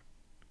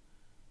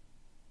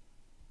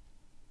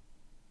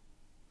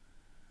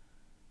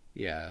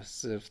 Yeah,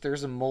 so if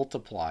there's a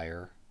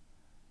multiplier,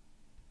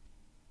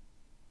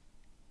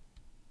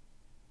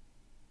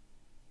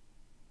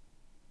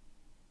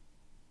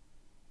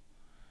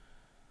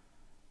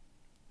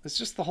 it's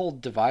just the whole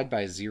divide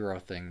by 0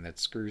 thing that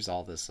screws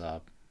all this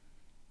up.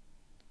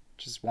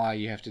 Which is why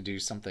you have to do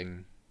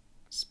something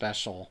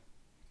special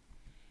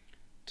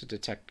to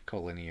detect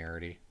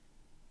collinearity.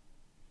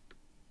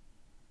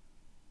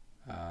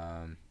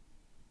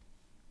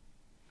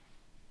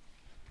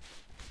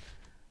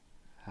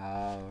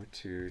 How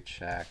to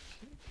check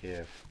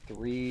if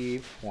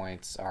 3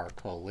 points are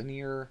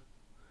collinear.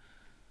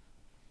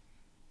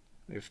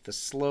 If the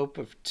slope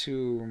of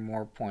 2 or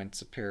more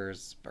points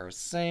appears are the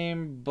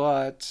same,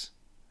 but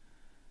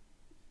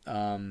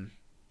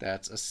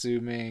that's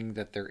assuming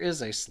that there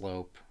is a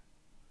slope.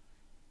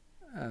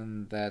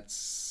 And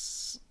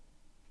that's...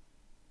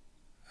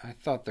 I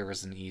thought there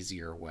was an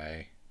easier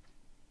way.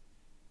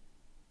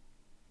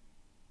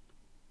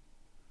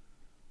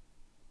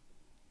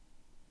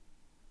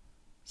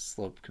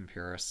 Slope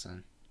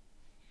comparison.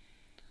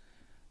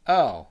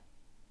 Oh.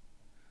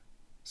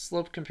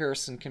 Slope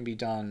comparison can be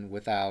done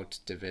without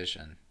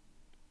division.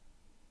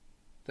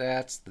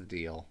 That's the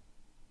deal.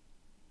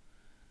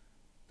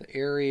 The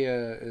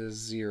area is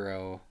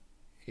 0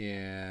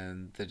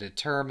 in the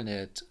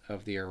determinant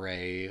of the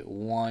array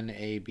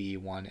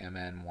 1ab,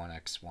 1mn,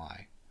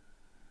 1xy.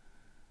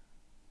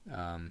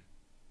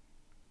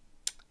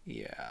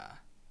 Yeah.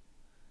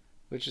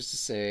 Which is to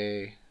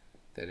say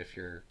that if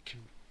you're...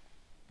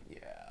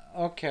 Yeah,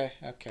 okay.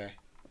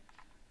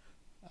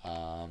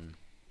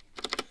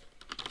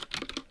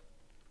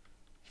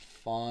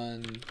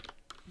 Fun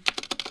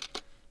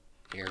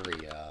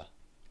area.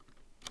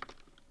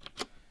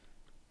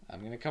 I'm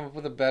going to come up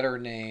with a better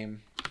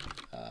name.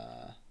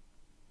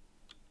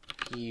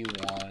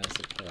 P1 is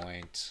a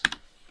point.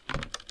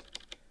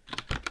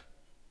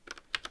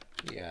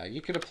 Yeah,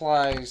 you could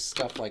apply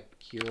stuff like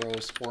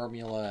Hero's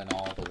formula and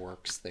all the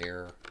works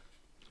there.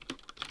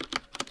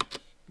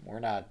 We're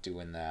not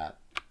doing that.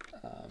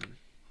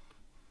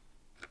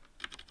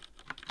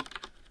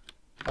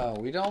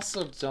 We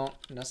also don't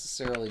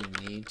necessarily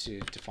need to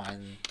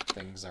define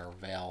things are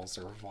vals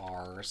or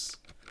vars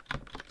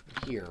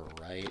here,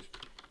 right?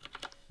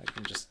 I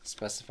can just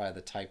specify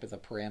the type of the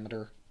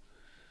parameter.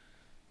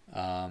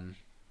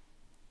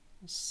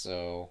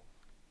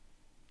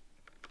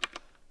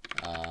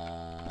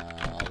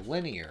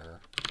 Linear,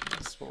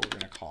 that's what we're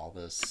going to call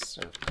this,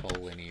 or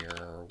collinear,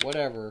 or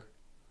whatever,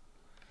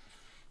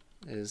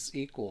 is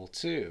equal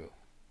to,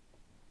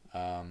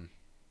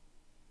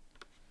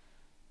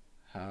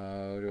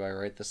 how do I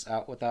write this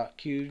out without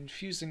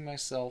confusing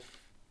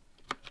myself?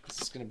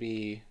 This is going to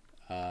be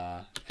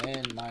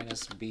n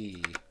minus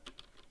b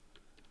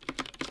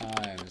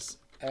times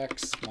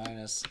x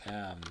minus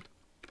m.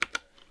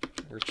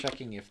 We're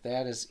checking if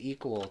that is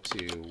equal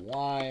to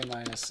y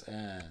minus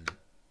n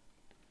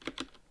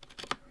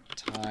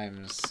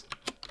times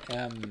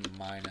m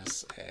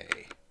minus a.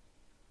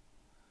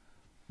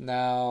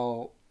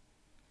 Now,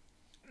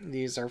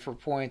 these are for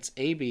points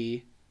a,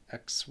 b,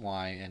 x,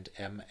 y, and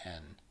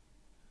mn.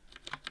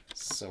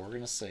 So we're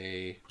going to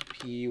say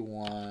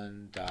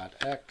p1.x,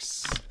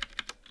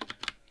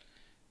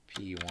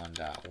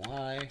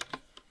 p1.y.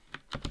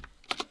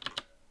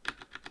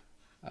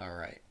 All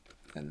right.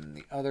 And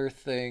the other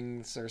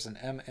things, there's an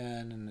mn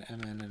and an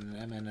mn and an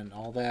mn and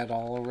all that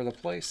all over the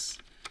place.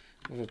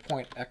 We have a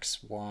point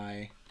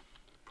xy.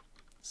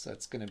 So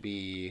that's going to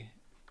be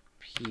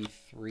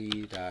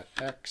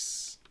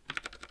p3.x,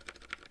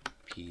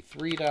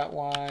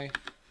 p3.y.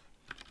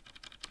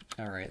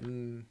 All right.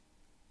 And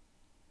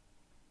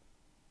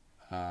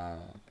can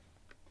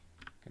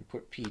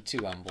put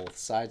p2 on both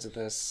sides of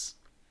this.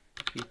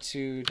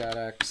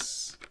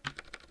 p2.x,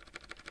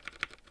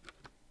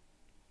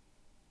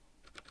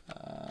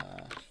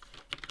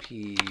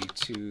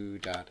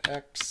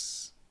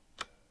 p2.x,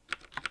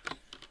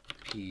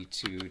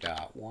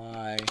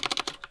 p2.y,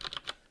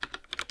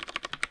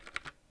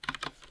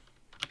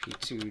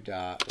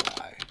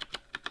 p2.y.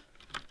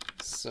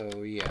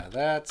 So yeah,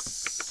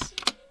 that's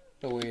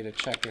the way to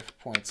check if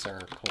points are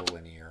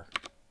collinear.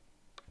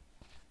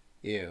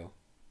 Ew.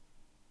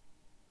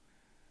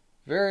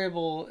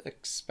 Variable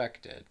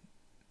expected.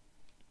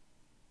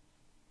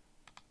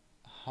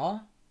 Huh?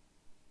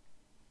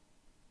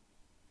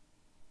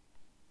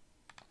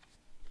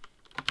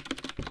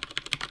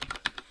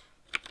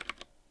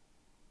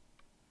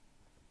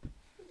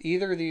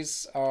 Either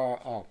these are,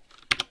 oh,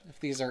 if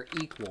these are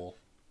equal,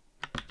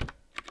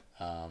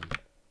 yeah,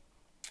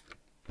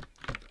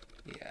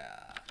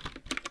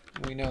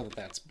 we know that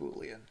that's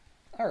Boolean.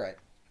 All right.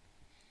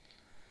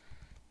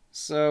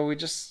 So we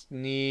just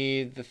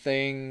need the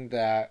thing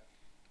that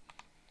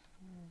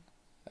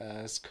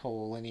is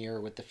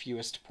collinear with the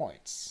fewest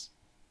points,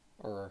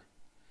 or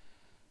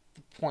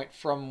the point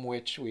from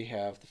which we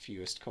have the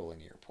fewest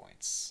collinear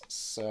points.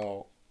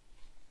 So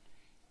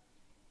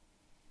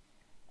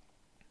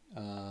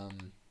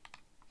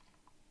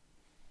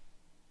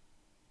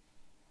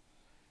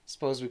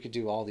suppose we could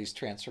do all these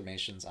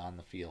transformations on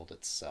the field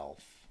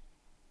itself.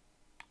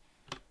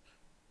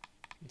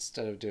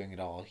 Instead of doing it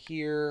all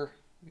here,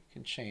 we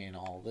can chain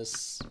all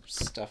this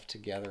stuff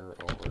together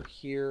over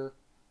here.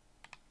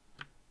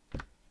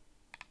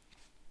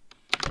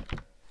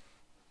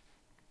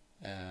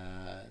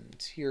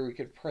 And here we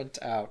could print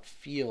out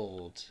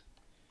field.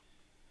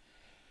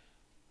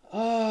 We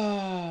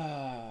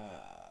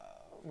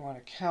want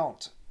to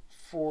count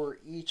for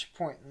each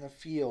point in the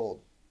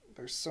field.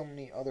 There's so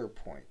many other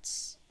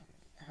points.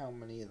 How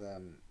many of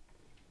them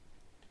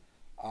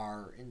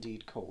are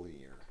indeed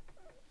collinear?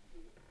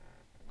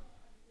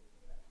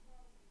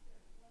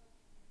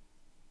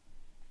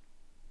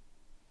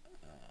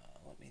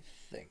 Let me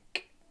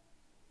think.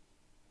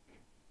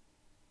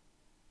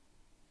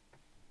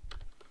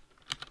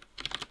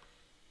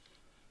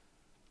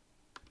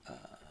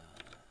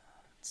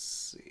 Let's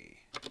see.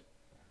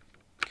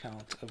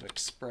 Count of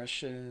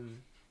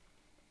expression.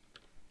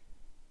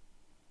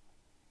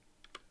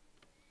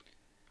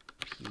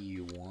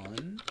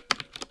 P1.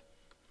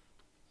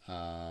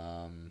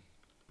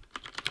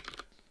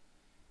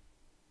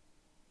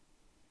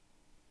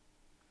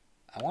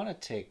 I want to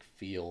take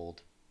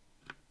field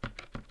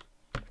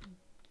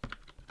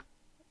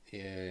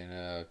in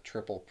a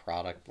triple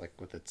product, like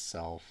with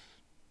itself.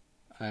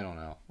 I don't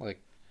know. Like,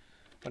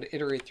 I want to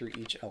iterate through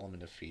each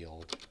element of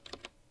field.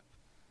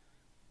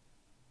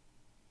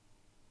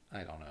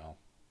 I don't know.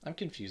 I'm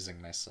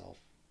confusing myself.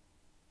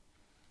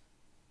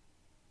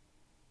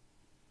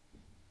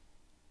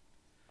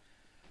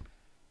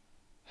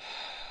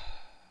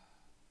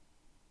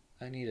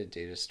 I need a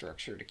data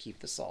structure to keep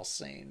this all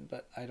sane,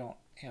 but I don't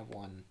have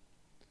one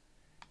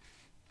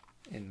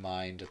in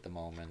mind at the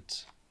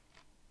moment.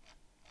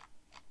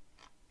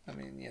 I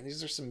mean, yeah,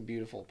 these are some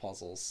beautiful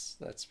puzzles,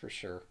 that's for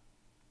sure.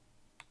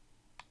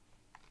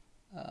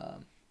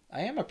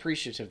 I am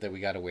appreciative that we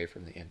got away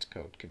from the int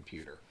code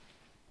computer.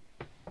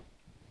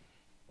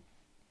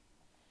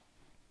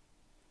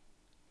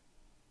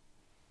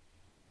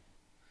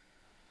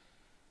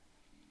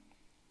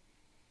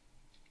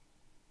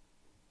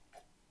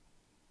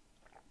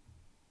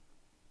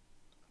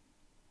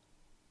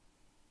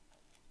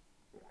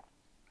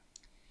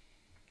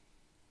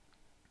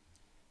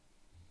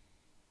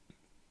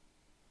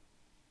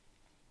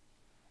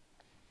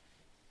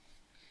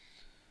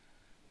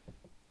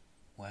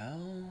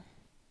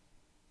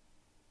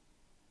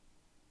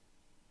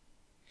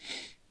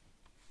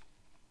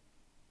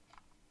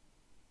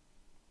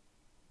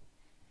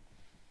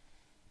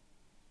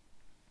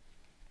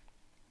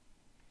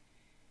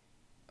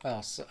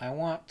 Well, so I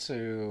want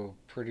to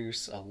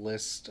produce a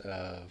list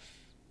of...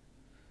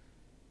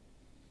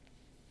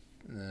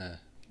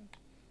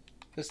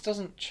 This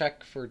doesn't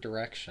check for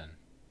direction.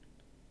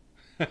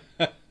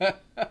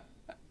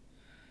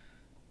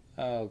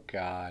 Oh,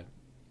 God.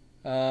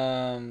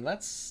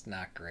 That's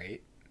not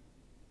great.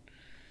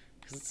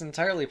 Because it's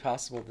entirely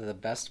possible that the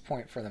best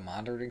point for the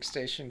monitoring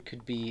station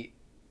could be...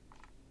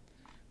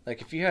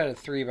 Like, if you had a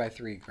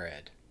 3x3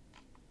 grid,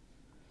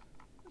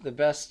 the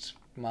best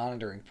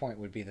monitoring point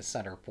would be the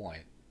center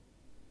point.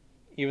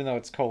 Even though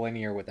it's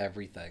collinear with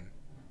everything,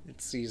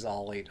 it sees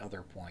all 8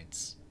 other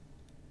points.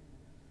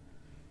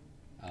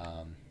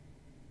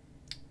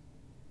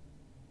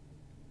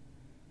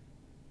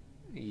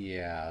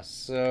 Yeah,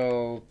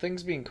 so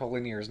things being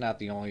collinear is not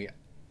the only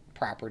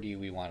property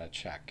we want to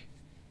check.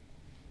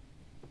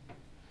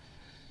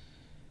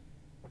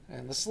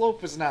 And the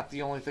slope is not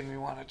the only thing we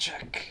want to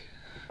check.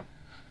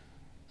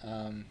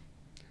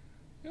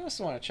 We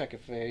also want to check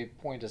if a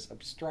point is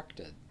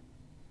obstructed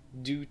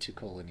due to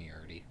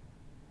collinearity.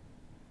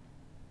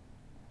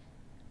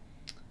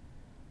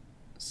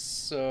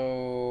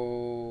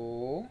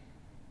 So...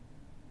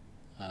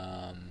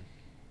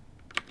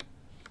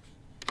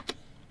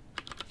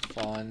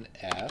 fun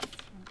f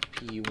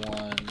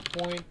p1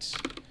 point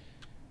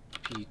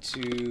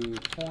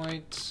p2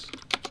 point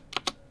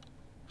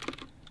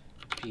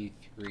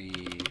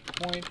p3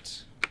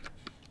 point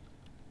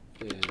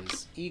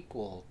is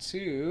equal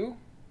to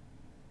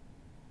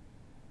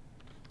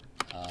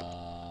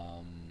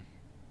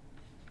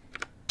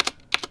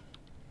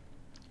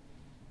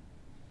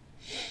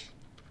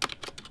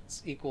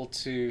it's equal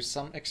to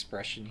some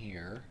expression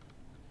here,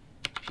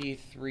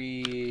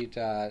 p3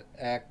 dot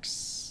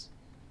x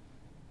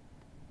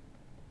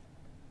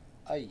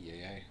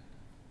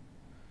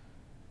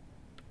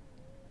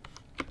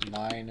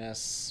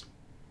minus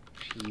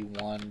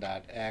p1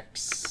 dot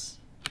x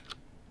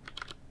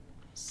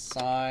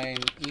sine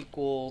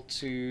equal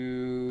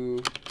to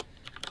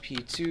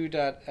p2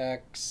 dot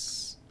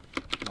x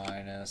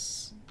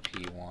minus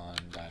p1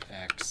 dot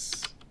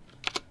x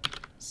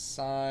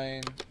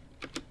sine,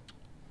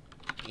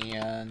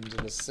 and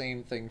the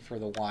same thing for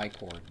the y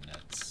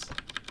coordinates.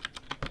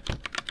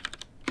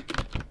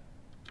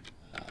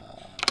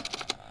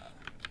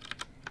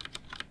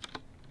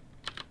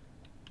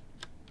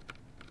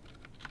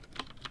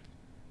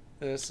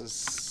 This is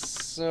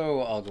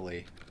so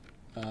ugly.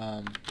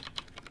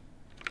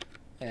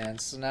 And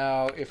so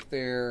now if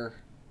they're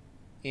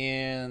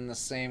in the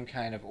same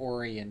kind of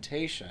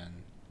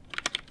orientation,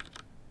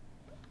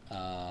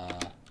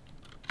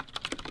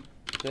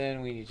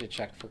 then we need to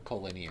check for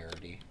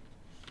collinearity.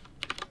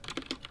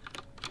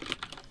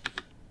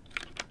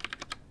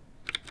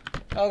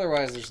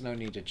 Otherwise, there's no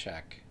need to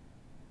check.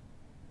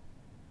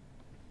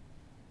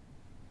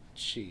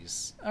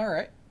 Jeez.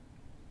 Alright.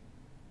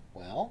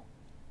 Well.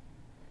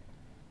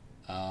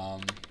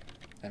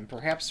 And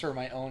perhaps for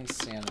my own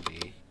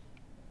sanity.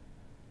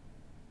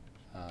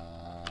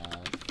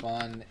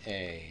 Fun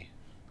A.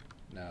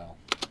 No.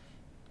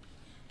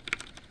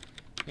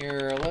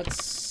 Here,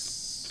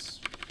 let's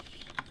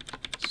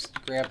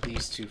just grab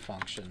these two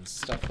functions,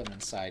 stuff them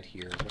inside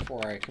here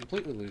before I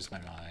completely lose my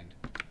mind.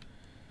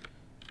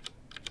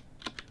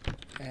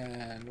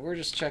 And we're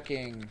just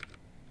checking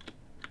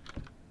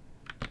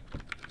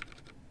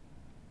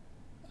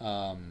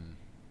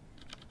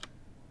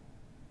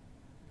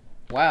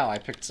wow, I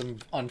picked some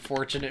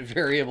unfortunate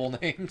variable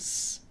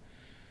names.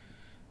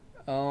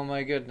 Oh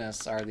my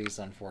goodness, are these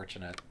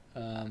unfortunate?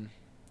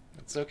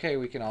 It's okay,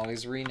 we can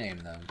always rename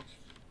them.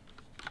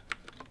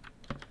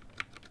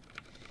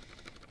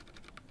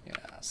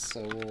 Yeah,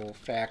 so we'll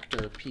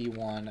factor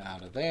P1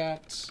 out of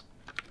that,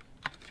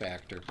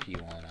 factor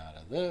P1 out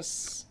of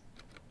this,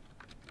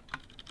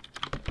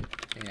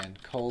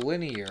 and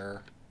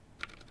collinear,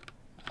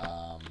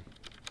 yeah,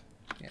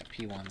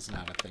 P1's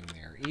not a thing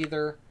there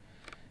either.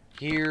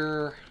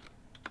 Here,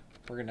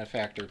 we're going to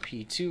factor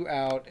P2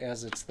 out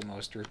as it's the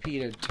most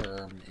repeated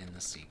term in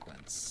the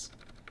sequence.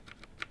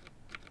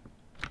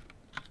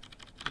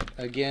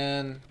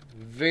 Again,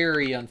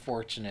 very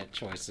unfortunate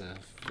choice of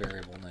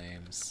variable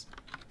names.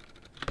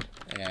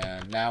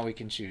 And now we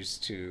can choose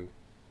to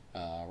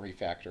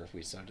refactor if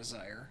we so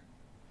desire.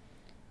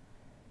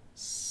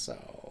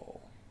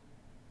 So,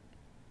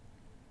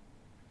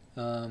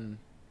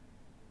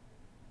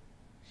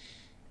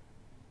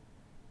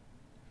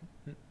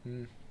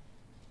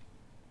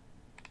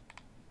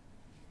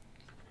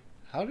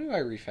 how do I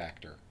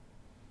refactor?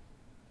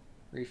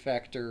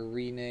 Refactor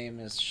rename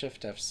is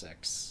Shift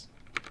F6.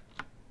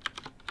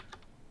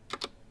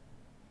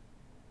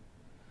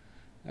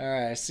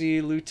 Alright, I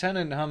see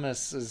Lieutenant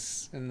Hummus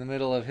is in the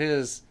middle of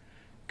his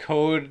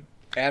code,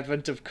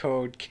 advent of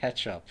code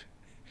catch-up.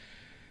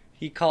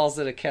 He calls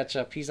it a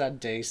catch-up. He's on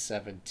day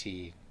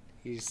 17.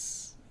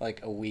 He's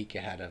like a week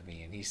ahead of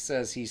me, and he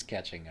says he's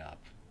catching up.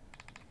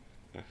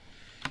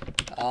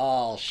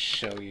 I'll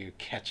show you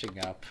catching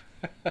up.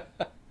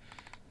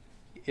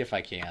 If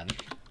I can.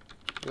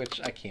 Which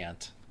I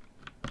can't.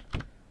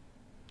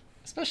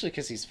 Especially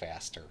because he's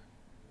faster.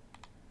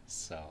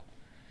 So,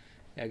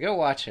 yeah, go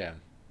watch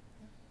him.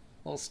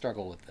 We'll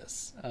struggle with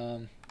this.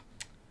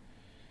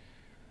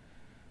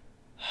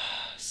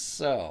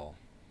 So,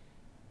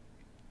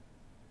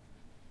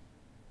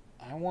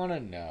 I want to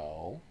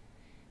know...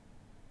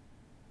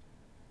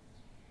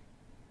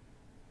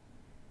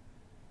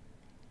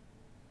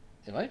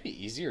 It might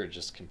be easier to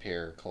just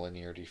compare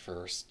collinearity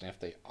first, and if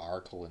they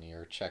are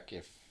collinear, check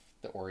if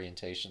the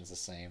orientation's the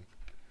same.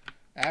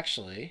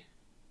 Actually,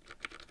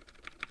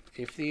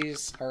 if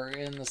these are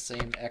in the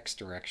same x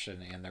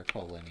direction and they're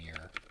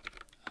collinear,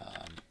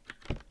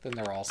 then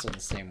they're also in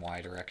the same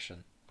y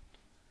direction.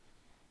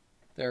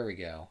 There we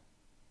go.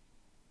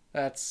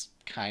 That's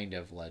kind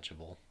of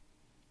legible.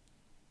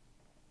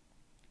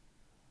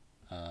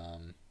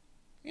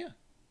 Yeah,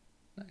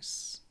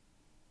 nice.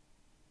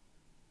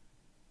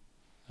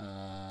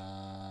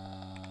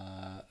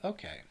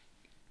 Okay.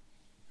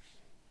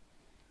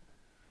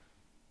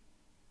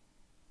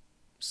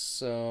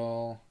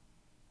 So,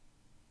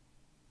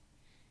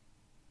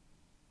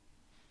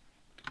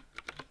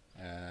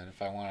 and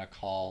if I want to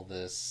call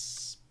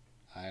this,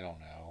 I don't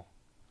know.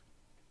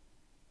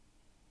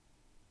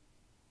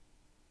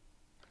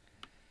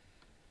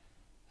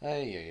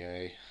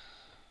 Ay.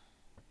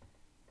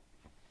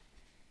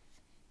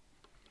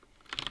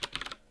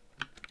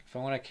 If I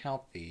want to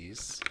count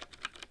these,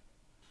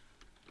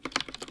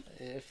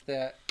 if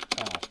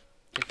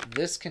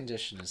this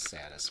condition is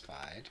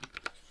satisfied,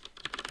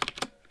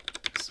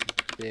 this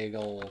big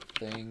old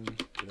thing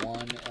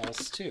 1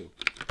 else 2.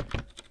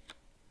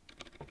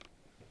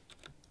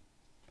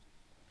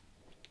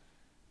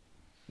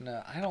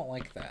 No, I don't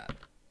like that.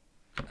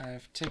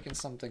 I've taken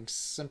something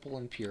simple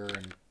and pure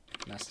and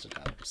messed it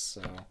up,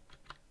 so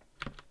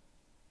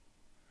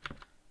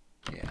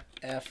yeah,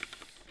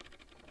 F.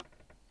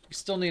 We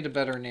still need a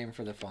better name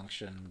for the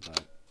function,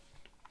 but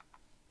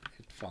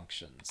it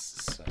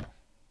functions, so.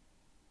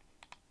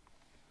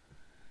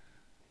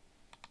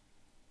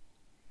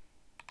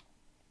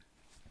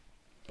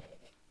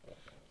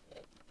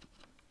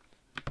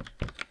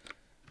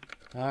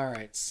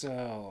 Alright,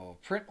 so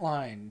print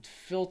line,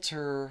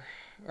 filter,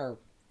 or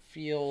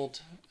field,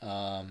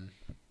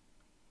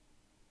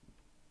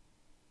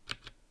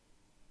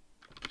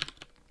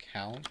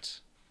 count,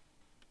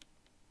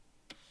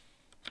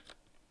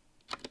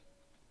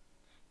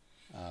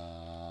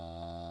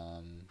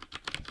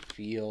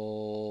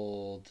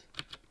 field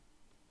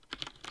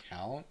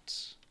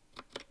count,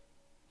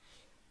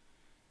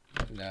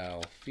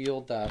 no,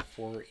 field dot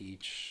for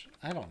each,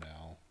 I don't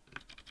know.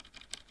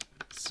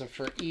 So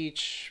for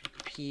each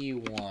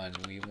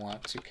P1, we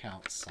want to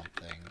count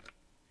something.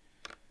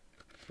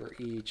 For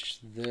each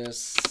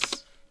this,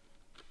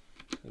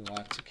 we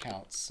want to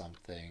count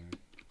something.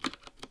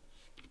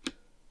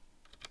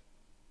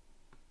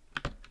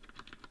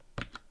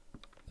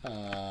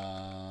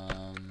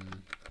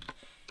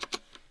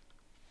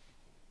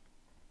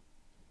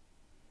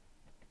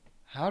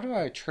 How do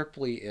I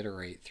triply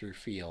iterate through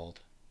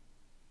field?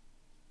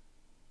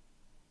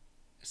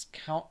 Is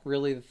count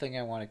really the thing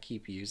I want to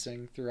keep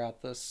using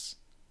throughout this?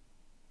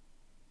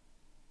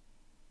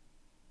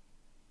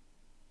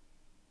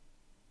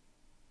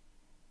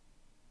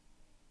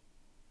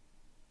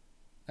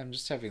 I'm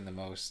just having the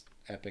most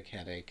epic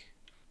headache.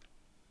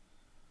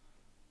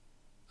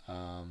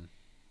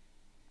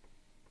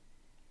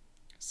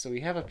 So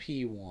we have a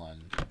P1.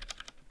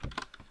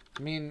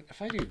 I mean,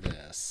 if I do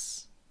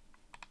this,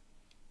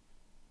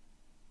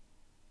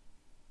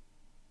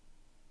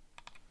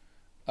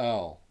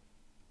 oh,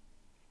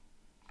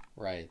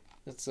 right,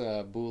 it's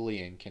a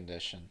Boolean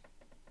condition.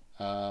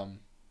 I'm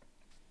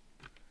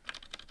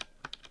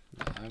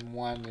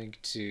wanting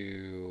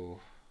to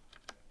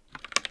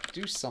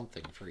do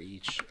something for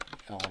each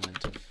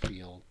element of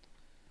field.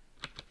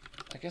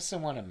 I guess I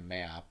want a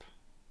map.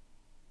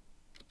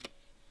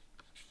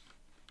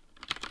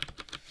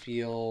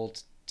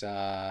 Field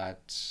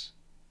dot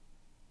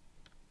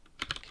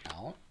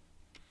count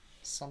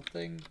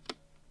something.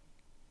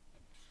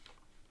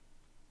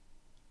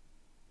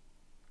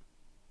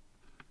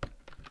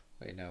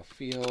 Wait, no,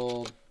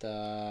 field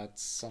dot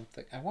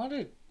something. I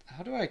wanted,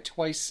 how do I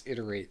twice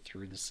iterate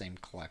through the same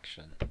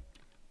collection?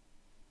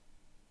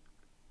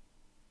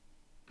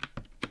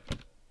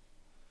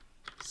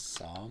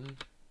 Sum.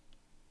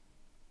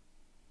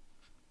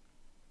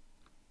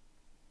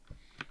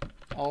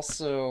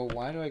 Also,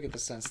 why do I get the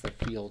sense that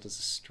field is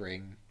a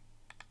string?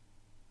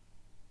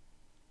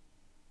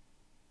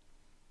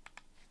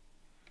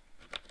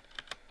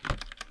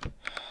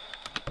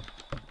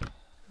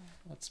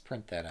 Let's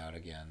print that out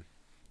again.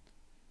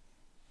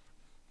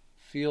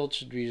 Field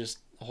should be just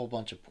a whole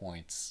bunch of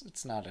points.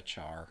 It's not a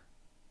char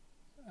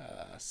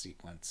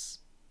sequence.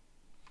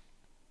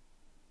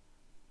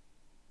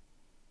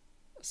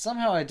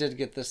 Somehow I did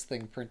get this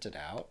thing printed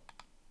out.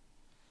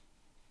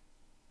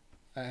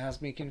 That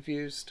has me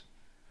confused.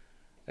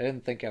 I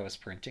didn't think I was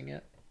printing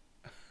it.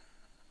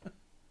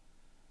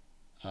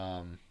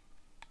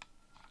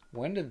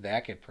 When did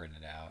that get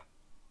printed out?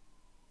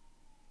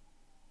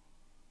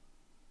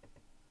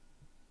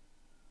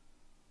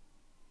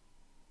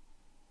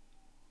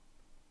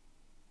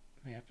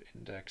 Map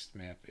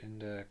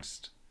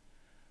indexed,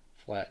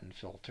 flatten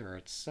filter,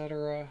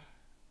 etc.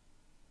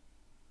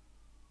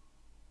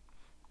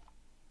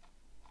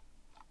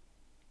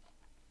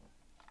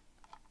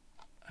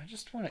 I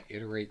just want to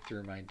iterate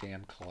through my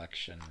damn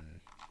collection and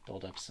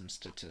build up some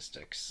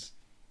statistics.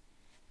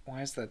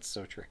 Why is that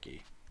so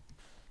tricky?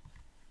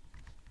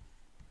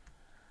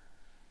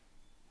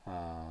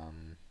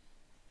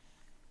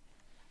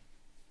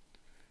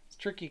 It's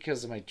tricky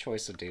because of my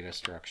choice of data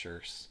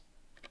structures.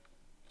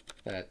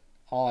 That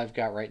all I've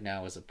got right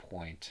now is a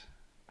point.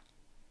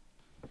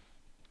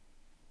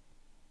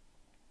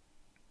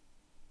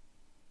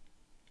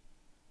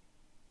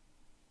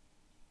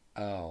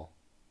 Oh.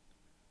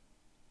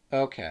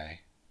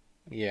 Okay.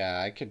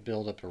 Yeah, I could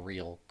build up a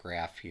real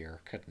graph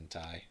here, couldn't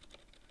I?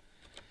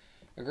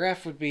 A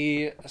graph would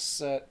be a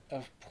set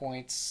of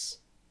points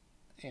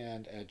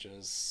and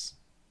edges.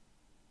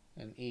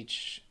 And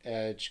each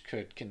edge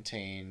could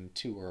contain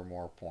 2 or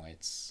more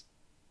points.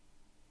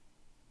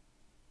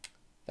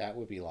 That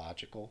would be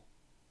logical.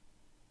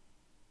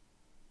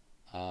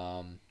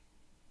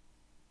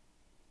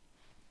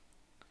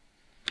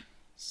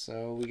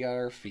 So we got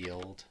our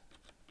field.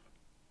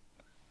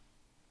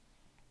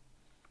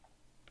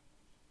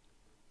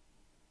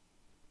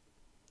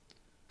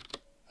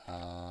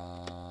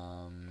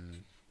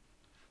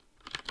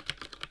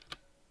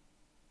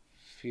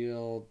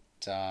 Field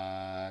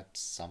dot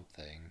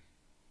something.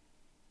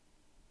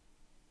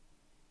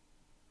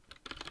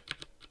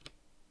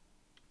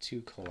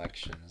 To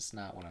collection is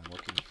not what I'm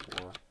looking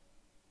for.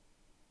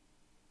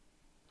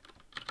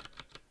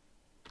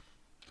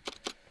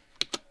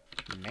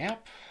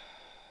 Map?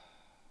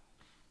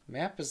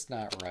 Map is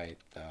not right,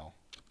 though.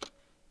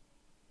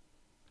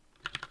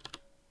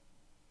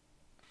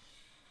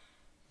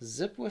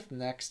 Zip with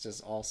next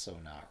is also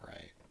not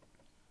right.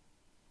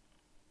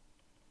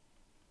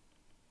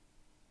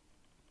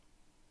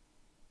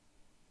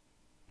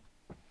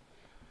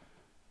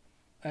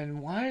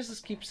 And why does this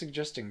keep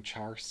suggesting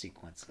char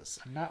sequences?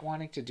 I'm not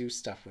wanting to do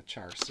stuff with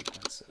char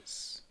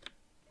sequences.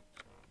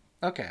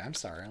 Okay, I'm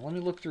sorry. Let me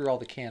look through all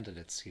the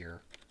candidates here.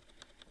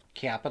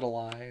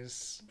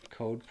 Capitalize,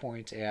 code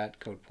point at,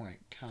 code point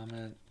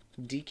comment,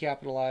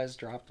 decapitalize,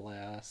 drop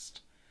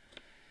last,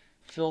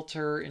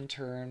 filter,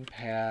 intern,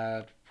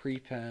 pad,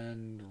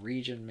 prepend,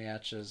 region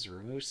matches,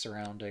 remove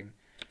surrounding.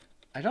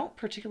 I don't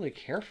particularly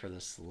care for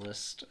this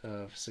list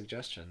of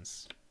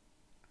suggestions.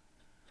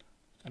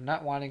 I'm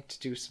not wanting to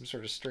do some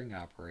sort of string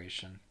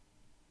operation,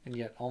 and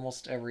yet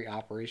almost every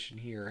operation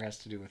here has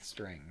to do with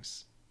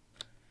strings.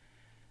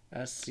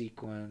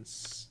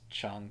 Sequence,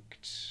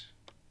 chunked.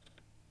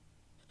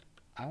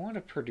 I want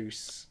to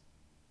produce,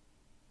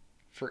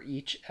 for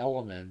each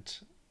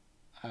element,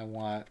 I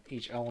want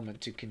each element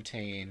to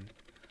contain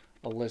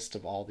a list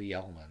of all the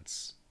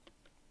elements.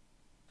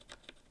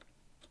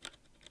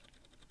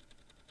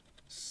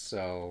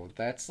 So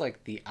that's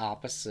like the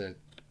opposite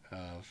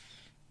of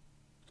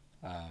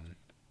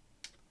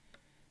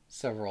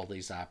several of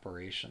these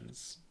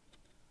operations.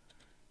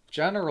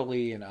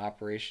 Generally, in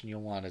operation,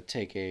 you'll want to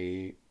take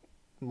a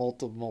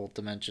multiple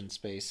dimension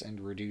space and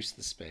reduce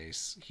the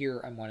space.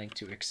 Here, I'm wanting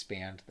to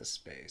expand the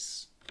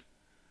space.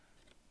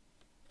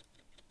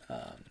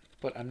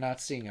 But I'm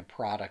not seeing a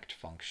product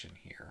function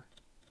here.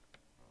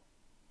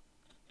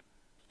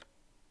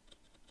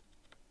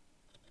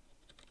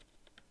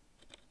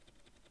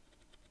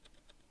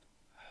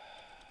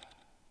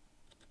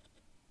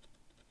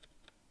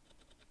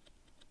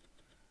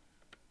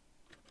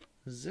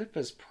 Zip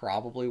is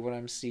probably what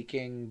I'm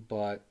seeking,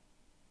 but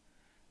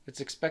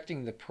it's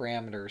expecting the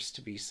parameters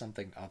to be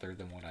something other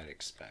than what I'd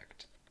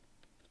expect.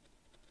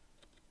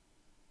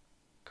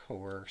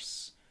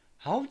 Coerce.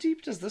 How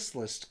deep does this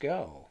list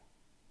go?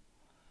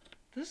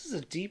 This is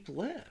a deep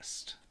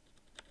list.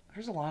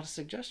 There's a lot of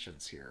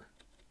suggestions here.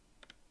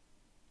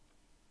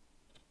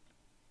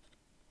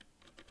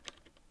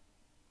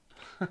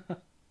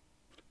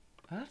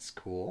 That's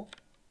cool.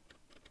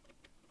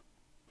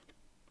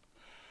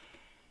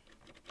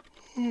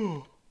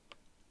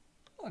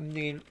 I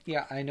mean,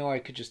 yeah, I know I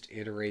could just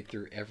iterate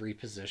through every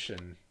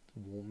position.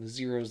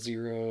 0,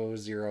 0,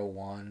 0,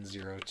 1,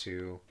 0,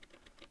 2.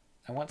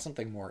 I want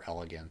something more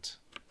elegant.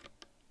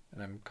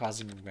 And I'm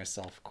causing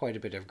myself quite a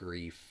bit of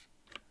grief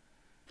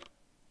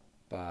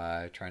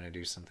by trying to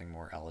do something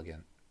more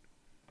elegant.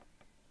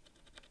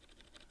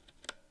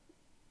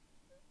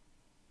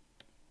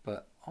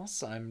 But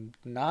also, I'm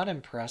not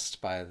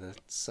impressed by the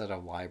set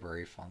of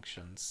library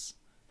functions.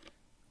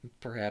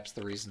 Perhaps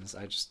the reason is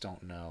I just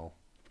don't know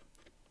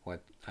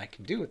what I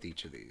can do with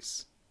each of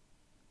these.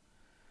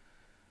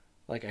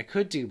 Like, I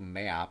could do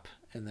map,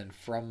 and then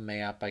from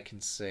map I can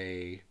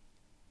say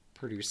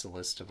produce a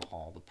list of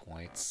all the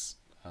points.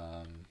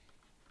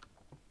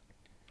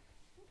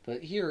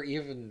 But here,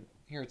 even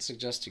here it's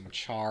suggesting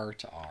char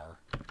to R.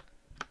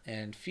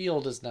 And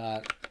field is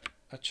not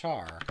a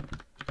char.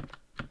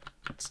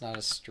 It's not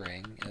a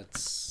string,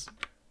 it's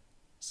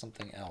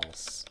something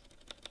else.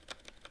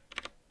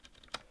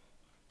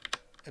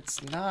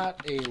 It's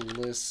not a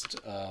list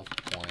of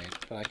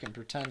point, but I can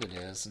pretend it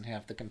is and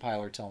have the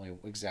compiler tell me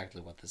exactly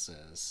what this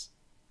is.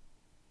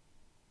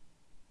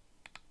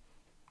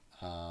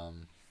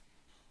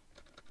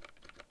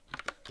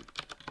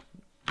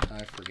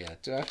 I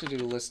forget. Do I have to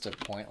do a list of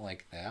point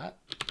like that?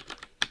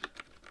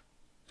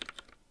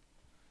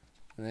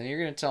 And then you're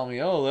going to tell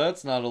me, oh,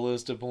 that's not a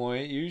list of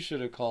point. You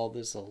should have called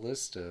this a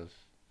list of...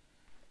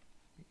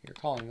 You're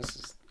calling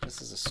this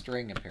is a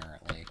string,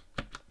 apparently.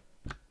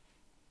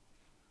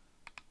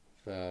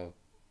 The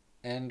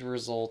end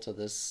result of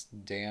this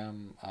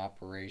damn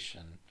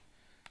operation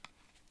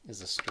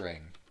is a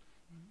string.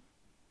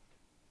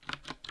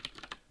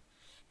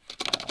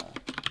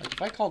 Like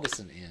if I call this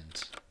an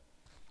int,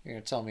 you're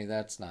going to tell me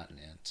that's not an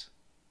int.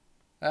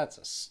 That's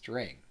a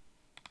string.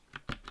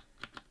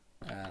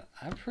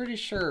 I'm pretty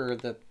sure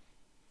that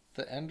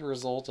the end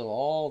result of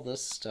all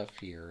this stuff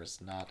here is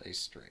not a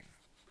string.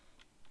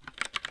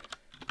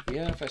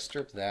 Even if I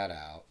strip that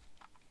out,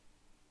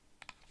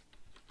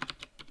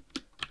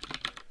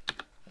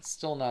 it's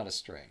still not a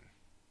string.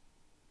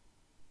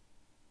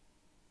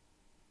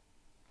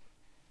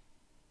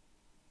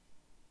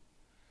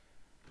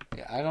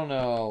 Yeah, I don't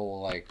know,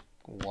 like,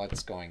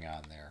 what's going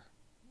on there.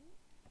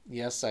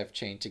 Yes, I've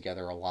chained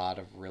together a lot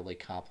of really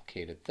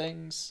complicated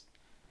things,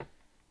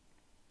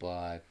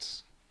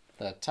 but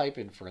the type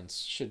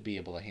inference should be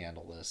able to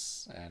handle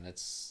this, and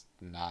it's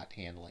not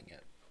handling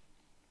it.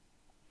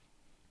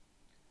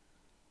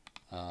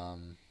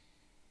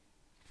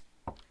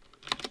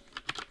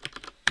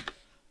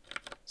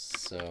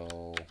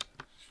 So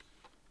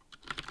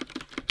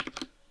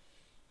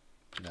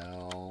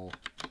no.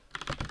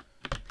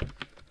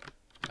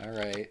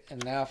 Alright,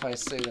 and now if I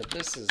say that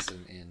this is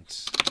an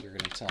int, you're going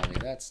to tell me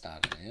that's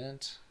not an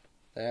int.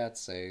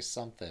 That's a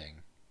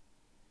something.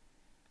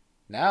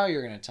 Now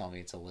you're going to tell me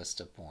it's a list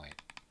of point.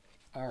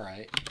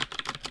 Alright.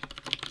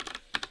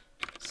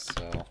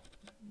 So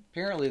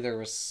apparently there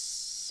was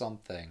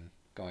something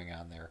going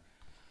on there.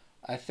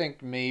 I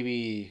think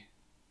maybe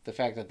the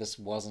fact that this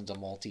wasn't a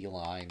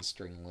multi-line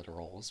string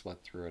literal is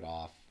what threw it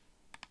off.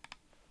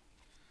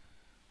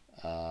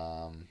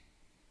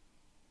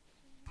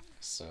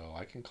 So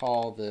I can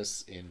call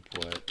this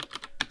input.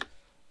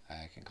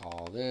 I can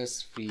call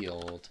this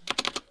field.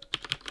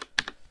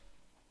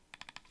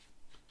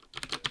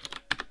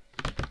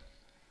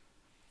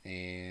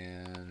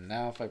 And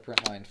now if I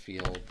print line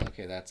field,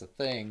 okay, that's a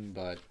thing,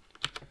 but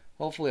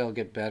hopefully I'll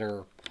get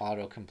better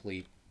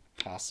autocomplete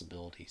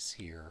possibilities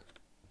here.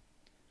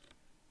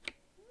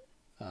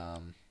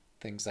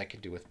 Things I can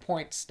do with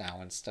points now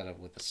instead of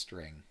with a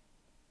string.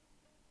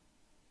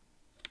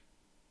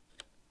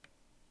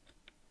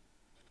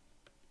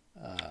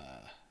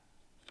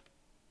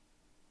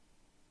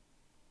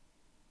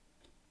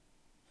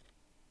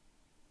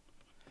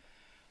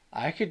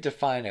 I could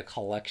define a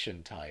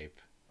collection type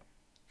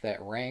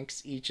that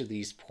ranks each of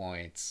these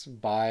points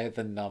by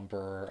the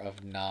number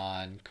of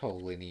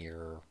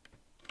non-collinear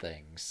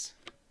things.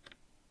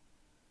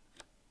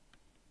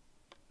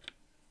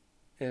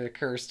 It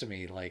occurs to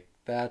me, like,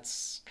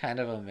 that's kind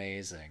of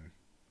amazing.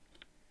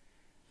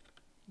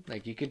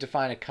 Like, you could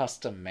define a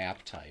custom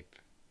map type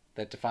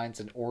that defines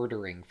an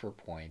ordering for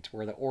point,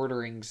 where the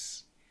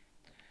ordering's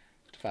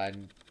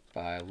defined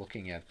by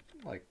looking at,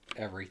 like,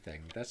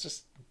 everything. That's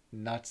just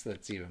nuts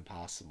that's even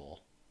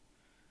possible.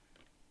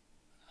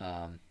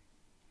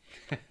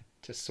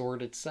 To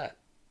sorted set.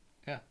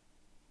 Yeah.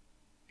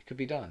 It could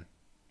be done.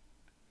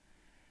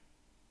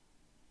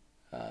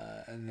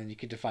 And then you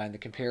could define the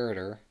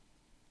comparator.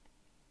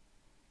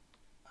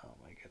 Oh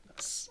my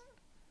goodness.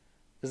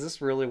 Is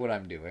this really what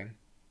I'm doing?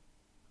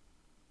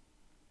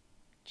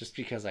 Just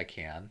because I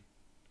can?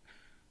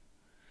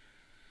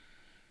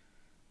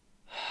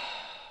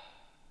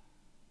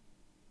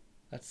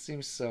 That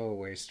seems so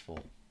wasteful.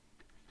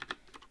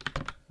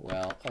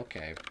 Well,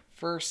 okay.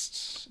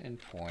 First in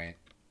point.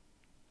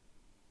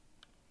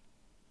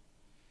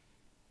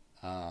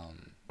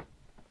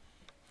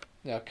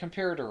 Yeah,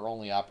 comparator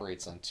only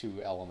operates on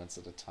 2 elements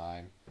at a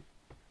time.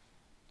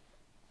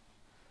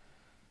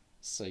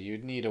 So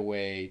you'd need a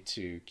way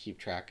to keep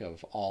track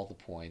of all the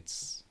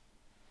points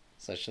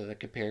such that the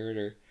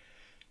comparator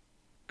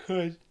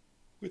could,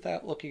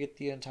 without looking at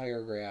the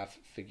entire graph,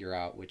 figure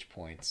out which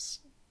points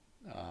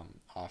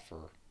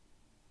offer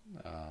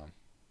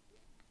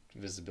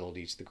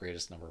visibility to the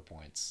greatest number of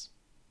points.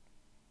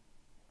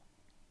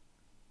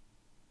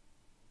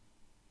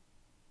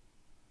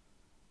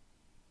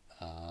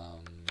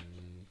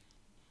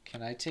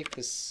 Can I take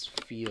this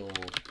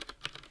field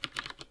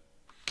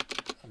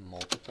and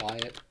multiply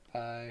it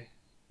by?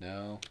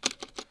 No.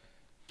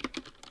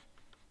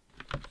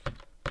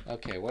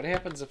 Okay, what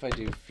happens if I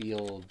do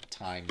field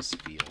times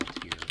field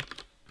here?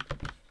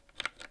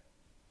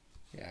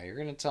 Yeah, you're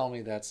going to tell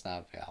me that's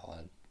not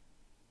valid.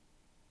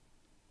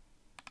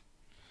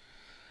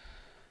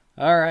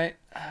 All right.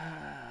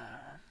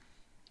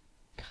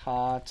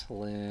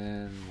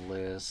 Kotlin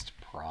list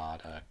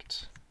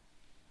product.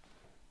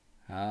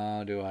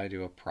 How do I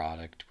do a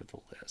product with a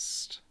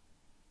list?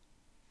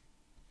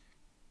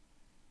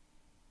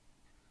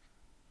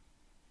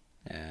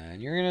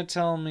 And you're going to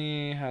tell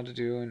me how to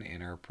do an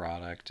inner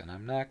product, and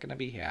I'm not going to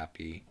be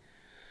happy.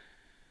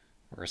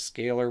 Or a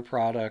scalar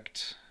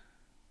product.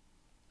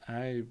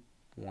 I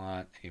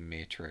want a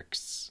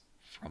matrix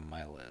from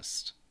my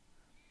list.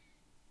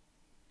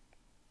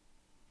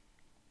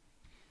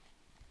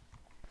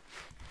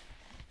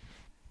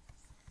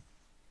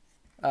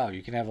 Oh,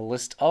 you can have a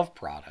list of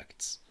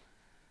products.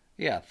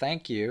 Yeah,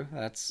 thank you.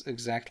 That's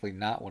exactly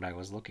not what I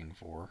was looking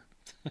for.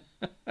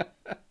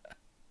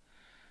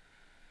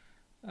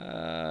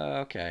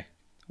 Okay.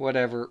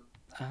 Whatever.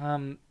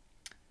 I'm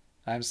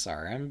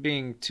sorry. I'm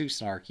being too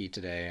snarky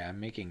today. I'm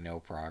making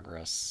no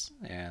progress.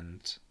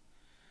 And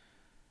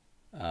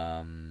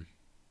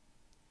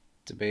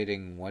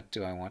debating what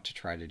do I want to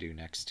try to do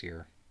next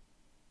here.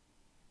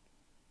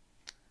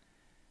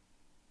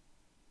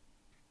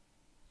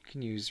 You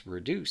can use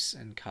reduce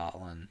in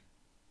Kotlin.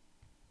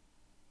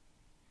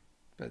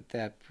 But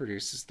that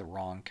produces the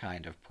wrong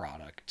kind of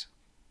product.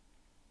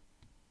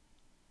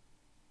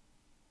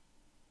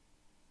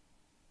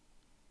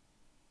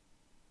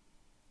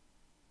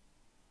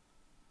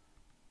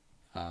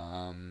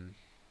 All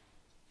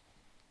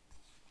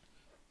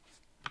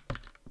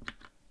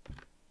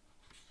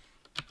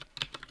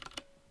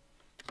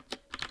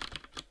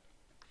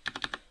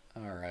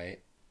right.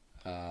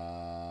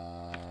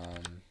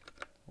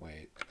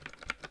 Wait.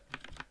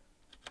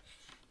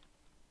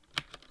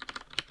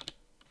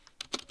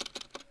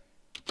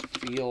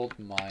 Field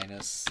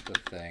minus the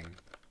thing.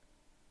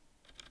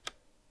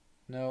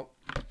 Nope.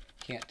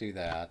 Can't do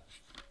that.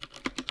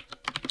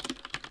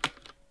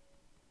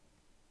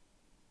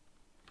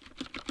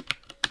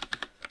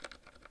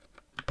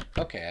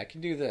 Okay, I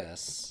can do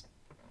this.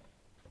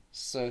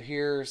 So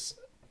here's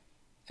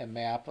a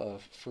map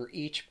of, for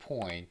each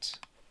point,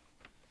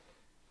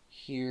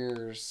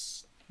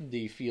 here's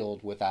the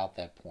field without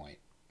that point.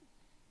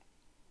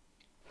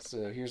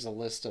 So here's a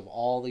list of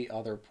all the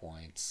other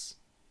points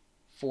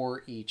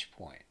for each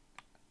point.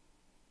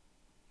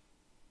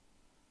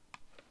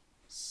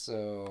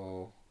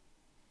 So,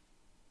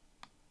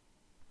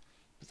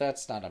 but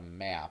that's not a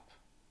map.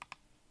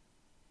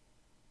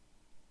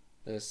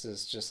 This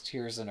is just,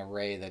 here's an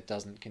array that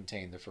doesn't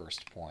contain the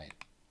first point.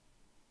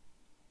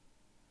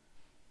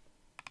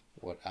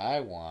 What I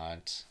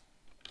want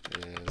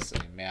is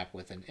a map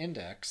with an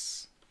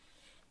index.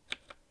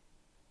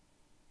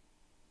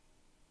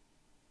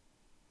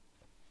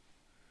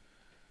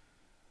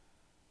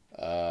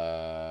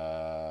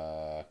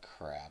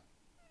 Crap.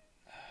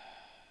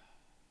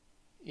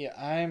 Yeah,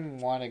 I'm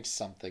wanting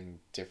something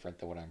different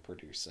than what I'm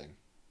producing.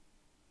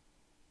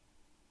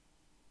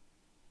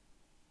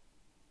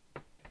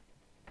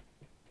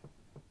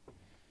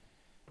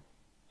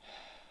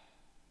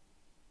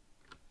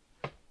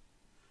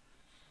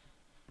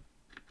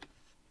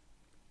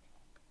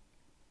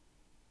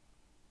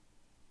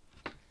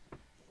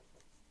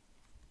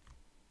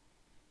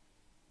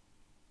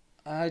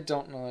 I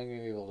don't know I'm going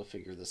to be able to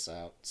figure this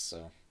out,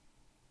 so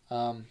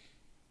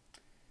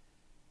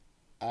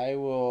I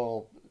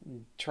will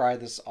try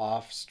this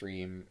off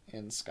stream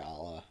in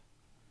Scala,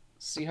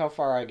 see how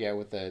far I get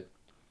with it,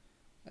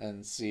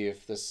 and see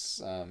if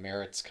this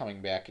merits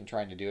coming back and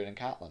trying to do it in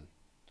Kotlin.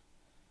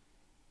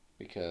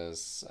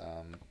 Because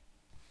I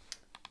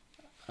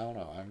don't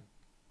know, I'm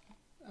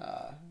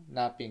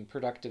not being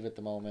productive at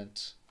the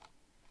moment.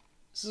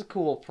 This is a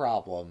cool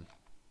problem.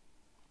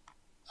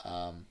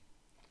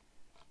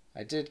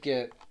 I did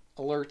get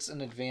alerts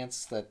in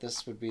advance that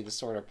this would be the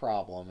sort of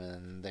problem,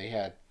 and they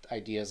had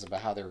ideas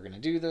about how they were going to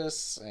do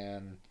this,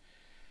 and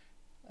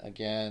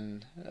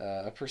again,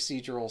 a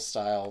procedural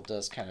style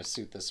does kind of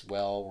suit this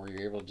well, where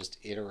you're able to just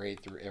iterate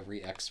through every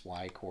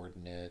XY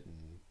coordinate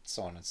and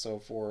so on and so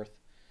forth.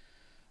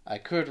 I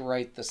could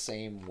write the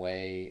same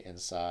way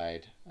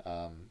inside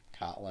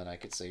Kotlin. I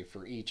could say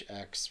for each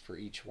X, for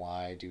each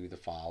Y, do the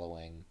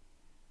following.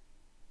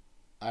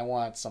 I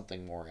want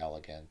something more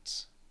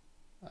elegant.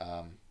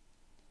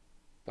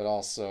 But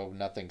also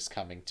nothing's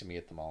coming to me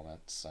at the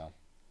moment, so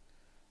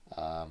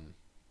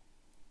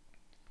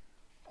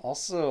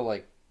also,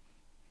 like,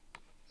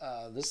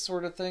 this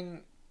sort of thing,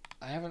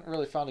 I haven't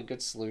really found a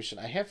good solution.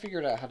 I have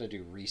figured out how to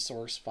do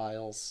resource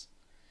files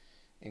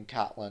in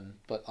Kotlin,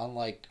 but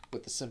unlike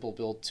with the simple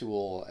build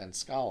tool and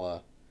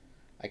Scala,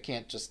 I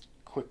can't just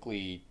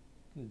quickly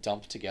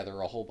dump together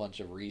a whole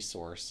bunch of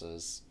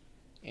resources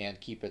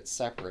and keep it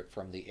separate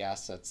from the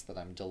assets that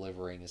I'm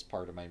delivering as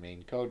part of my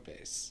main code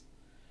base.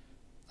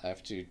 I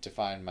have to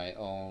define my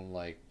own,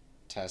 like,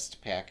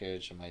 test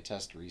package and my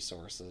test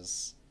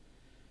resources.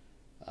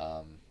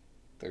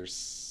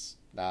 There's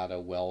not a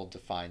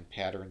well-defined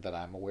pattern that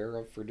I'm aware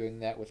of for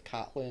doing that with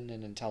Kotlin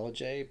and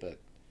IntelliJ, but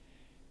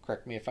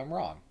correct me if I'm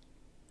wrong.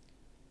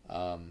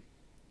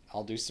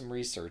 I'll do some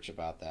research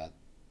about that.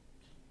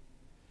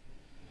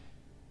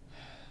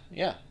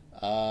 Yeah.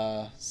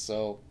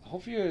 So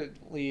hopefully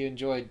you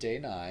enjoyed day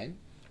 9.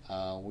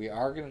 We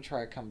are going to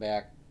try to come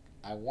back.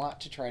 I want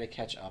to try to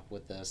catch up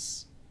with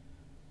this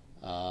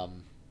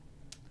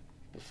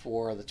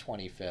before the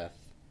 25th,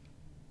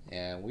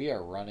 and we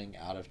are running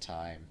out of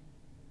time.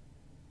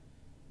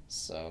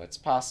 So it's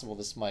possible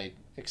this might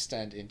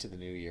extend into the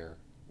new year.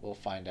 We'll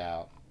find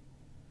out.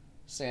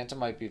 Santa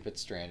might be a bit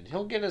stranded.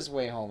 He'll get his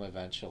way home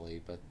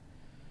eventually, but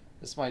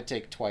this might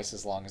take twice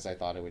as long as I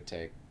thought it would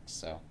take.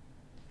 So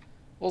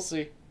we'll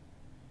see.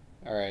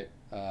 Alright,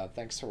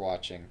 thanks for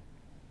watching.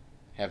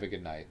 Have a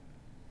good night.